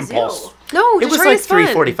that was an Kalamazoo? impulse. No, It Detroit was like is fun.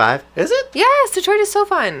 3:45. Is it? Yes, Detroit is so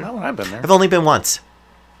fun. No, I've been there. I've only been once.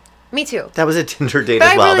 Me too. That was a Tinder date But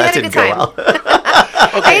as I well. really That had a didn't good go time.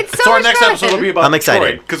 well. Okay. It's so So our much next fun. episode will be about I'm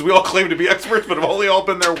excited. because we all claim to be experts, but have only all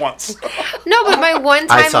been there once. No, but my one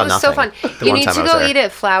I time saw it was so fun. nothing. The You one need time to I was go there. eat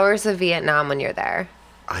at Flowers of Vietnam when you're there.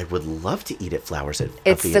 I would love to eat at Flowers at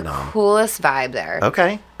It's Vietnam. the coolest vibe there.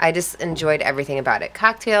 Okay. I just enjoyed everything about it.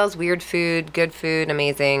 Cocktails, weird food, good food,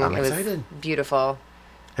 amazing. I'm it was excited. beautiful.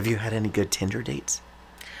 Have you had any good Tinder dates?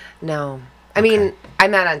 No. I mean, I'm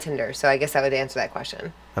not on Tinder, so I guess that would answer that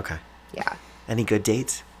question. Okay. Yeah. Any good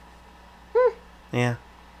dates? Yeah.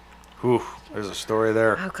 Ooh, there's a story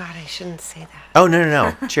there. Oh God, I shouldn't say that. Oh,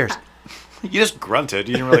 no. Cheers. You just grunted.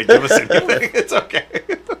 You didn't really give us anything. It's okay.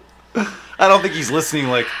 I don't think he's listening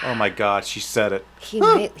like, oh my God, she said it. He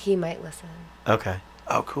might listen. Okay.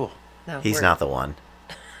 Oh, cool. No, He's we're- not the one.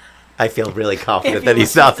 I feel really confident If that he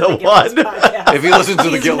he's not the listens to Guiltless one. podcast. If you listen to the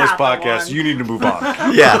He's Guiltless not the podcast, one. you need to move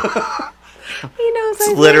on. Yeah. He knows.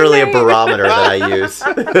 It's literally a barometer that I use.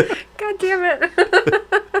 God damn it.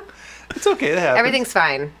 It's okay. It happens. Everything's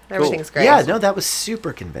fine. Everything's great. Yeah, no, that was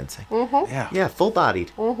super convincing. Yeah. Yeah,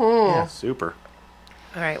 full-bodied. Yeah. Super.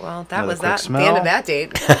 All right. Well, that Another was quick that. smell. The end of that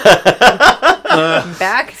date.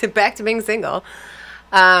 back to being single.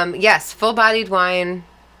 Yes, full-bodied wine.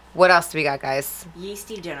 What else do we got, guys?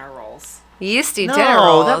 Yeasty dinner rolls. Yeasty No, dinner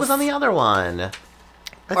rolls. that was on the other one. I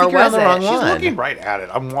Or think you're on was the it? wrong She's She's one. looking right at it.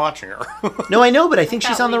 I'm watching her. No, I know, but I think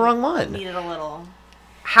she's Thought on the we wrong one. Needed a little.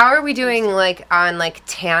 How are we doing, like, on, like,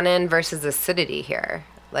 tannin versus acidity here?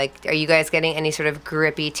 Like, are you guys getting any sort of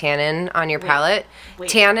grippy tannin on your palate? wait,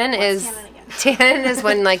 Tannin what's is tannin again? Tannin is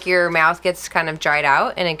when like your mouth gets kind of dried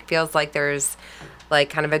out and it feels like there's like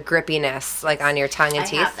kind of a grippiness like on your tongue and I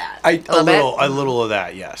teeth. have that. A little bit? little of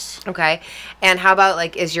that, yes. Okay. And how about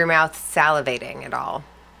like is your mouth salivating at all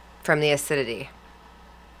from the acidity?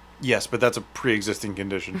 Yes, but that's a pre-existing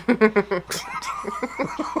condition.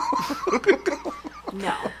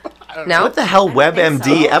 No. No? What the hell don't think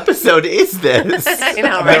WebMD so. episode is this? I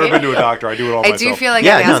know, I've never been right? to a doctor. I do it all I myself. do feel like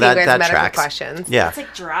Yeah, I'm no, asking that- you guys that medical tracks. questions. Yeah. It's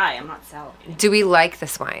like dry. I'm not salivating. Do we like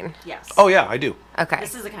this wine? Yes. Oh yeah, I do. Okay.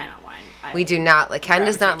 This is the kind of wine. We do not like. Ken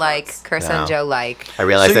does not like. Gravitate Chris No. and Joe like. I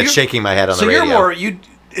realize So that you're- shaking my head on So the radio. you're more you.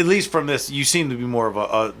 At least from this, you seem to be more of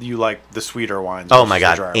a you like the sweeter wines. Oh versus my the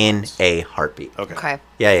god, drier in wines. a heartbeat. Okay. Okay.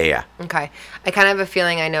 Yeah. Okay. I kind of have a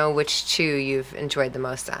feeling I know which two you've enjoyed the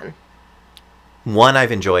most on. One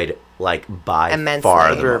I've enjoyed like by Immensely. far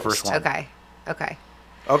The the very most. first one. Okay. Okay.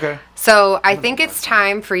 Okay. So I think it's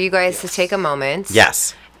time for you guys to take a moment.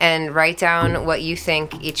 Yes. And write down what you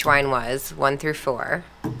think each wine was, 1 through 4.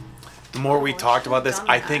 The more we talked about this, done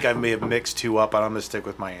I that. think I may have mixed two up, and I'm gonna stick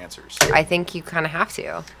with my answers. I think you kind of have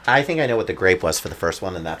to. I think I know what the grape was for the first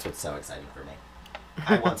one, and that's what's so exciting for me.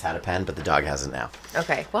 I once had a pen, but the dog hasn't now.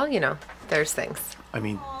 Okay. Well, you know, there's things. I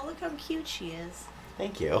mean, Oh, look how cute she is.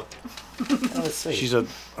 Thank you. That was sweet.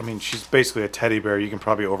 she's basically a teddy bear. You can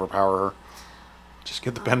probably overpower her. Just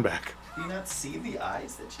get the pen back. Do you not see the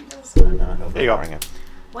eyes that she does? I'm not There you go. overpowering it.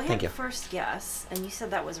 Well, I Thank had you. first guess, and you said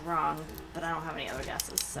that was wrong, but I don't have any other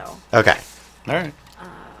guesses, so. Okay. All right.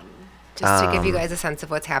 Just to give you guys a sense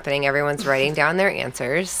of what's happening, everyone's writing down their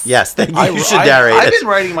answers. Yes, thank you. You should narrate I've it. been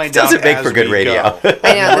writing mine This down. doesn't make as for good we radio. go.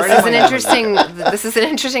 I know this is an Writing interesting. This is an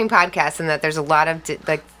interesting podcast in that there's a lot of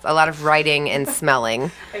a lot of writing and smelling. I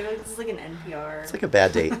feel like this is like an NPR. It's like a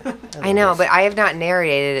bad date. I know, but I have not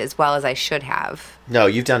narrated it as well as I should have. No,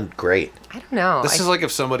 you've done great. I don't know. This is like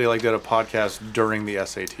if somebody like did a podcast during the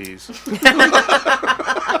SATs.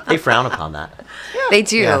 They frown upon that. they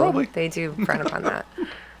do. Yeah. Probably. They do frown upon that.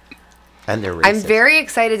 And they're racist. I'm very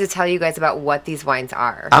excited to tell you guys about what these wines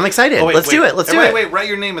are. I'm excited. Oh, wait, Let's do wait. it. Let's Hey, do wait, it. Wait, write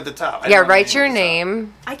your name at the top. I Yeah, don't write have your at the top.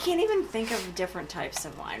 name. I can't even think of different types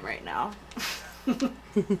of wine right now. Boom.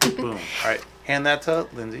 All right. Hand that to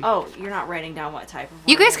Lindsay. Oh, you're not writing down what type of wine.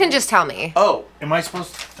 You guys it can is? just tell me. Oh, am I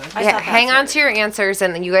supposed to? I Yeah, thought hang that's on what to your answers,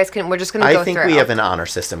 and you guys can. We're just gonna go I think through. we have an honor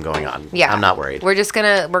system going on. Yeah, I'm not worried. We're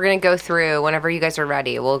gonna go through whenever you guys are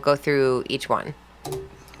ready. We'll go through each one. All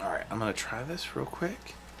right. I'm gonna try this real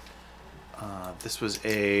quick. This was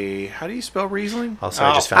a. How do you spell Riesling? Also,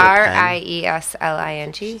 I just found a pen.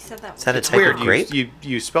 Riesling. She said that. Is that a It's type weird. of grape?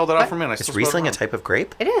 You spelled it out for me, and I Is still Riesling a spelled it type of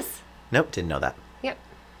grape? It is. Nope, didn't know that. Yep.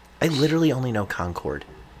 I literally only know Concord.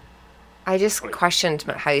 I just questioned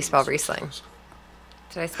how you spell Riesling.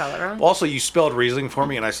 Did I spell it wrong? wrong. Also, you spelled Riesling for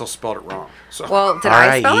me, and I still spelled it wrong. So. Well, did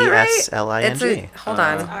I spell it right? Riesling. It's a, hold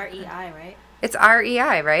on. R-E-I, right? It's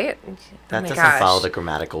REI, right? That oh my doesn't gosh. follow the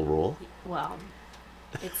grammatical rule. Well,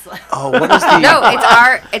 it's like. oh, what is the? No,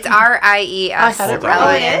 it's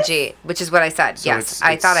RIESLING, which is what I said. So yes,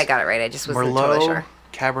 I thought I got it right. I just wasn't totally Merlot, sure.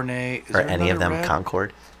 Cabernet. Is Are there any of them another red?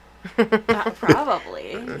 Concord?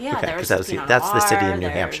 Probably. Yeah, Okay, there's 'cause that's the city in New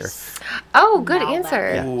Hampshire. Oh, good Malbec.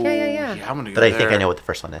 answer. Yeah. Yeah. Yeah, I'm gonna go But I think I there. know what the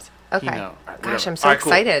first one is. Okay. You know. All right, Gosh, whatever. I'm so All right,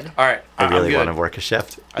 cool. excited. All right, I I'm really good. want to work a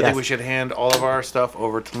shift. I think we should hand all of our stuff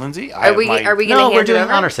over to Lindsay. Are we gonna No, hand we're it doing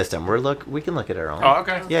over? honor system. We can look at our own. Oh,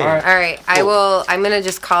 okay. Yeah, All yeah. right. All right, I Cool. will. I'm gonna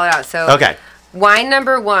just call it out. So, Okay. wine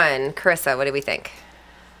number 1, Carissa. What do we think?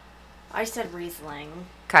 I said Riesling.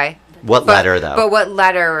 Okay. What letter though? But what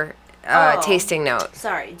letter? Oh. Tasting note.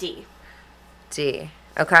 Sorry, D. D.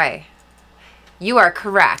 Okay. You are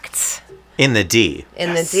correct. In the D. In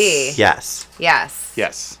Yes. the D. Yes. Yes.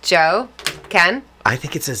 Yes. Joe? Ken? I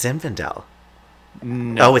think it's a Zinfandel.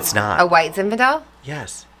 No. Oh, it's not. A white Zinfandel?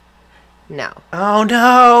 Yes. No. Oh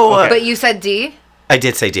no. Okay. But you said D? I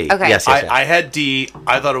did say D. Okay. Yes, yes, yes. I had D.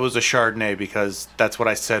 I thought it was a Chardonnay because that's what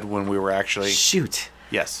I said when we were actually. Shoot.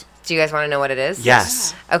 Yes. Do you guys want to know what it is?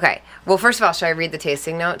 Yes. Okay. Well, first of all, should I read the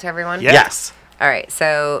tasting note to everyone? Yeah. Yes. All right.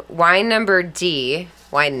 So, wine number D.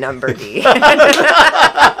 Wine number D. By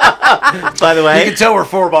the You way, can tell we're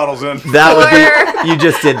 4 bottles in. that would be. You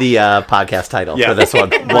just did the podcast title Yeah. for this one.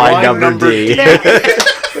 Wine Wine number number D.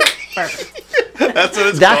 That's what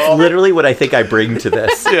it's That's called. literally what I think I bring to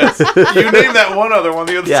this. Yes. You named that one other one.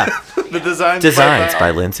 The other. Yeah. The designs. Designs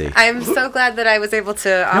by Lindsay. I'm so glad that I was able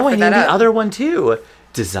to offer No, I that named up. the other one too.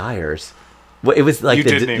 Desires. Well, it was like You the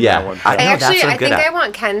did name yeah. that one. I I know actually, that's what I I'm good think I at.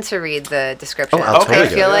 want Ken to read the description. Oh, I'll totally I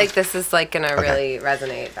do feel it. like this is like gonna really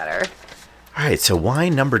resonate better. All right, so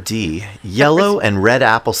wine number D: yellow and red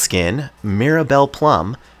apple skin, Mirabelle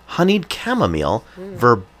plum, honeyed chamomile,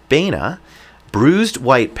 verbena, bruised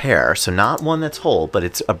white pear, so not one that's whole, but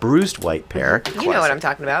it's a bruised white pear. You know what I'm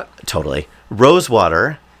talking about. Totally.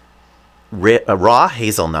 Rosewater, raw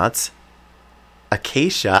hazelnuts,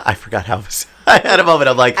 acacia. I forgot how. I had a moment.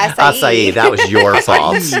 I'm like, acai. That was your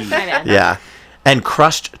fault. My bad. Yeah. And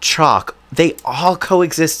crushed chalk. They all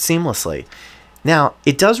coexist seamlessly. Now,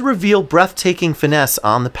 it does reveal breathtaking finesse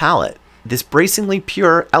on the palate. This bracingly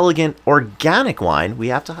pure, elegant, organic wine, we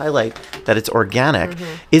have to highlight that it's organic,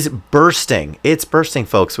 is bursting. It's bursting,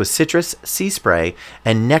 folks, with citrus, sea spray,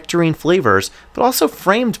 and nectarine flavors, but also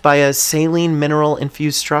framed by a saline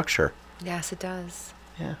mineral-infused structure. Yes, it does.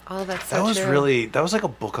 Yeah. All of that's so That was true. that was like a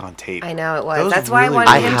book on tape. I know it was. That was That's why I really wanted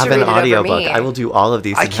I him have to an read it over audiobook. me. I will do all of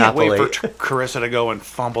these I can't wait happily. for Carissa to go and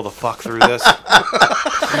fumble the fuck through this.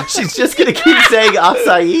 She's just going to keep saying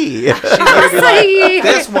acai. Acai.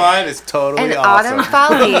 This wine is totally And awesome. autumn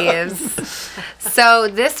fall leaves. So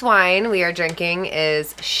this wine we are drinking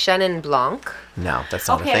is Chenin Blanc. No, that's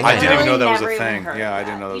not Okay, a thing. I didn't even know that was a never even thing. heard Yeah, of I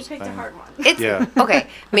didn't that. know that You was a picked thing. a hard one. It's Yeah. okay,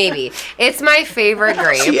 maybe. It's my favorite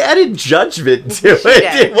grape. She added judgment to it.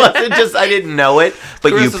 did. It wasn't just I didn't know it,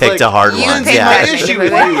 but you Carissa's picked like, a hard you one. picked Yeah. my issue favorite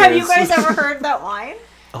with grape. you Have you is- guys ever heard that wine?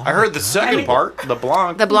 I heard the second part, the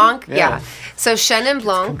Blanc. The Blanc, Yeah. yeah. So Chenin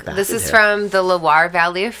Blanc, back this in is here. from the Loire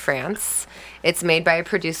Valley of France. It's made by a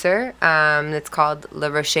producer. It's called Le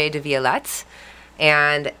Rocher de Violette.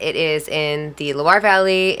 And it is in the Loire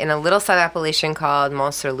Valley in a little sub-appellation called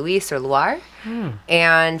Mont Sur Louis or Loire.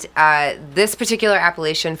 And this particular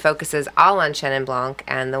appellation focuses all on Chenin Blanc,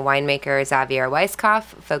 and the winemaker Xavier Weisskopf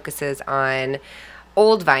focuses on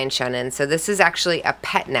old vine Chenin. So this is actually a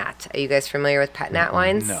pet nat. Are you guys familiar with pet nat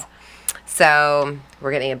wines? No. So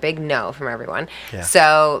we're getting a big no from everyone. Yeah.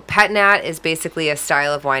 So pet nat is basically a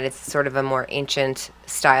style of wine. It's sort of a more ancient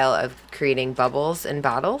style of creating bubbles in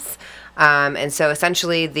bottles. And so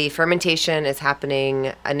essentially the fermentation is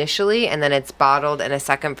happening initially, and then it's bottled, and a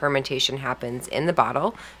second fermentation happens in the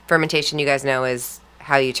bottle. Fermentation, you guys know, is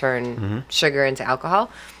how you turn sugar into alcohol.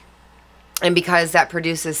 And because that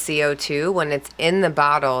produces CO2, when it's in the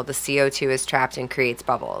bottle, the CO2 is trapped and creates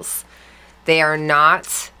bubbles. They are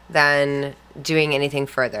not then doing anything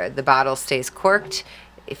further. The bottle stays corked.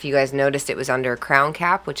 If you guys noticed, it was under a crown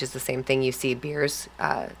cap, which is the same thing you see beers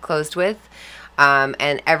closed with.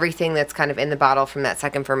 And everything that's kind of in the bottle from that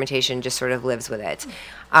second fermentation just sort of lives with it.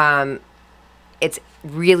 It's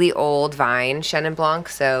really old vine Chenin Blanc,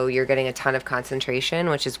 so you're getting a ton of concentration,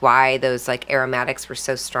 which is why those like aromatics were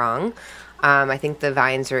so strong. I think the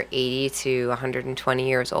vines are 80 to 120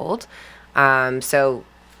 years old. So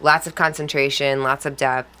lots of concentration, lots of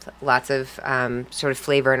depth, lots of sort of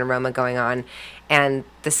flavor and aroma going on. And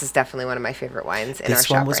this is definitely one of my favorite wines in our This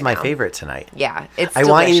shop one was right my now. favorite tonight. Yeah, it's I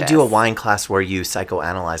want you to do a delicious. wine class where you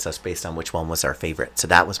psychoanalyze us based on which one was our favorite. So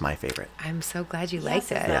that was my favorite. I'm so glad you Yes, liked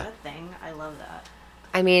is it. that a thing? I love that.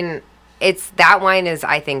 I mean, that wine is,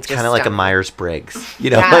 I think, just Kind of like a stunning. Myers-Briggs. You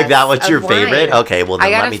know, Yes, like that was of your wine. favorite? Okay, well I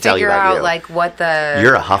then gotta let me tell you figure about out you. like what the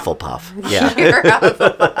You're a Hufflepuff. Yeah. You're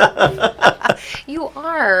a- you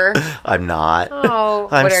are. I'm not. Oh,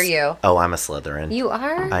 I'm what are s- you? Oh, I'm a Slytherin. You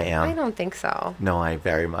are. I am. I don't think so. No, I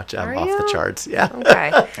very much am Are off the you? charts. Yeah.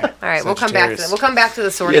 Okay. All right. We'll come back to Sagittarius. we'll come back to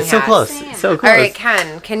the sorting It's so hats. close. Same. So All close. right,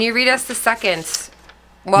 Ken. Can you read us the second?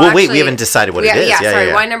 Well, wait, we haven't decided what it is. Yeah, Yeah, sorry.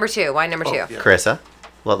 yeah. Wine number two. Wine number two. yeah. Carissa,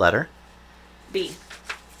 what letter? B.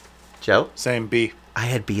 Joe? Same B. I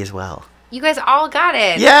had B as well. You guys all got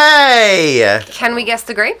it. Yay! Can we guess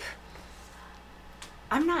the grape?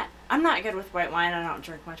 I'm not good with white wine. I don't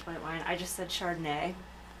drink much white wine. I just said Chardonnay.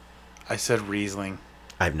 I said Riesling.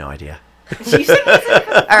 I have no idea. You said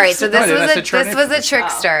All right. So No, I this didn't. I was said Chardonnay. a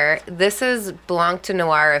trickster. This is Blanc de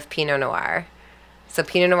Noir of Pinot Noir. So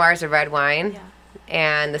Pinot Noir is a red wine, Yeah.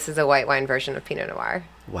 and this is a white wine version of Pinot Noir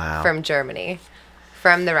Wow. from Germany,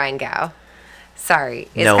 from the Rheingau. Sorry,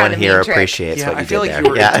 it's no kind one of here mean trick. appreciates Yeah, what you I feel did like there. you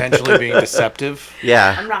were yeah. intentionally being deceptive.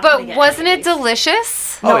 yeah. I'm not gonna But get wasn't any it of these.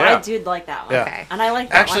 delicious? No, Oh, yeah. I did like that one. Yeah. Okay. And I like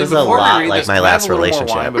that Actually, It was one. a before we lot read like this, my can I have last a little more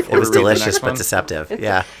relationship. wine It before was we read the delicious next but one? deceptive.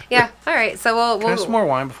 Yeah. Yeah. All right. So Can I have we'll some more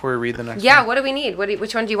wine before we read the next yeah. one? What do we need?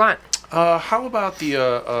 Which one do you want? How about the,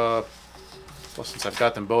 well, since I've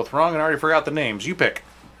got them both wrong and I already forgot the names, you pick.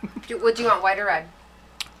 What do you want? White or red?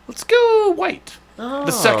 Let's go white. Oh.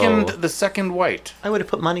 The second white. I would have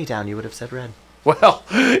put money down. You would have said red. Well,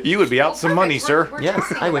 you would be out some money, sir.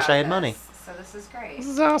 Yes, I wish I had money. So this is great. This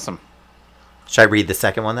is awesome. Should I read the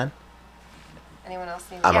second one then? Anyone else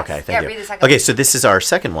need? I'm Yes. okay. Thank yeah, you. read the second. Okay, one. so this is our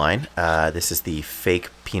second wine. This is the fake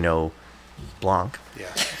Pinot Blanc. Yeah.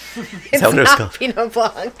 It's that what it was not called? Pinot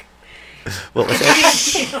Blanc. What was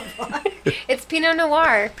it? It's Pinot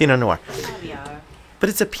Noir. Pinot Noir. Yeah. But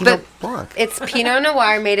it's a Pinot But Blanc. it's Pinot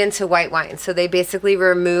Noir made into white wine. So they basically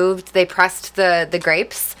they pressed the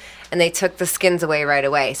grapes and they took the skins away right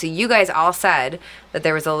away. So you guys all said that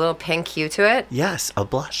there was a little pink hue to it Yes, a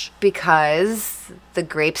blush. because the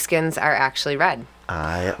grape skins are actually red.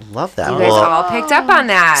 I love that. You guys all picked up on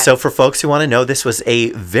that. So for folks who want to know, this was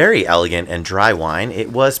a very elegant and dry wine.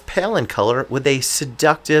 It was pale in color with a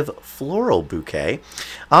seductive floral bouquet.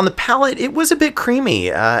 On the palate, it was a bit creamy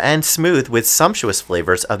and smooth with sumptuous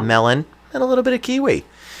flavors of melon and a little bit of kiwi.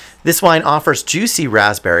 This wine offers juicy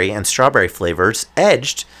raspberry and strawberry flavors,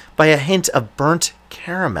 edged by a hint of burnt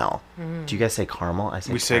caramel. Do you guys say caramel? I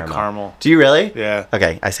say We say caramel. Do you really? Yeah.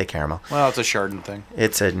 Okay, I say caramel. Well, it's a Chardonnay thing.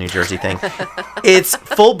 It's a New Jersey thing. It's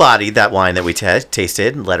full-bodied, that wine that we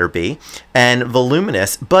tasted, letter B, and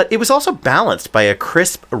voluminous, but it was also balanced by a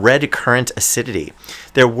crisp red currant acidity.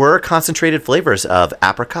 There were concentrated flavors of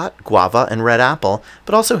apricot, guava, and red apple,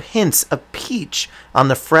 but also hints of peach on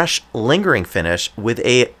the fresh, lingering finish with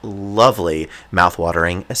a lovely,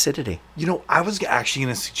 mouth-watering acidity. You know, I was actually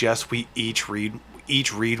going to suggest we each read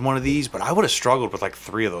one of these, but I would have struggled with like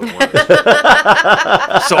 3 of those words.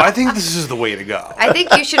 So I think this is the way to go. I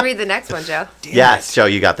think you should read the next one, Joe. Damn Yes, it. Joe,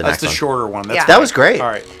 you got the That's next the one. shorter one. That's Yeah. That was great. All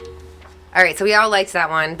right. All right, so we all liked that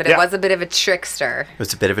one, but it Yeah. was a bit of a trickster. It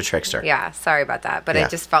was a bit of a trickster. Yeah, sorry about that, but Yeah. I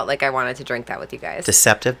just felt like I wanted to drink that with you guys.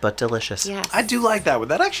 Deceptive but delicious. Yes. I do like that one.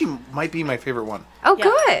 That actually might be my favorite one. Oh, Yeah.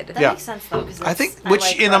 good. That Yeah. makes sense though, because I think- I which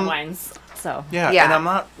like in red a- wines. So Yeah, Yeah. and I'm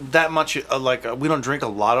not that much we don't drink a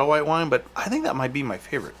lot of white wine, but I think that might be my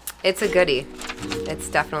favorite. It's a goodie. It's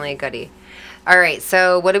definitely a goodie. All right,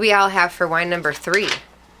 so what do we all have for wine number 3?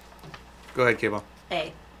 Go ahead, Kayla.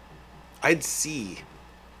 A. I'd C.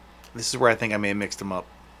 This is where I think I may have mixed them up.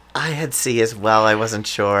 I had C as well. I wasn't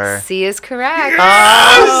sure. C is correct.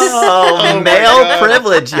 Oh, my male God.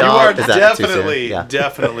 privilege, You y'all. are Is that too soon? definitely, Yeah.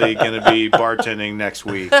 definitely going to be bartending next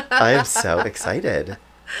week. I am so excited.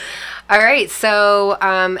 All right, so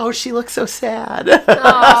Oh, she looks so sad.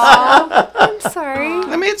 I'm sorry.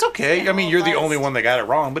 I mean, it's okay. I mean, you're the only one that got it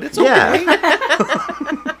wrong, but it's Yeah. okay.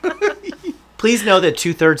 Please know that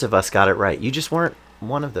 2/3 of us got it right. You just weren't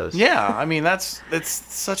one of those. Yeah, I mean, it's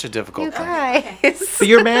such a difficult You thing. guys. But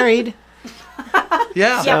you're married.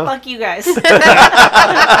 Yeah. Yeah, fuck you guys.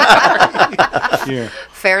 Yeah.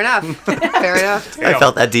 Fair enough. Fair enough. I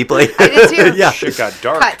felt that deeply. I did too. Yeah. Shit got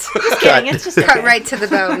dark. Cut. Just kidding. It's just Cut okay. right to the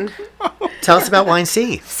bone. Tell us about Wine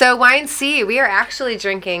C. So wine C, we are actually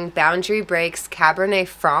drinking Boundary Breaks Cabernet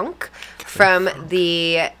Franc from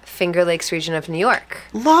the Finger Lakes region of New York.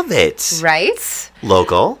 Love it. Right?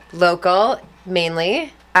 Local. Local,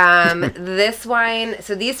 mainly. This wine,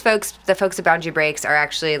 so these folks, the folks at Boundary Breaks, are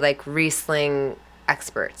actually like Riesling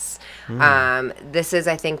experts. This is,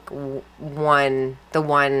 I think, the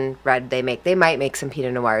one red they make. They might make some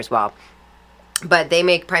Pinot Noir as well. But they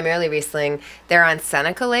make primarily Riesling. They're on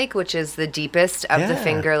Seneca Lake, which is the deepest of the Yeah.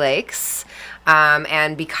 Finger Lakes.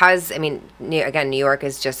 And because, I mean, again, New York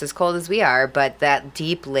is just as cold as we are, but that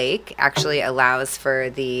deep lake actually allows for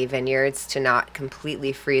the vineyards to not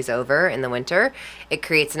completely freeze over in the winter. It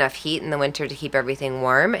creates enough heat in the winter to keep everything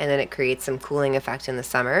warm, and then it creates some cooling effect in the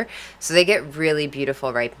summer. So they get really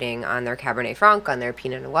beautiful ripening on their Cabernet Franc, on their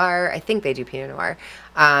Pinot Noir. I think they do Pinot Noir.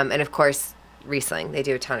 And of course, Riesling. They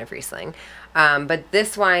do a ton of Riesling. But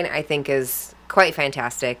this wine, I think, is quite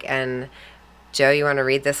fantastic. And Joe, you want to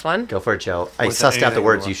read this one? Go for it, Joe. I What's sussed out the anything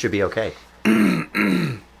words. you You should be okay.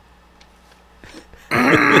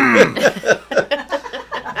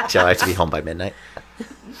 Joe, I have to be home by midnight.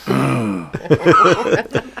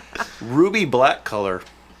 Ruby black color.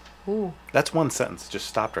 That's one sentence. Just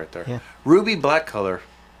stopped right there. Yeah. Ruby black color.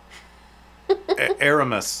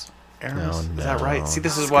 Aramis. Aramis. Is that right? See,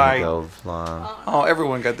 this is why. Go long. Oh,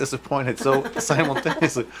 everyone got disappointed so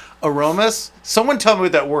simultaneously. Aromas? Someone tell me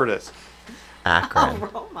what that word is. Akron.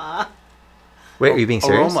 Roma. Wait, are you being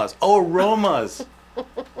serious? Aromas. Oh, aromas.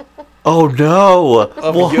 Oh no!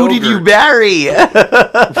 Of Well, who did you yogurt. marry?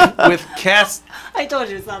 With cast. I told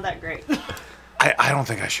you it's not that great. I don't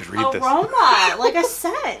think I should read this. Aroma, like I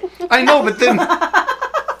said. I know, but then.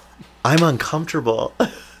 I'm uncomfortable.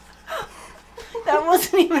 That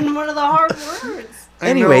wasn't even one of the hard words. I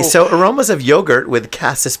Anyway, know. so aromas of yogurt with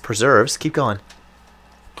cassis preserves. Keep going.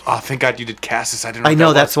 Oh, thank God you did cassis. I didn't know. I what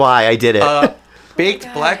know that that's why I did it. was.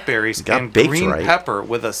 Baked blackberries Got and baked green right. pepper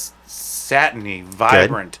with a satiny,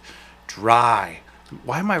 vibrant, dry.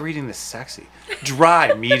 Why am I reading this sexy?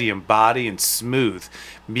 Dry, medium body and smooth,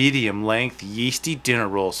 medium length, yeasty dinner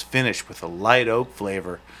rolls finished with a light oak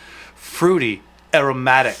flavor. Fruity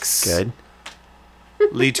aromatics. Good.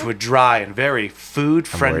 lead to a dry and very I'm worried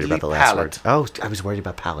food-friendly about the last palate. word. Oh, I was worried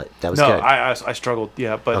about palate. That was No, good. I struggled.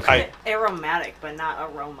 Yeah, but Okay. Aromatic, but not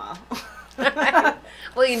aroma.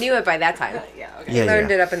 Well, you knew it by that time. Yeah, okay. Yeah, Learned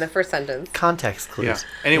yeah. it up in the first sentence. Context clues. yeah.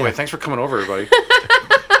 Anyway, thanks for coming over, everybody.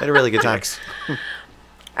 Had a really good time.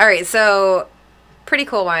 All right, so pretty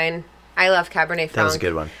cool wine. I love Cabernet Franc. That was a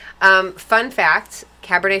good one. Fun fact: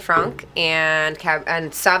 Cabernet Franc and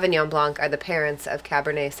Sauvignon Blanc are the parents of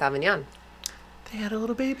Cabernet Sauvignon. They had a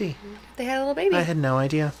little baby. They had a little baby. I had no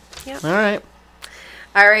idea. Yep. All right.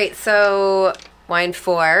 All right, so wine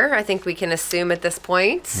 4. I think we can assume at this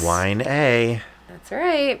point. Wine A. That's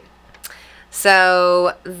right.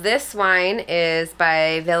 So this wine is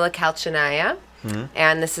by Villa Calcinaya,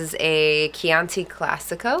 and this is a Chianti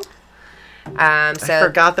Classico. So I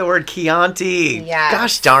forgot the word Chianti. Yes.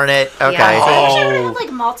 Gosh darn it. Okay. Yeah. I wish I would have had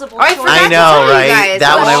like multiple I choices. forgot I to know, tell you right? guys.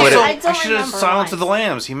 That one I Oh, would've- I don't I should have remember Silence of the wine.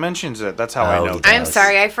 Lambs. He mentions it. That's how Oh, I know. he that. I'm does.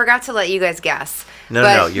 sorry, I forgot to let you guys guess. No,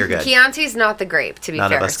 But no, you're good. Chianti's not the grape, to be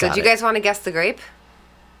None of fair. us So got do you it. guys want to guess the grape?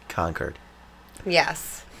 Concord.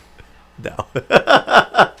 Yes. No.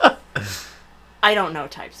 I don't know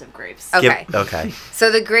types of grapes. Okay. Okay.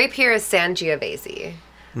 So the grape here is Sangiovese,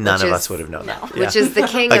 None Which of is- us would have known that. which Yeah. is the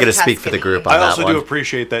king I of gotta speak for the Tuscany. group on I that also one. do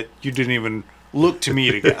appreciate that you didn't even look to me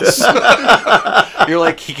to guess. You're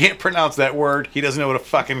like, he can't pronounce that word. He doesn't know what a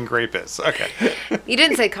fucking grape is. Okay. You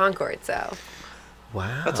didn't say Concord, so.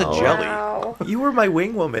 Wow. That's a jelly. Wow. You were my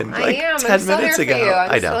wing woman like I am. 10 I'm still minutes here ago. for you.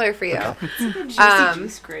 I'm I still know. here for you. Juicy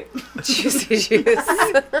juice grape. Juicy juice.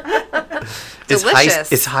 Is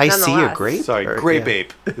Delicious. High C a nonetheless. grape? Sorry, Or- grape yeah.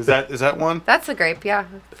 ape. Is that one? That's a grape, yeah,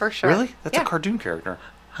 for sure. Really? That's yeah. a cartoon character.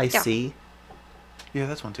 High C? Yeah,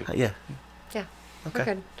 that's one too. Yeah. Yeah.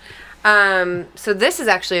 Okay. We're good. So this is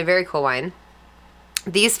actually a very cool wine.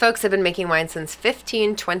 These folks have been making wine since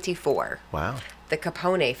 1524. Wow. The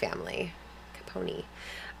Capone family. Capone.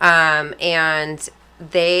 And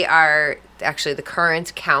they are actually the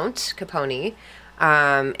current Count Capone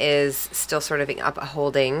is still sort of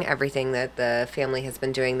upholding everything that the family has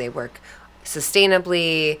been doing. They work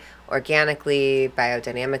sustainably, organically,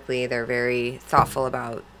 biodynamically. They're very thoughtful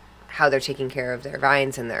about how they're taking care of their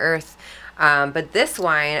vines and the earth. But this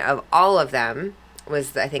wine, of all of them,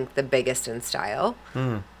 was, I think, the biggest in style.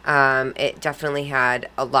 It definitely had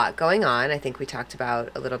a lot going on. I think we talked about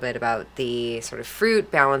a little bit about the sort of fruit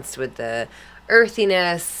balanced with the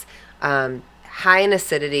earthiness, high in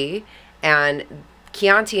acidity, and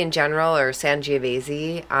Chianti in general, or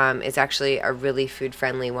Sangiovese, is actually a really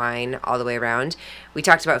food-friendly wine all the way around. We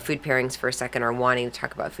talked about food pairings for a second, or wanting to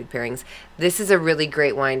talk about food pairings. This is a really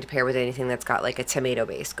great wine to pair with anything that's got like a tomato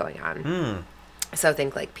base going on. So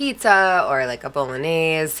think like pizza or like a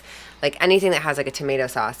bolognese, like anything that has like a tomato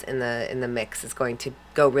sauce in the mix is going to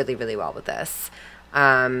go really, really well with this.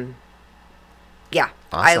 Yeah,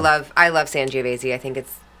 I Awesome. love Sangiovese. I think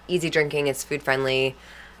it's easy drinking. It's food friendly.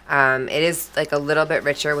 It is like a little bit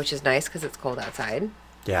richer, which is nice because it's cold outside.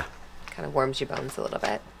 Yeah. Kind of warms your bones a little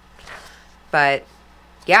bit. But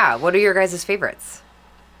yeah, what are your guys' favorites?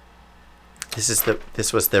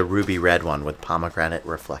 This was the ruby red one with pomegranate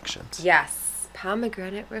reflections. Yes,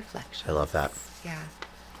 pomegranate reflection. I love that. Yeah.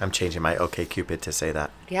 I'm changing my OK Cupid to say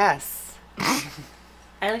that. Yes.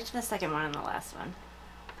 I liked the second one and the last one.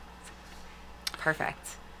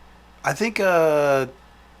 Perfect. I think 2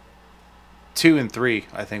 and 3,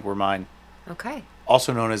 I think, were mine. Okay.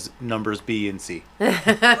 Also known as numbers B and C.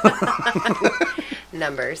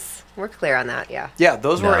 Numbers. We're clear on that, yeah. Yeah,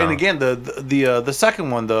 those were, No. and again, the second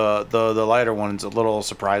one, the lighter one's a little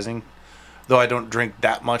surprising. Though I don't drink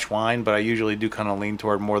that much wine, but I usually do kind of lean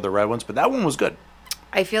toward more of the red ones. But that one was good.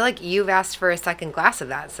 I feel like you've asked for a second glass of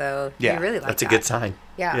that, so Yeah, you really like That's a that. good sign.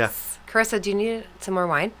 Yes. Carissa, do you need some more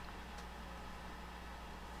wine?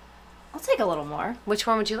 I'll take a little more. Which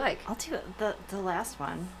one would you like? I'll do the last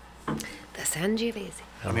one. The Sangiovese.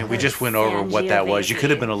 I mean, we just went over what that was. You could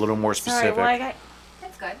have been a little more Sorry, specific. well, I got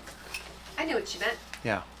That's good. I knew what you meant.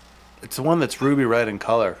 Yeah. It's the one that's ruby red in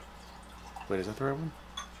color. Wait, is that the right one?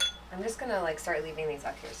 I'm just gonna like start leaving these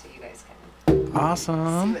up here so you guys can see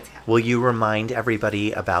Awesome. what's happening. Will you remind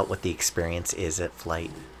everybody about what the experience is at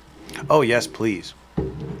Flight? Oh, yes, please.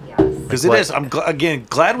 Yes. Because Like it what? is. I'm again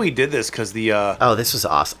glad we did this because the. Oh, this was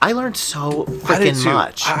awesome. I learned so I did freaking too.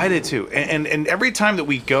 much. I did too. And every time that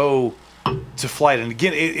we go to flight, and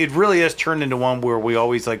again, it really has turned into one where we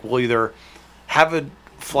always like we'll either have a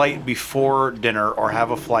flight before dinner or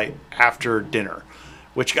have a flight after dinner,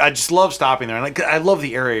 which I just love stopping there. And I love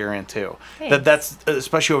the area you're in too. That's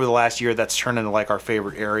especially over the last year, that's turned into like our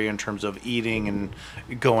favorite area in terms of eating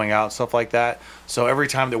and going out and stuff like that. So every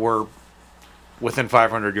time that we're within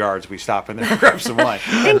 500 yards, we stop in there and grab some wine.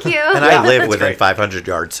 Thank you. And I live it's within great. 500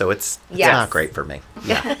 yards, so it's Yes. not great for me.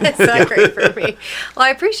 It's not great for me. Well, I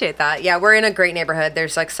appreciate that. Yeah, we're in a great neighborhood.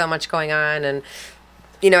 There's like so much going on, and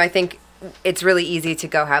I think it's really easy to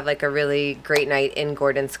go have like a really great night in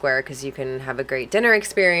Gordon Square because you can have a great dinner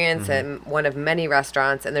experience at one of many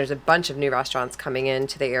restaurants, and there's a bunch of new restaurants coming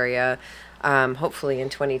into the area, hopefully in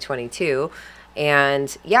 2022.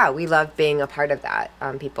 And yeah, we love being a part of that.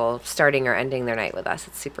 People starting or ending their night with us.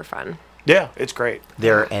 It's super fun. Yeah, it's great.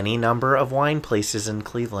 There are any number of wine places in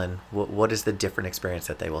Cleveland. What is the different experience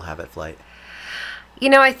that they will have at Flight?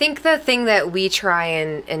 I think the thing that we try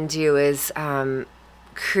and do is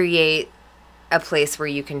create a place where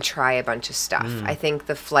you can try a bunch of stuff. I think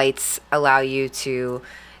the flights allow you to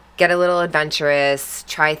get a little adventurous,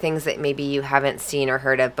 try things that maybe you haven't seen or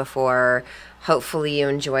heard of before. Hopefully you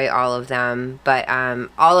enjoy all of them, but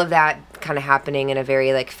all of that kind of happening in a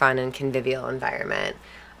very like fun and convivial environment.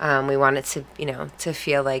 We want it to, to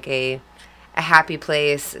feel like a happy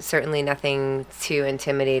place. Certainly nothing too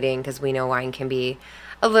intimidating because we know wine can be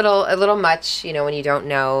a little much, when you don't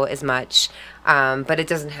know as much. But it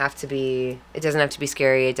doesn't have to be. It doesn't have to be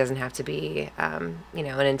scary. It doesn't have to be, an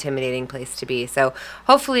intimidating place to be. So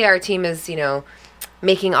hopefully our team is,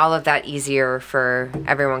 making all of that easier for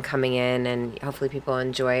everyone coming in, and hopefully people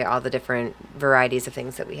enjoy all the different varieties of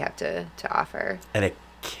things that we have to offer. And a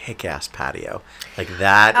kick-ass patio. Like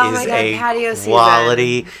that Oh is my God, a patio season.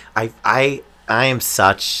 quality. I am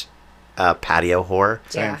such a patio whore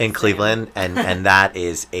Yeah. in Cleveland, and that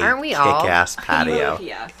is a Aren't we all? kick-ass patio.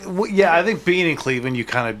 Yeah. Well, yeah, I think being in Cleveland, you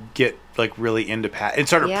kind of get like really into and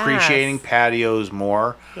start Yes. appreciating patios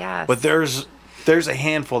more. Yes. But there's a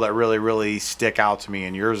handful that really stick out to me,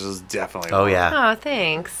 and yours is definitely. Oh one. yeah. Oh,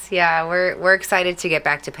 thanks. Yeah, we're excited to get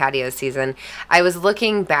back to patio season. I was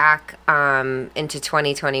looking back into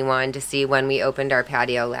 2021 to see when we opened our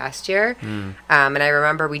patio last year, and I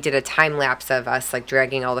remember we did a time lapse of us like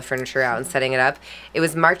dragging all the furniture out and setting it up. It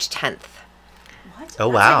was March 10th. What?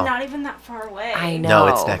 Oh, That's, wow. Like, not even that far away. I know. No,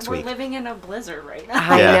 it's next We're week. living in a blizzard right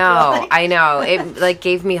now. I Yeah. know. I know. It like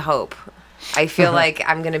gave me hope. I feel like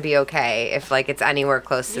I'm gonna be okay if like it's anywhere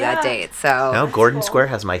close to that Yeah. date. So No, Gordon cool. Square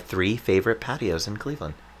has my 3 favorite patios in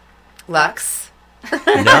Cleveland. Lux. No,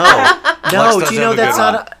 Lux no. does Do you know have a that's good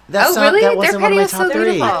not? one. That's Oh, not. really? That Their wasn't one of my patio's top so 3.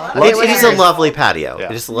 beautiful. Lux It is is a great. lovely patio. Yeah.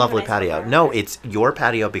 It is a lovely Nice patio. color. No, it's your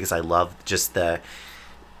patio because I love just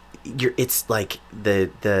it's like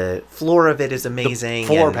the floor of it is amazing.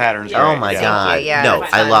 floor and- patterns. Oh great, my yeah. god! Thank you, yeah. No,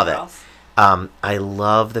 Find I that love it. anywhere else. I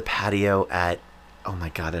love the patio at. Oh my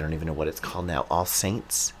god! I don't even know what it's called now. All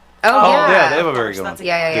Saints. Oh, Oh yeah. yeah, they have a very good one. That's a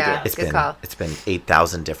Yeah, They yeah. do. It's Good been call. it's been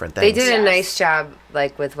 8,000 different They things. did a Yes. nice job,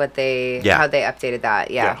 like with what Yeah. how they updated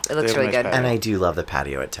that. Yeah, Yeah, it looks they have a really nice good. patio. And I do love the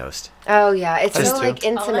patio at Toast. Oh yeah, it's Just so too. like Oh, that's a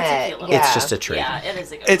intimate. cute little- Yeah. It's just a treat. Yeah, it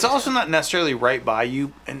is a good It's one, also too. not necessarily right by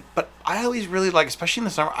you, but I always really like, especially in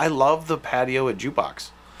the summer. I love the patio at Jukebox.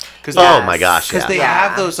 Because Oh my gosh! Because Yeah. they Yeah.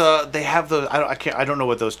 have those. They have those. I don't know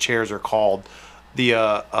what those chairs are called. They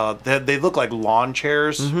look like lawn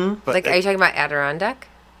chairs. But Like, are you talking about Adirondack?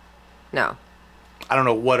 No. I don't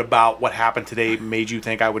know what happened today made you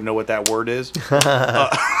think I would know what that word is.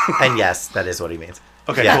 And yes, that is what he means.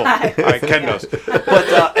 Okay, Yeah. cool. All right, Ken knows.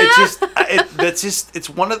 But it's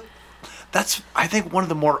one of that's I think one of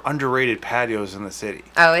the more underrated patios in the city.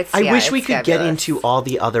 Oh, it's. I yeah, wish we it's could get fabulous. into all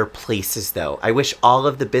the other places though. I wish all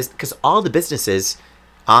of the because all the businesses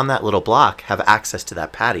on that little block have access to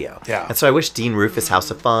that patio. Yeah. And so I wish Dean Rufus House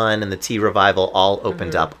of Fun and the Tea Revival all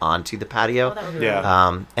opened up onto the patio. Oh, that would be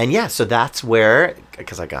Yeah. And yeah, so that's where,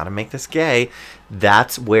 because I got to make this gay,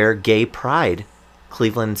 that's where gay pride,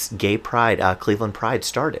 Cleveland's gay pride, Cleveland Pride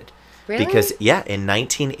started. Really? Because, yeah, in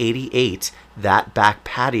 1988, that back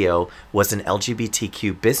patio was an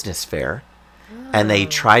LGBTQ business fair. And they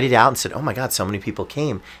tried it out and said, oh my God, so many people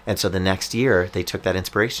came. And so the next year, they took that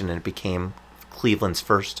inspiration and it became Cleveland's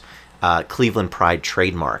first Cleveland Pride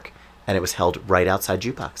trademark. And it was held right outside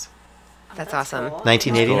Jukebox. That's awesome. cool.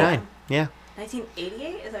 1989. Yeah.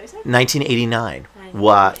 1988? Is that what you said? 1989.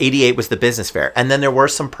 88 was the business fair. And then there were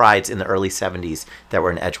some prides in the early 70s that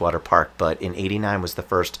were in Edgewater Park. But in 89 was the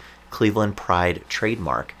first Cleveland Pride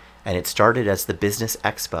trademark. And it started as the business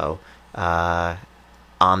expo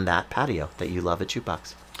on that patio that you love at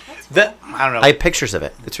Jukebox. That I don't know. I have pictures of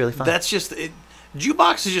it. It's really fun. That's just it.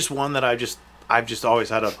 Jukebox is just one that I've just always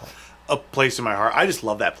had a place in my heart. I just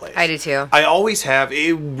love that place. I do too. I always have.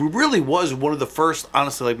 It really was one of the first,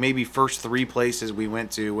 honestly, like maybe first 3 places we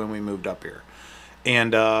went to when we moved up here,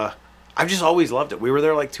 and I've just always loved it. We were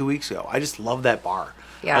there like 2 weeks ago. I just love that bar.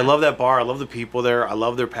 Yeah. I love that bar. I love the people there. I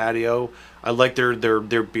love their patio. I like their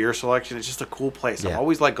beer selection. It's just a cool place. Yeah. I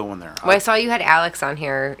always like going there. Well, I saw you had Alex on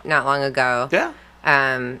here not long ago. Yeah.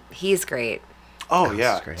 He's great. Oh, That's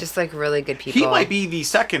yeah. great. Just like really good people. He might be the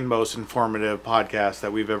second most informative podcast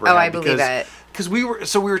that we've ever Oh, had. I believe it. Because we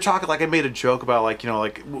were talking, like I made a joke about, like, you know,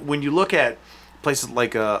 like when you look at places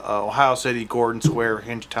like Ohio City, Gordon Square,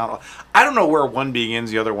 Hingetown, I don't know where one begins,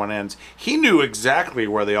 the other one ends. He knew exactly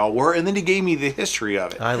where they all were, and then he gave me the history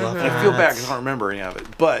of it. I love And that. I feel bad because I don't remember any of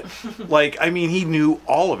it. But, like, I mean, he knew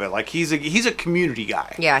all of it. Like, he's a community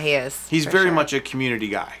guy. Yeah, he is. He's for very sure. much a community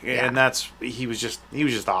guy, Yeah. and he was just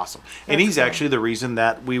awesome. And he's cool. actually the reason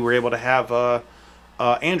that we were able to have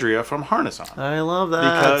Andrea from Harness on, I love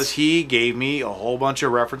that. because he gave me a whole bunch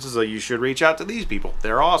of references. Like, you should reach out to these people;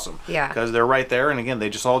 they're awesome. Yeah. because they're right there, and again, they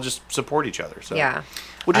just all support each other. So Yeah.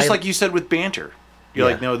 well, just I- like you said with banter, you're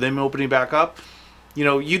like, Yeah. no, them opening back up. You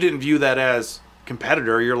know, you didn't view that as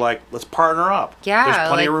competitor. You're like, let's partner up. Yeah, there's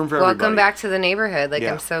plenty like, of room for welcome everybody. back to the neighborhood. Like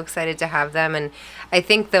Yeah. I'm so excited to have them, and I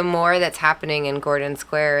think the more that's happening in Gordon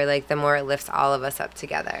Square, like the more it lifts all of us up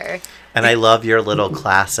together. And I love your little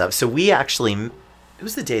class up. So we actually, it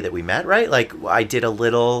was the day that we met, right? Like I did a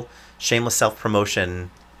little shameless self-promotion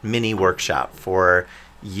mini workshop for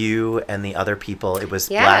you and the other people. It was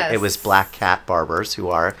Yes. Black Cat Barbers,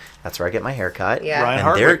 that's where I get my hair cut. Yeah. Ryan And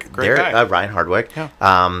Hardwick, great guy. Ryan Hardwick.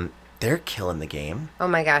 Yeah. They're killing the game. Oh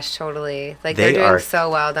my gosh, totally. Like They they're are doing so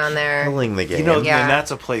well down there. Killing the game. You know, Yeah. and that's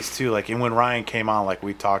a place too. Like, and when Ryan came on, like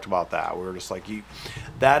we talked about that, we were just like,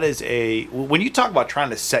 that is when you talk about trying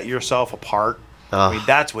to set yourself apart. I mean, Ugh.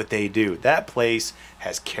 that's what they do. That place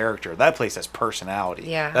has character. That place has personality.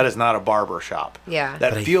 Yeah. That is not a barber shop. Yeah.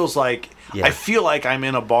 That But I- feels like Yeah. I feel like I'm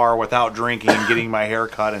in a bar without drinking and getting my hair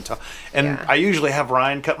cut and Yeah. I usually have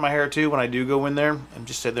Ryan cut my hair too when I do go in there and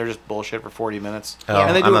just sit there just bullshit for 40 minutes. Oh,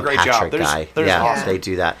 And they do I'm a great job. Patrick They're just- guy. they're just Yeah, awesome. they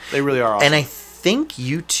do that. They really are awesome. And I think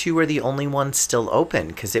you two are the only ones still open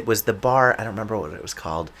because it was the bar. I don't remember what it was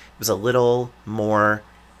called. It was a little more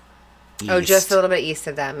east. Oh, just a little bit east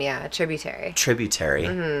of them, yeah. Tributary. Tributary.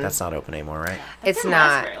 That's not open anymore, right? It's Didn't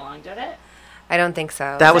last not. very long, did it? I don't think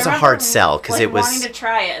so. That was I a remember, hard sell because like, it was. wanting to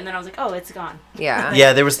try it, and then I was like, oh, it's gone. Yeah.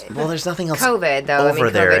 Yeah, there's nothing else. COVID though. over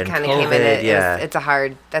there, COVID and kind of came in. COVID, yeah.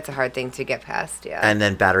 That's a hard thing to get past. Yeah. And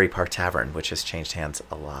then Battery Park Tavern, which has changed hands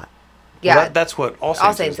a lot. yeah. Well, that's what All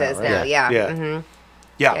All Saints Saints is right? now. Yeah. Yeah. Mm-hmm.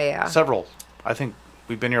 Yeah, Yeah. several. I think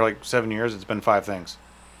we've been here like 7 years. It's been 5 things.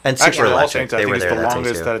 And Super Actually, All Electric, Saints, I they think were it's there the that day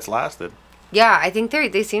longest too. that it's lasted. Yeah, I think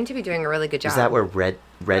they seem to be doing a really good job. Is that where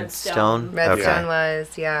Redstone? Redstone Yeah.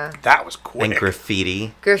 was? Yeah. That was quick. And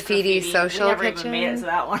Graffiti. Graffiti, We Social never Kitchen. even made it to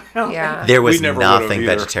that one. I don't Yeah. There was We never would've nothing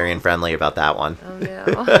either. vegetarian friendly about that one. Oh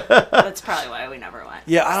no. think. That's probably why we never went.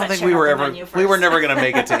 Yeah, I don't Let's think check we out were the ever. menu We were first. never gonna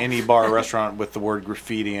make it to any bar or restaurant with the word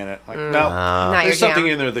graffiti in it. Like, no, Not your there's something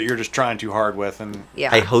jam. in there that you're just trying too hard with, and Yeah.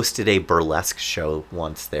 I hosted a burlesque show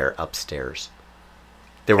once there upstairs.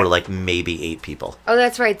 There were like maybe 8 people. Oh,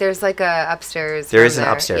 that's right. There's like a upstairs. There room is an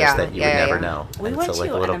there. upstairs Yeah, that you yeah, would yeah, never yeah. know. We And went it's to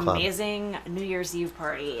like a little an club. amazing New Year's Eve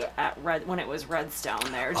party at when it was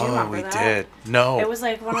Redstone there. Do you oh, remember we that? did. No, It was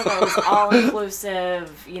like one of those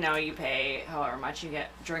all-inclusive, you pay however much you get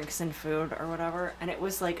drinks and food or whatever, and it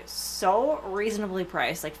was like so reasonably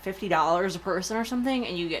priced, like $50 a person or something,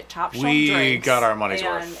 and you get top shelf We drinks. got our money's and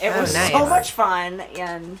worth. It Oh, was nice. so much fun,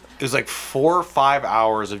 and it was like 4 or 5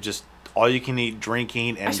 hours of just all you can eat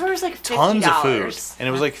drinking and I swear it was like tons of food, $50. and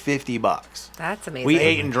it was like $50. That's amazing. We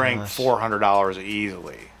ate and drank gosh. $400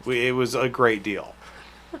 easily. It was a great deal.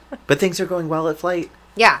 But things are going well at Flight.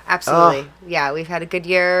 Yeah, absolutely. Yeah, we've had a good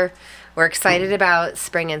year. We're excited about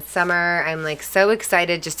spring and summer. I'm like so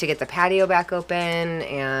excited just to get the patio back open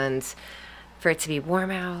and for it to be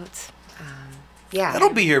warm out. Yeah. It'll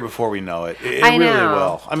be here before we know it. It I really know.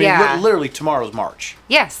 will. I mean, Yeah. literally tomorrow's March.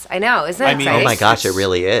 Yes, I know. Isn't that I mean, exciting? Oh my gosh, it it's-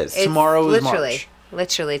 really is. It's tomorrow is literally, March.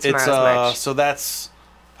 Literally It's tomorrow's March. so that's.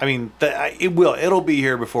 I mean, it'll be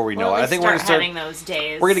here before we know We'll it. at I think least we're gonna start. having those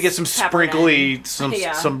days. We're gonna get some peppered sprinkly, in.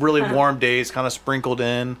 Yeah. some really warm days, kind of sprinkled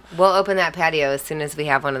in. We'll open that patio as soon as we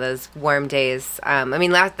have one of those warm days. I mean,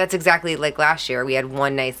 that's exactly like last year. We had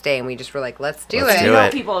one nice day and we just were like, let's do Let's it. do You know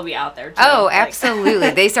it. people will be out there too. Oh, like, absolutely.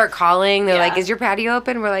 They start calling. They're Yeah. like, is your patio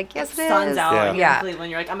open? We're like, yes, it is. sun's out Yeah. and Yeah. in Cleveland.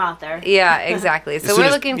 You're like, I'm out there. Yeah, exactly. As So soon we're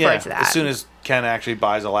as- looking yeah, forward to that. As soon as Ken actually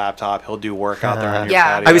buys a laptop, he'll do work out there on your Yeah.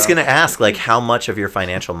 patio. I was going to ask, like, how much of your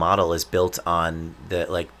financial model is built on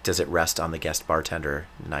does it rest on the guest bartender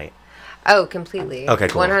night? Oh, completely. Okay,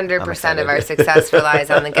 cool. 100% I'm of our excited. success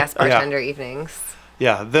relies on the guest bartender evenings.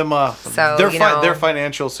 Yeah, them. So, their you know- their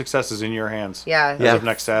financial success is in your hands. Yeah. As Yeah. of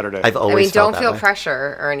next Saturday. I've I always mean, felt don't that feel way.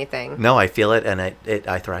 pressure or anything. No, I feel it, and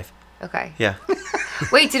I thrive. Okay. Yeah.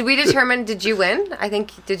 Wait, did we determine? Did you win? I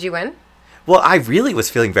think. Did you win? Well, I really was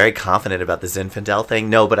feeling very confident about the Zinfandel thing.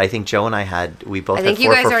 No, but I think Joe and we both I had think you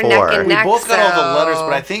 4 guys for are 4. neck and We neck. both got all the letters, so-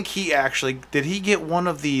 but I think he actually did. He get one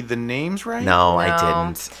of the names right? No, I No.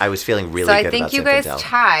 didn't. I was feling really So good I think about you guys Zinfandel.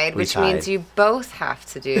 tied, We which means tied. you both have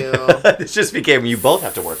to do It just became you both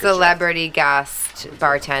have to work. a shift. celebrity guest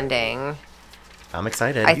bartending. I'm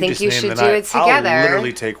excited. I think just you named should the do night. it together. I'll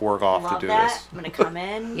literally take work off Love to do that. this. I'm gonna come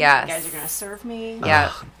in. Yes. You guys are gonna serve me.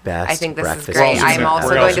 Yeah. Best I think this breakfast is great. We're I'm also also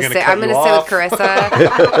gonna- going we're to also sit. gonna I'm cut going to you sit with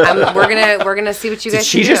Carissa. We're gonna see what you Did guys.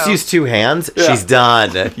 she can just do. use 2 hands? She's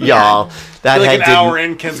done, y'all. That Like head an didn't. hour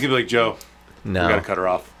in, Ken's gonna be like, Joe, we No, gotta cut her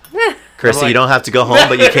off. Krista, I'm like- you don't have to go home,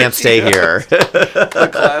 but you can't stay here. The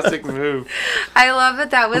classic move. I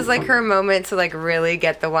love that was like her moment to like really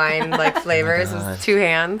get the wine like flavors Oh with 2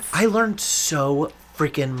 hands. I learned so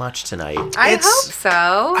freaking much tonight. I It's- hope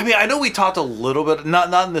so. I mean, I know we talked a little bit,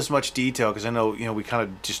 not in this much detail, because I know we kind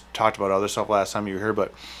of just talked about other stuff last time you were here,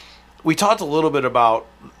 but we talked a little bit about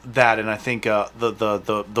that, and I think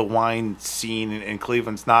the wine scene in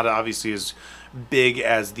Cleveland's not obviously as big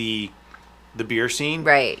as the beer scene,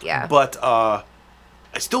 Right, yeah. But I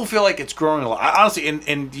still feel like it's growing a lot. Honestly,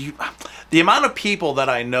 and the amount of people that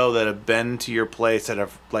I know that have been to your place that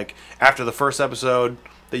have, like, after the first episode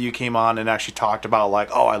that you came on and actually talked about, like,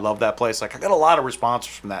 oh, I love that place. Like, I got a lot of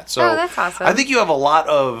responses from that. So Oh, that's awesome. I think you have a lot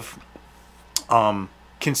of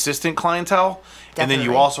consistent clientele, and then you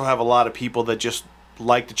Definitely. also have a lot of people that just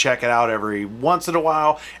like to check it out every once in a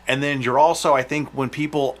while. And then you're also, I think, when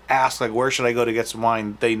people ask, like, where should I go to get some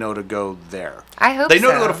wine, they know to go there. I hope They know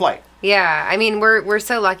so. to go to Flight. Yeah, I mean we're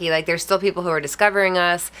so lucky. Like there's still people who are discovering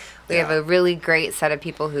us. We have Yeah. a really great set of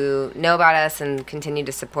people who know about us and continue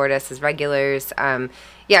to support us as regulars.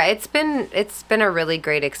 Yeah, it's been a really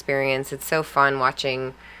great experience. It's so fun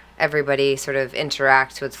watching everybody sort of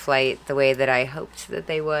interact with Flight the way that I hoped that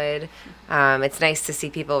they would. It's nice to see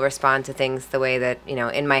people respond to things the way that,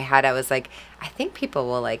 in my head I was like, I think people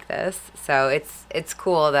will like this. So it's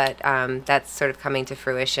cool that that's sort of coming to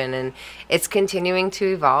fruition, and it's continuing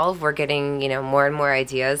to evolve. We're getting, more and more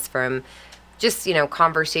ideas from just,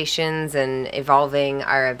 conversations and evolving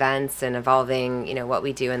our events and evolving, what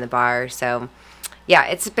we do in the bar. So yeah,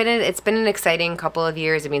 it's been an exciting couple of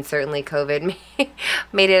years. I mean, certainly COVID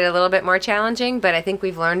made it a little bit more challenging, but I think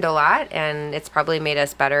we've learned a lot, and it's probably made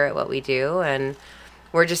us better at what we do. And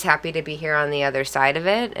we're just happy to be here on the other side of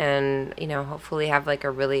it, and hopefully have like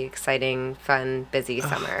a really exciting, fun, busy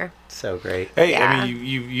summer. So great. Hey, Yeah. I mean,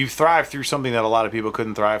 you thrived through something that a lot of people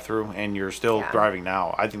couldn't thrive through, and you're still Yeah. thriving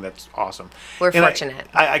now. I think that's awesome. We're And fortunate.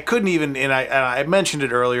 I couldn't even, and I mentioned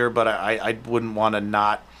it earlier, but I wouldn't want to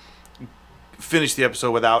not finish the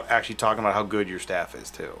episode without actually talking about how good your staff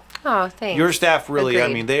is too. Oh, thanks. Your staff really, I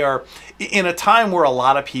Agreed. mean, they are, in a time where a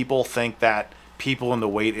lot of people think that people in the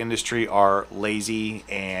weight industry are lazy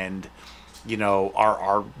and,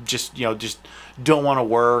 are just, just don't want to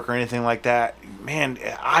work or anything like that. Man,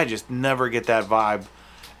 I just never get that vibe.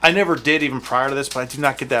 I never did even prior to this, but I do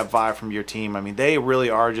not get that vibe from your team. I mean, they really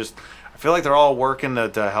are just, I feel like they're all working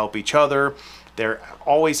to help each other. They're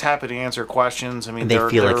always happy to answer questions. I mean, And they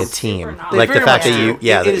feel like they're- a team. Super nice. Like They the very fact much that do. you, It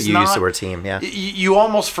that is you use not- the word team. Yeah. You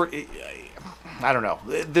almost I don't know.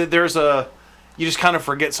 There's you just kind of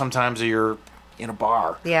forget sometimes that you're in a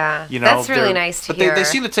bar. Yeah, You know, that's really they're- nice to but hear. They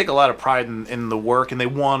seem to take a lot of pride in the work, and they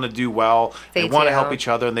want to do well. They want to do. help each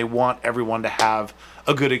other, and they want everyone to have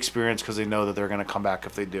a good experience because they know that they're going to come back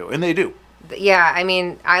if they do, and they do. Yeah, I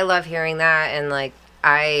mean, I love hearing that, and like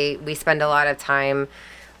we spend a lot of time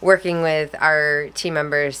working with our team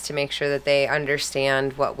members to make sure that they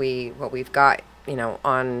understand what we've got,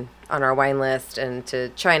 on our wine list, and to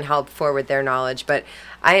try and help forward their knowledge. But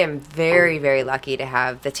I am very, very lucky to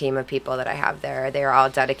have the team of people that I have there. They're all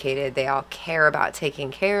dedicated. They all care about taking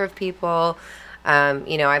care of people.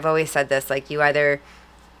 I've always said this, like, you either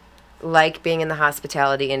like being in the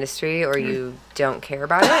hospitality industry or you don't care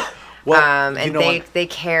about it. Well, And you know they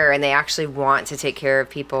care, and they actually want to take care of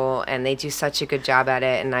people, and they do such a good job at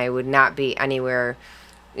it. And I would not be anywhere,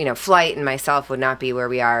 Flight and myself would not be where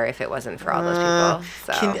we are if it wasn't for all those people.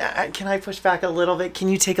 So Can I push back a little bit? Can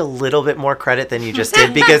you take a little bit more credit than you just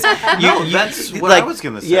did? Because that's what I was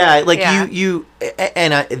gonna say. Yeah, like Yeah. you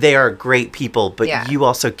and they are great people, but Yeah. you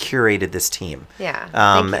also curated this team. Yeah,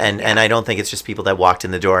 thank you. And I don't think it's just people that walked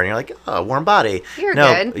in the door and you're like, oh, warm body. You're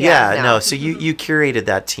no, good. Yeah, Yeah, no. no. So you curated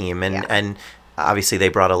that team, and Yeah. and obviously they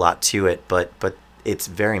brought a lot to it, but it's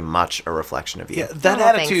very much a reflection of you. Yeah, that Oh,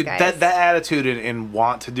 thanks, attitude, guys. that attitude and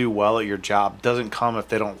want to do well at your job doesn't come if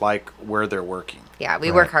they don't like where they're working. Yeah, we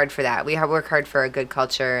Right. work hard for that. We work hard for a good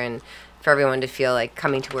culture and for everyone to feel like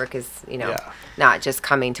coming to work is, Yeah. not just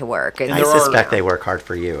coming to work. It's, I there are- suspect they work hard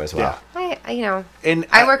for you as well. And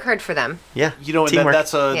I work hard for them. Yeah. You know, and Teamwork.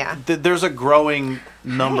 that's a Yeah. there's a growing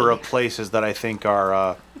number of places that I think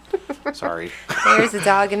are. Sorry, There's a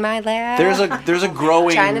dog in my lap. there's a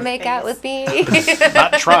growing. trying to make out with me.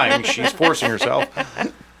 Not trying, she's forcing herself.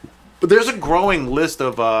 But there's a growing list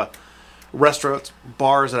of restaurants,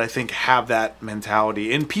 bars that I think have that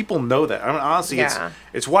mentality, and people know that. I mean, honestly, Yeah.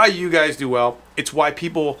 it's why you guys do well. It's why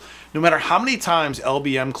people, no matter how many times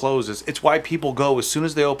LBM closes, it's why people go as soon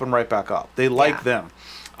as they open right back up. They like Yeah. them.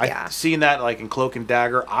 I've Yeah. seen that like in Cloak and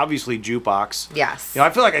Dagger, obviously Jukebox. Yes. You know, I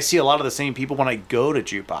feel like I see a lot of the same people when I go to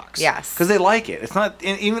Jukebox. Yes. Because they like it. It's not,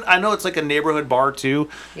 and even I know it's like a neighborhood bar too,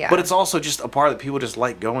 Yeah. but it's also just a bar that people just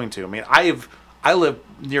like going to. I mean, I live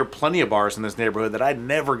near plenty of bars in this neighborhood that I'd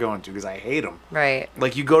never go into because I hate them. Right.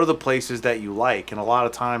 Like you go to the places that you like, and a lot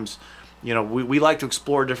of times, you know, we like to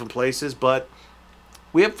explore different places, but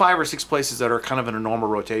we have 5 or 6 places that are kind of in a normal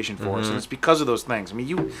rotation for us, and it's because of those things. I mean,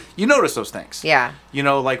 you notice those things. Yeah. You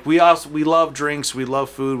know, like we love drinks, we love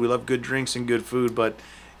food, we love good drinks and good food, but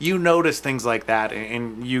you notice things like that,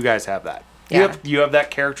 and you guys have that. Yeah. You have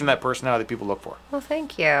that character and that personality that people look for. Well,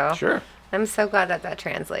 thank you. Sure. I'm so glad that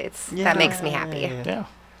translates. That makes me happy. Yeah.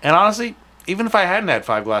 And honestly, even if I hadn't had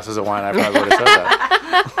 5 glasses of wine, I probably would have said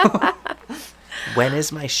that. When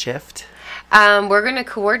is my shift? We're going to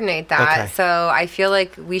coordinate that. Okay. So I feel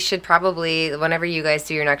like we should probably, whenever you guys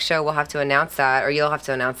do your next show, we'll have to announce that, or you'll have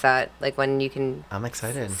to announce that, like when you can I'm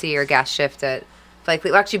excited. see your guest shift at, like,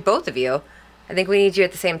 well, actually both of you. I think we need you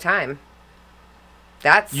at the same time.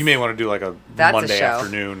 That's You may want to do like a That's a Monday show.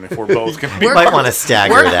 afternoon if we're both going to be. You might want to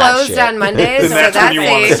stagger We're that closed shit. on Mondays, so That's when you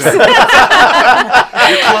want that's to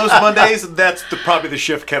You're closed Mondays. That's probably the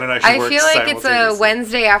shift Ken and I should I work feel like it's a simultaneously.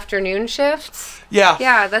 Wednesday afternoon shift. Yeah.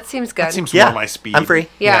 Yeah, that seems good. That seems Yeah, more my speed. I'm free.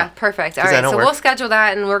 Yeah, perfect. All 'Cause I right, don't so work. we'll schedule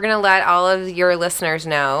that, and we're going to let all of your listeners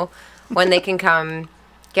know when they can come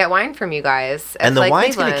get wine from you guys. at And the Flight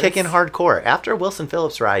wine's going to kick in Cleveland's. hardcore. After Wilson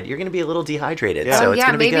Phillips ride, you're going to be a little dehydrated. Yeah. So Oh, it's yeah,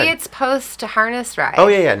 going to be maybe good. it's post harness ride. Oh,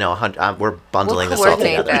 yeah. No, we're bundling We'll this all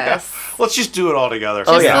coordinate together. this. Let's just do it all together.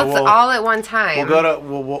 Oh, Just yeah. let's all at one time. We'll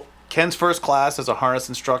go to Ken's first class as a harness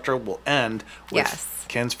instructor will end with Yes.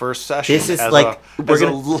 Ken's first session This is as like-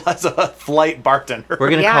 as a flight bartender. We're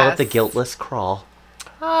going to call it Yes. the guiltless crawl.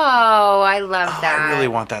 Oh, I love that. I really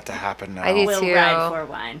want that to happen now. I do We'll too. ride for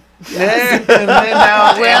wine. Yeah, and then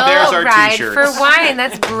now, We'll and there's our ride t-shirts. for wine.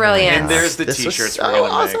 That's brilliant. And there's the This was t-shirts so we're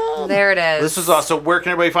gonna awesome. There it is. This is awesome. Where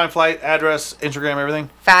can everybody find Flight? Address, Instagram,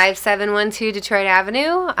 everything? 5712 Detroit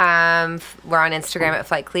Avenue. We're on Instagram at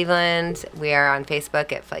Flight Cleveland. We are on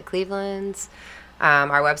Facebook at Flight Cleveland.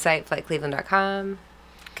 Our website, flightcleveland.com.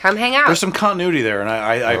 Come hang out. There's some continuity there, and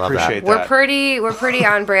I love that. appreciate we're that. pretty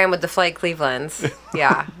on brand with the Flight Clevelands.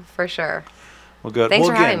 Yeah, for sure. Well, good. Thanks well,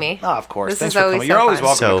 for again, having me. of course. This Thanks is for always coming. so You're always fun.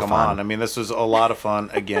 welcome So to come fun. on. I mean, this was a lot of fun.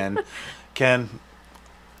 Again, Ken,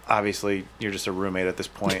 obviously, you're just a roommate at this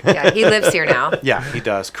point. Yeah, he lives here now, Yeah, he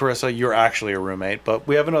does. Carissa, you're actually a roommate, but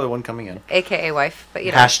we have another one coming in. aka wife. But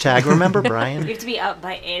you know, Hashtag remember Brian. You have to be up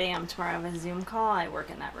by 8 a.m. tomorrow on a Zoom call. I work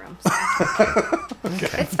in that room. So.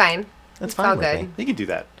 it's fine. That's It's fine all with good. me. You can do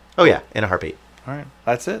that. Oh, yeah. In a heartbeat. All right.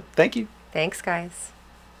 That's it. Thank you. Thanks, guys.